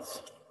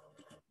 months.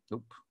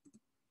 Nope.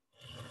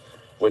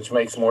 Which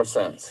makes more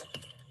sense.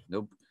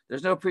 Nope.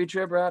 There's no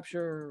pre-trib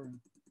rapture.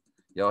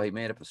 Y'all, he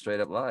made up a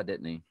straight up lie,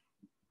 didn't he?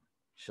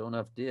 Sure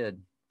enough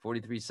did.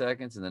 43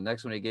 seconds, and the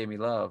next one he gave me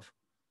love.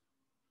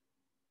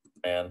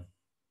 Man.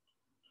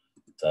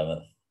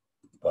 7th,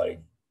 buddy.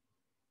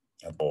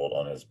 I bowled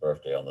on his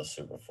birthday on the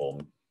Super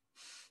Full.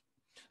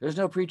 There's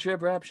no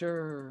pre-trib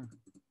rapture.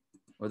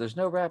 Or there's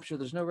no rapture.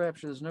 There's no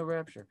rapture. There's no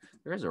rapture.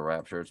 There is a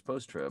rapture. It's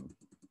post-trib.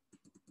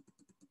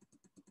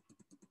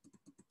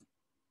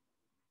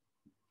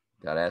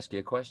 Got to ask you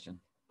a question.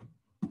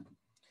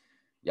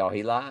 Y'all,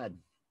 he lied.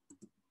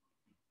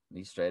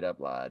 He straight up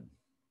lied.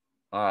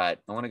 All right.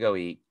 I want to go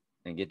eat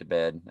and get to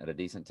bed at a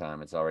decent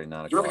time. It's already 9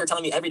 o'clock. You're over here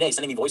telling me every day,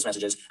 sending me voice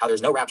messages, how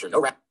there's no rapture,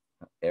 no rapture.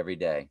 Every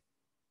day.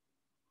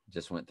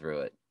 Just went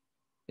through it.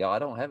 Y'all, I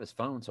don't have his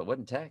phone, so it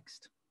wasn't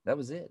text. That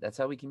was it. That's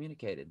how we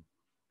communicated.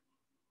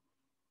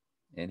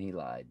 And he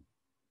lied.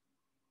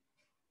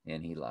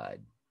 And he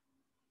lied.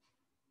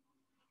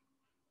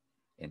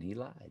 And he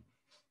lied.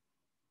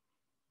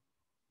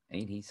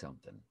 Ain't he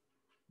something?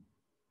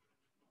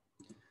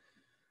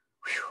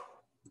 Whew.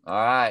 All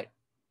right.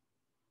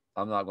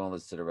 I'm not going to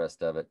listen to the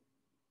rest of it.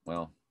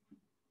 Well.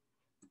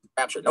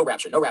 Rapture, no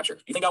rapture, no rapture.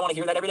 Do you think I want to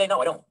hear that every day?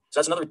 No, I don't. So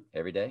that's another.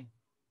 Every day?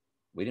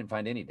 We didn't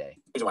find any day.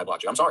 Reason why I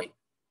blocked you. I'm sorry.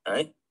 All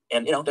right.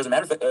 And, doesn't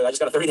matter if I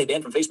just got a 30-day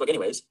ban from Facebook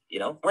anyways.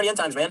 We're in the end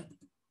times, man.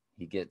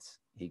 He gets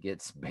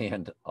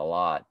banned a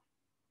lot.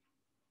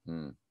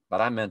 But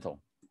I'm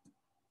mental.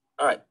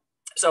 All right.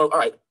 So, all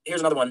right.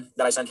 Here's another one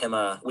that I sent him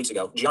weeks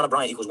ago. Gianna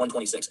Bryant equals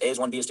 126. A is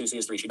 1, B is 2, C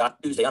is 3. She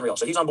got Tuesday. Unreal.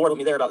 So he's on board with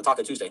me there about the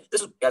Taco Tuesday.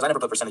 This is, guys, I never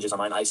put percentages on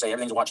mine. I say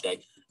everything's a watch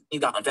day. He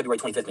got on February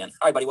 25th, man.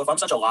 All right, buddy. Well, if I'm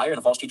such a liar and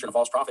a false teacher and a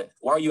false prophet,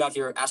 why are you out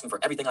here asking for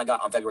everything I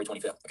got on February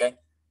 25th? Okay.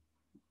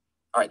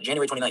 All right.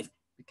 January 29th.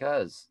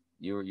 Because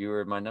you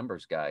were my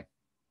numbers guy.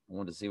 I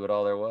wanted to see what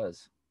all there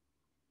was.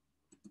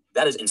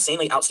 That is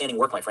insanely outstanding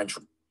work, my friend.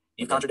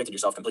 You've contradicted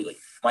yourself completely.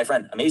 My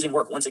friend, amazing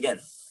work once again.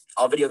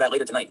 I'll video that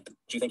later tonight. Do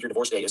you think your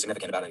divorce date is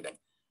significant about anything?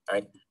 All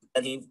right.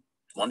 And he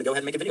wanted to go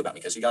ahead and make a video about me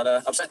because he got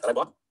upset that I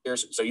blocked here.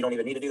 So you don't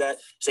even need to do that.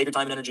 Save your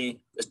time and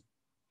energy.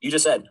 You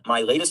just said,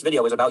 my latest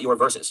video is about your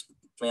verses.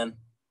 Man,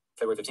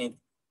 February 15th. I'm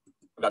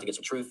about to get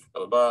some truth,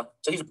 blah, blah, blah.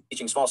 So he's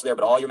teaching false there,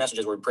 but all your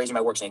messages were praising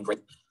my work, saying,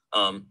 great.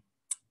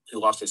 Who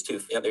lost his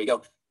tooth. Yeah, there you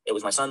go. It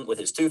was my son with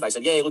his tooth. I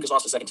said, yay, Lucas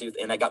lost a second tooth,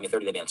 and that got me a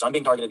 30-day ban. So I'm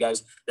being targeted,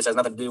 guys. This has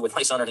nothing to do with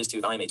my son or his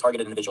tooth. I am a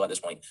targeted individual at this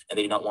point, and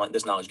they do not want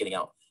this knowledge getting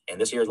out. And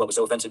this here is what was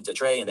so offensive to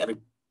Trey and to every.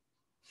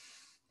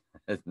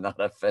 It's not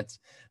offensive.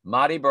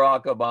 Mahdi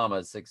Barack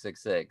Obama,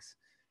 666.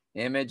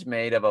 Image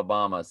made of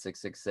Obama,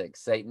 666.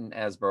 Satan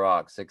as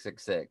Barack,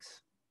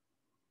 666.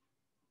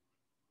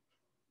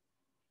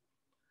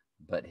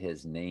 But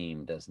his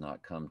name does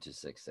not come to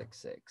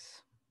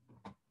 666.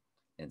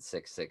 And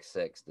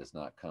 666 does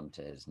not come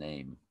to his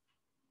name.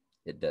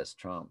 It does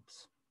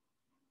Trump's.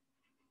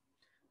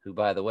 Who,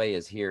 by the way,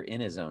 is here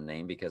in his own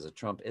name because a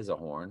trump is a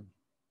horn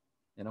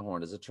and a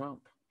horn is a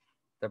trump.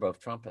 They're both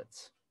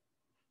trumpets.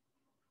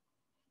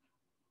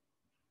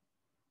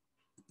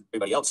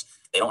 Everybody else,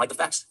 they don't like the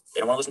facts. They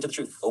don't want to listen to the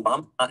truth.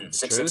 Obama,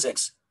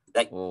 666.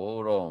 Well,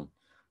 hold on.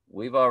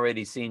 We've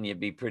already seen you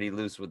be pretty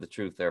loose with the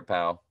truth there,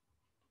 pal,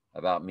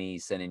 about me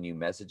sending you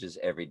messages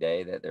every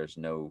day that there's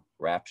no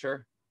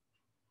rapture.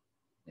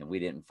 And we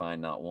didn't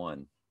find not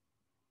one.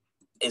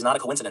 It's not a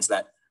coincidence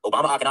that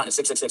Obama, Akhenaten is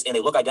 666, and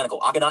they look identical.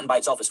 Akhenaten by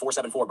itself is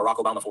 474, Barack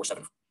Obama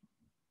 474.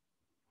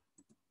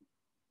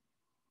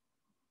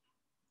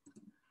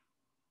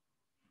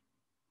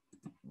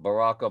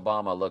 Barack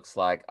Obama looks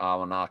like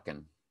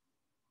Awanakan.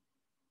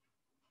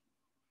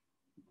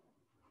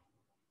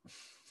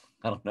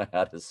 I don't know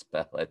how to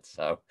spell it,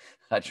 so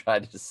I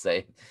tried to say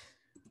it.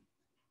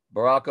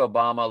 Barack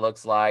Obama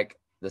looks like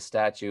the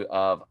statue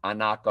of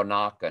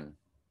Anakonakan.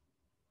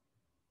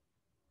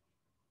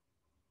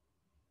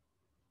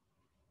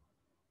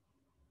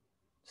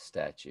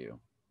 Statue.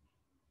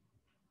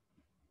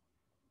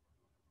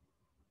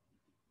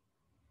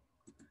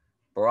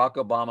 Barack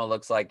Obama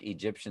looks like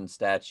Egyptian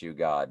statue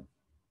god.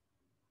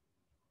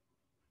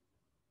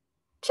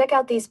 Check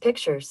out these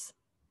pictures.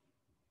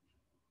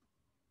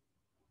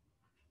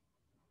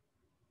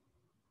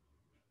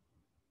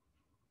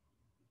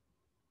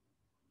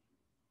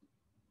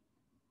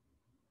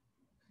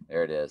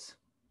 There it is.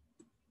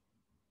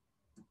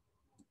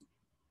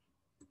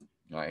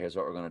 All right, here's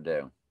what we're going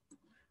to do.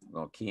 We're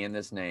going to key in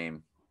this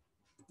name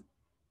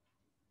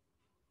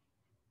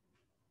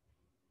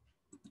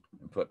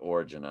and put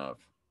origin of.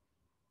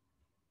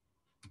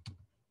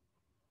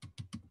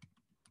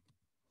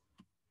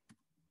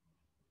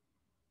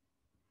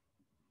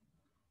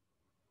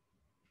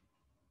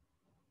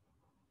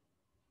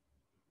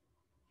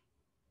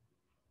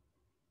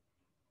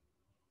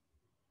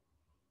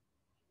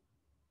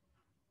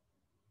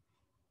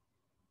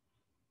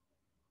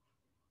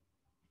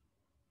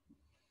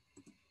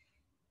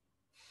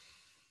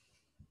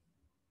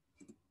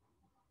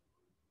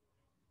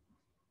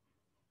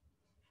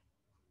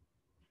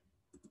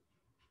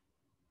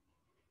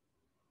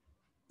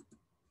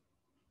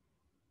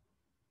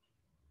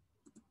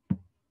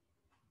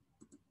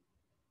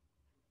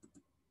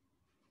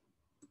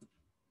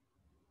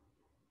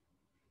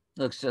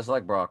 Looks just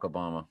like Barack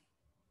Obama.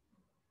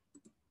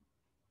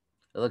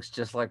 It looks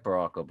just like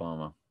Barack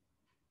Obama.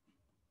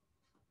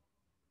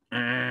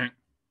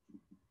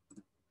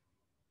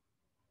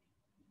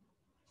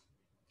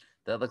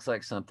 That looks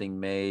like something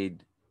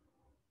made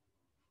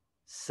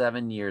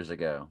 7 years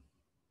ago.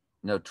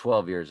 No,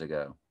 12 years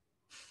ago.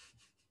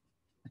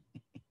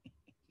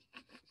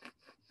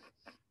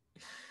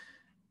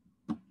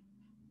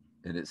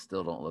 And it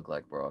still don't look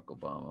like Barack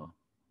Obama.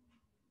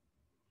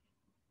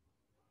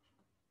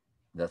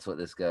 That's what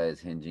this guy is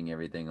hinging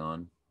everything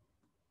on.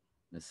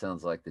 This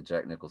sounds like the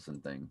Jack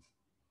Nicholson thing.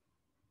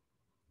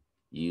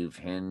 You've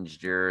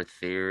hinged your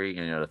theory,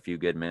 you know, A Few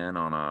Good Men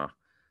on I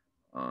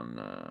don't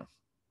know.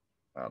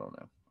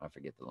 I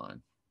forget the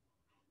line.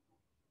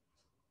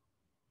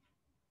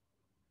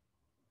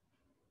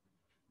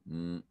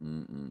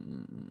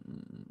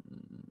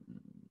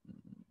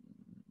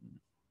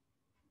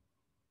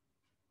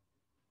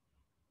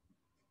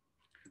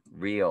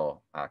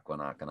 Real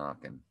Aqua.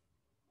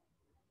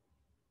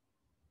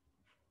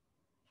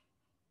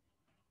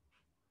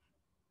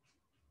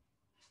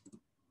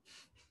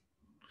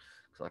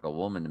 Looks like a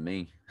woman to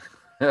me.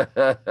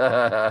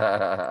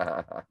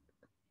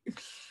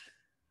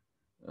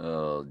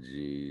 Oh,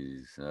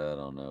 geez. I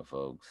don't know,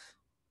 folks.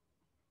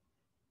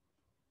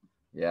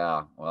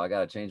 Yeah, well, I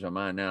got to change my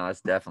mind now.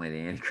 That's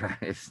definitely the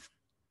Antichrist.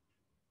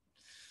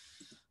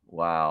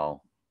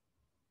 Wow.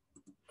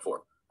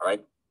 All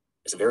right.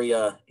 It's a very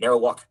narrow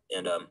walk.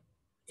 And,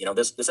 you know,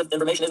 this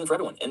information isn't for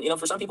everyone. And, you know,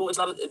 for some people, it's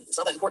not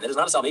that important. It is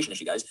not a salvation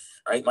issue, guys.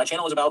 All right. My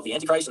channel is about the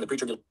Antichrist and the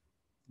pre-tribulation.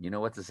 You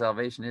know what the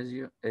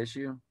salvation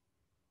issue?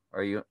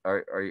 Are you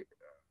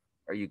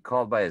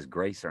called by his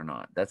grace or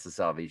not? That's the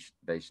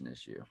salvation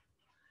issue.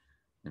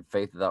 And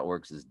faith without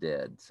works is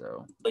dead.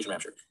 So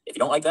rapture. If you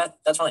don't like that,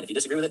 that's fine. If you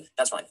disagree with it,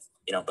 that's fine.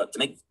 You know, but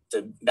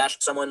to bash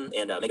someone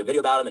and make a video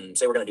about them and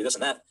say we're going to do this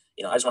and that,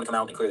 you know, I just want to come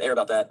out and clear the air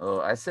about that.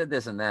 Oh, I said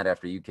this and that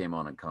after you came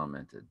on and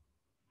commented.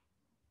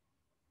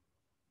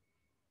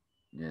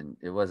 And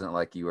it wasn't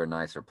like you were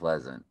nice or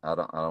pleasant. I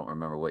don't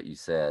remember what you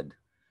said,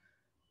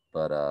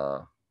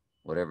 but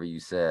whatever you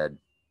said,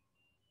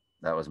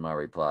 that was my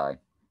reply.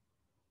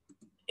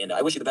 And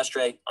I wish you the best,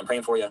 Trey. I'm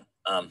praying for you.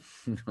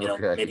 You know,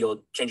 maybe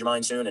you'll change your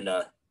mind soon. And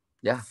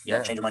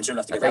Change your mind soon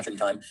enough to get raptured in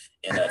time.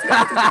 And if you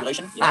got to go through the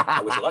tribulation,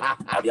 I wish you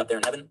luck. I'll be up there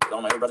in heaven with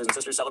all my other brothers and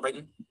sisters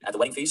celebrating at the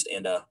wedding feast,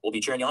 and we'll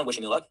be cheering you on,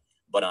 wishing you luck.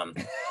 But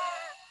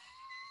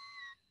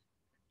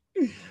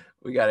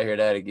we got to hear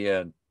that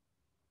again.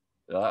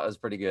 That was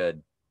pretty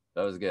good.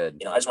 That was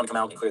good. I just want to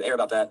come out and clear the air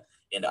about that.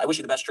 And I wish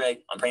you the best, Trey.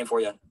 I'm praying for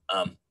you.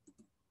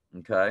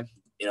 Okay.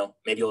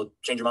 Maybe you'll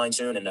change your mind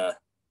soon, and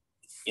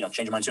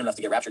change your mind soon enough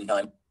to get raptured in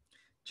time.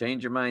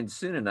 Change your mind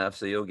soon enough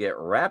so you'll get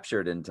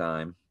raptured in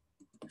time.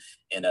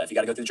 And if you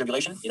got to go through the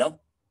tribulation,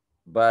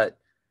 But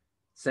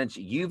since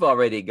you've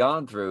already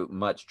gone through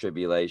much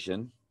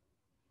tribulation,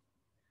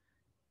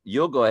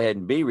 you'll go ahead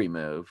and be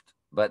removed.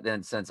 But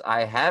then since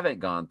I haven't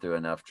gone through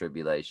enough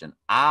tribulation,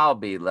 I'll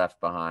be left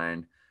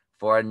behind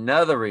for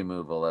another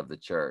removal of the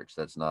church.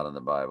 That's not in the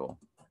Bible.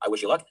 I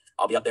wish you luck.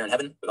 I'll be up there in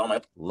heaven with all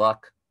my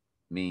luck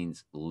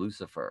means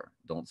Lucifer.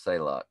 Don't say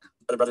luck.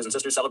 Other brothers and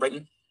sisters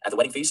celebrating at the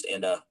wedding feast,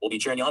 and we'll be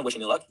cheering you on,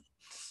 wishing you luck.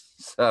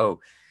 So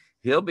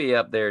he'll be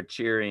up there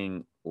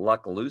cheering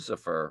luck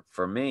Lucifer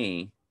for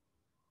me.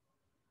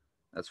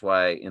 That's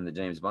why in the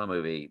James Bond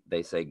movie,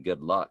 they say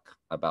good luck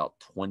about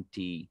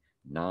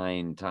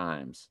 29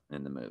 times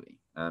in the movie.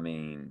 I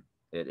mean,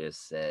 it is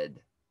said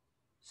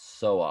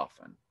so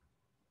often.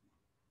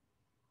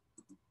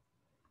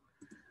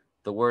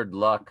 The word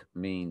luck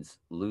means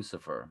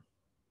Lucifer.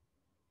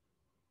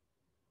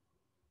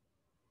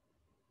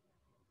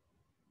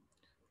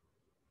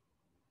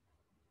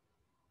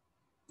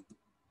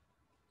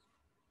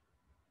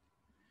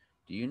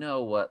 Do you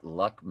know what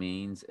luck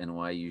means and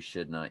why you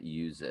should not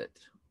use it?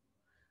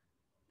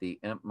 The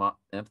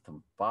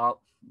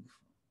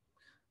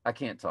I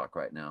can't talk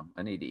right now.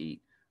 I need to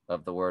eat.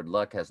 Of the word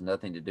luck has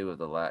nothing to do with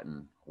the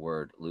Latin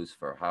word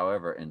Lucifer.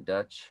 However, in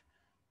Dutch,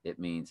 it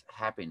means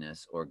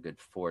happiness or good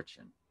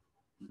fortune.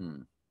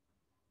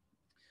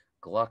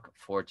 Gluck,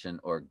 fortune,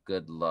 or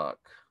good luck.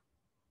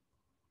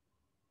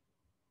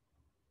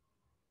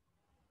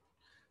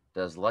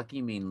 Does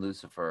lucky mean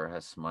Lucifer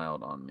has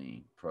smiled on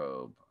me?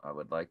 Probe. I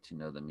would like to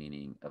know the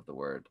meaning of the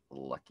word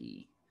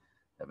lucky.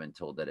 I've been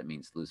told that it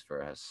means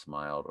Lucifer has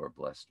smiled or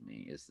blessed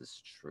me. Is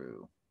this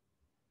true?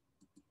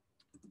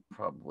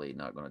 Probably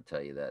not going to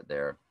tell you that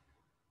there.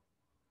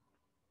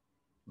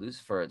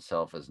 Lucifer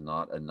itself is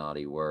not a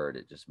naughty word.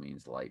 It just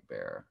means light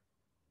bearer.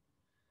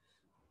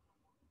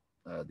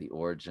 The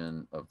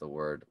origin of the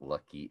word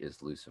lucky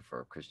is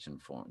Lucifer, Christian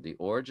form. The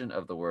origin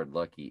of the word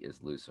lucky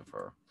is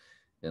Lucifer.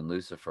 And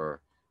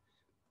Lucifer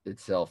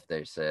itself,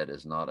 they said,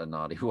 is not a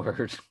naughty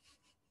word.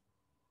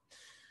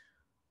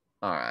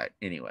 All right.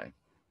 Anyway,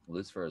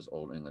 Lucifer is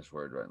Old English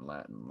word in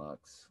Latin,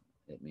 lux.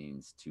 It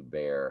means to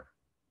bear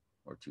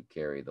or to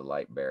carry, the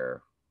light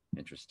bearer.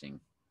 Interesting.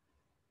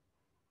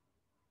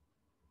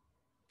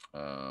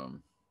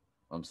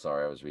 I'm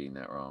sorry, I was reading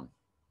that wrong.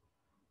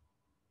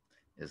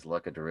 Is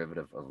luck a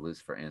derivative of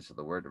Lucifer? Answer.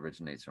 The word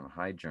originates from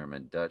High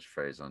German, Dutch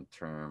phrase on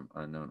term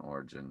unknown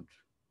origin.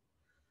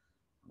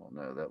 Well,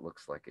 no, that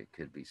looks like it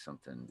could be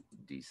something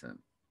decent.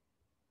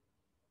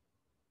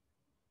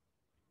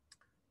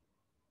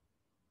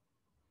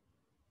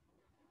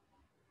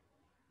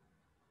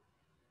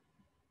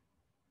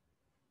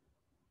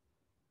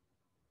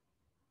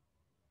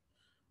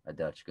 I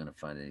doubt you're going to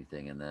find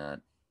anything in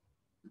that.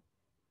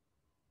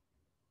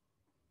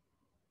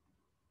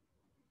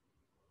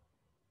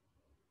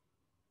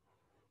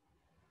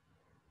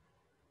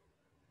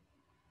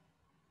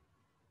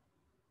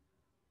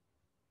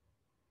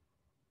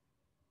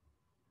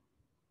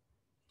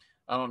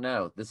 I don't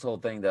know. This whole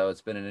thing, though,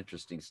 it's been an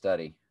interesting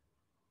study.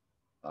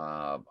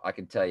 I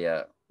can tell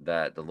you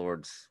that the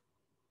Lord's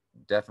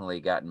definitely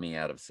gotten me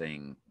out of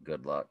saying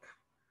good luck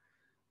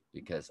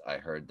because I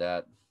heard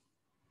that.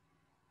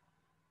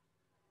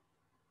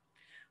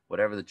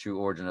 Whatever the true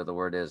origin of the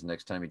word is,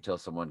 next time you tell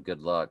someone good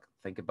luck,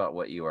 think about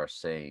what you are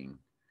saying.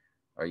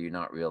 Are you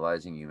not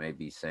realizing you may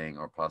be saying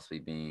or possibly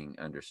being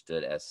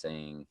understood as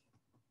saying,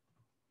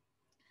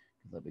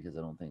 because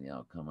I don't think the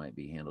outcome might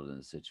be handled in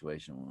the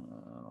situation?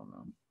 I don't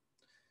know.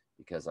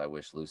 Because I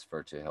wish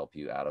Lucifer to help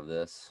you out of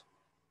this.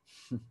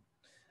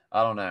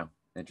 I don't know.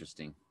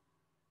 Interesting.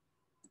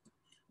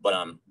 But,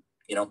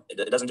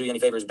 it doesn't do you any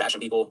favors bashing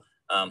people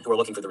who are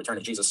looking for the return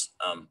of Jesus,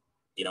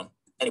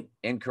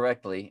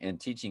 Incorrectly and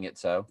teaching it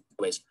so.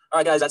 Anyways. All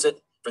right, guys, that's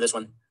it for this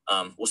one.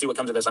 We'll see what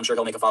comes of this. I'm sure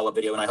he'll make a follow-up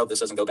video, and I hope this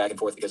doesn't go back and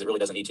forth because it really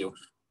doesn't need to.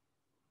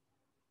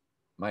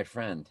 My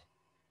friend,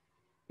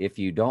 if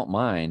you don't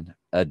mind,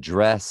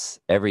 address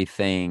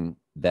everything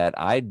that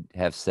I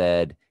have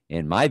said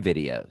in my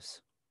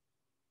videos.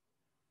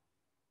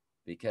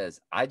 Because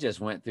I just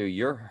went through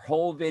your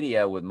whole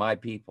video with my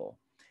people.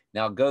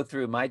 Now go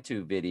through my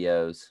 2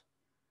 videos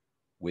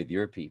with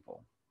your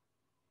people.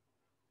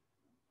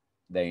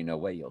 There ain't no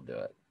way you'll do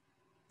it.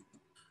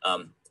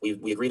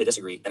 We agree to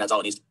disagree, and that's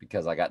all it needs to be.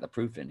 Because I got the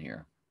proof in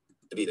here.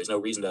 There's no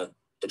reason to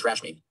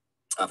trash me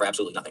for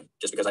absolutely nothing.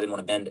 Just because I didn't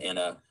want to bend and,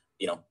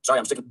 sorry,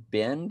 I'm sticking.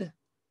 Bend?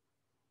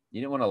 You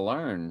didn't want to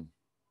learn.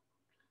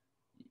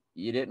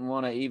 You didn't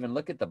want to even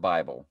look at the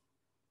Bible.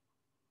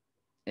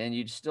 And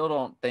you still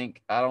don't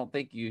think, I don't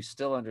think you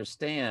still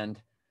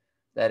understand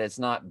that it's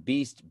not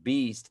beast,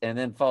 and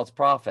then false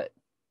prophet.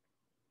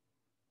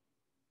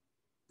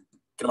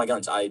 To my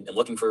guns. I am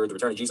looking for the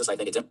return of Jesus. I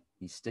think it's him.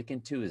 He's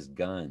sticking to his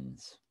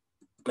guns.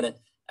 I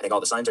think all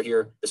the signs are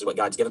here. This is what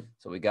God's given.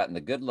 So we got in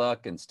the good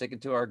luck and sticking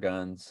to our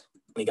guns.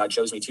 God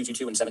shows me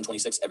 222 and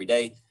 726 every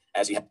day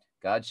as he.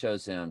 God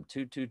shows him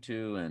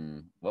 222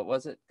 and what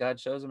was it? God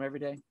shows him every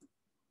day.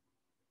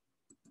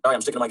 All right,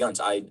 I'm sticking to my guns.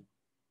 I'm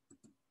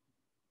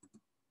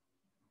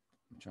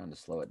trying to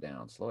slow it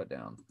down. Slow it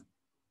down.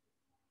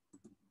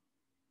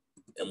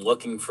 I'm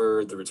looking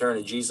for the return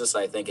of Jesus.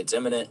 I think it's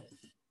imminent.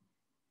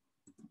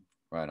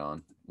 Right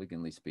on. We can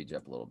at least speed you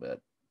up a little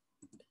bit.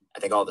 I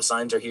think all the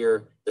signs are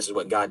here. This is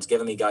what God's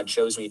given me. God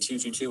shows me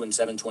 222 and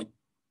 720.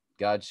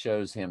 God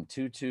shows him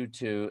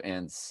 222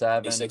 and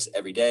 726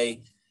 every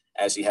day,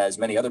 as he has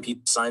many other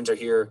people. Signs are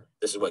here.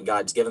 This is what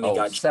God's given me. Oh,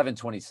 God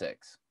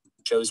 726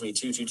 shows me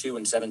 222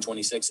 and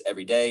 726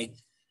 every day,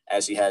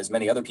 as he has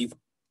many other people.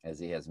 As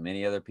he has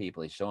many other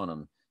people, he's showing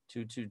them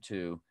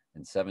 222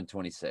 and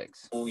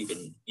 726. You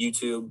can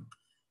YouTube.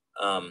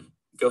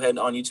 Go ahead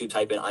on YouTube,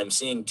 type in "I'm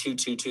seeing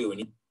 222"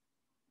 and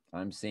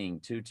I'm seeing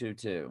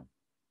 222.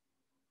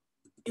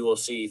 You will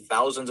see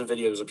thousands of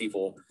videos of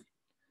people.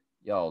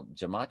 Y'all,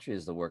 gematria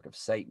is the work of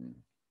Satan.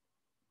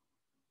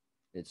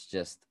 It's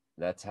just,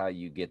 that's how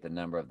you get the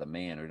number of the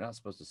man. We're not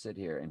supposed to sit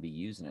here and be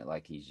using it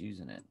like he's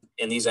using it.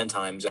 In these end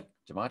times.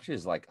 Gematria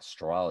is like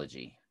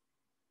astrology.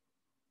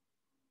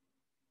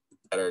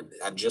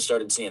 I've just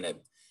started seeing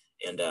it.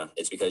 And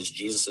it's because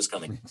Jesus is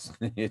coming.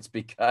 It's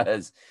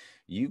because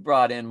you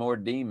brought in more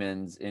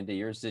demons into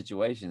your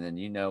situation than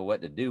you know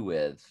what to do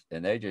with.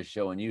 And they're just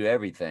showing you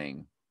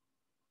everything.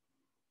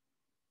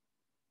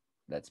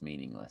 That's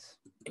meaningless.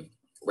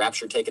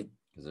 Rapture taken.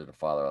 Because they're the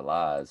father of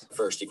lies.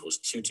 First equals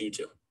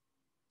 222.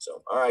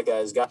 So, all right,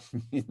 guys.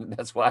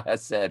 That's why I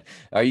said,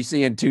 are you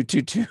seeing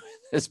 222 in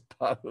this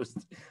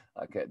post?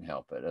 I couldn't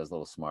help it. It was a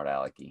little smart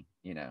alecky,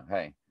 you know,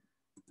 hey.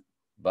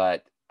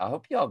 But I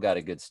hope y'all got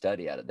a good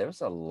study out of it. There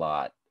was a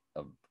lot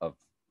of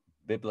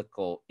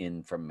biblical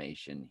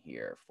information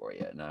here for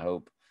you. And I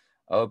hope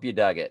you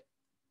dug it.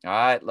 All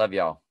right. Love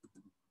y'all.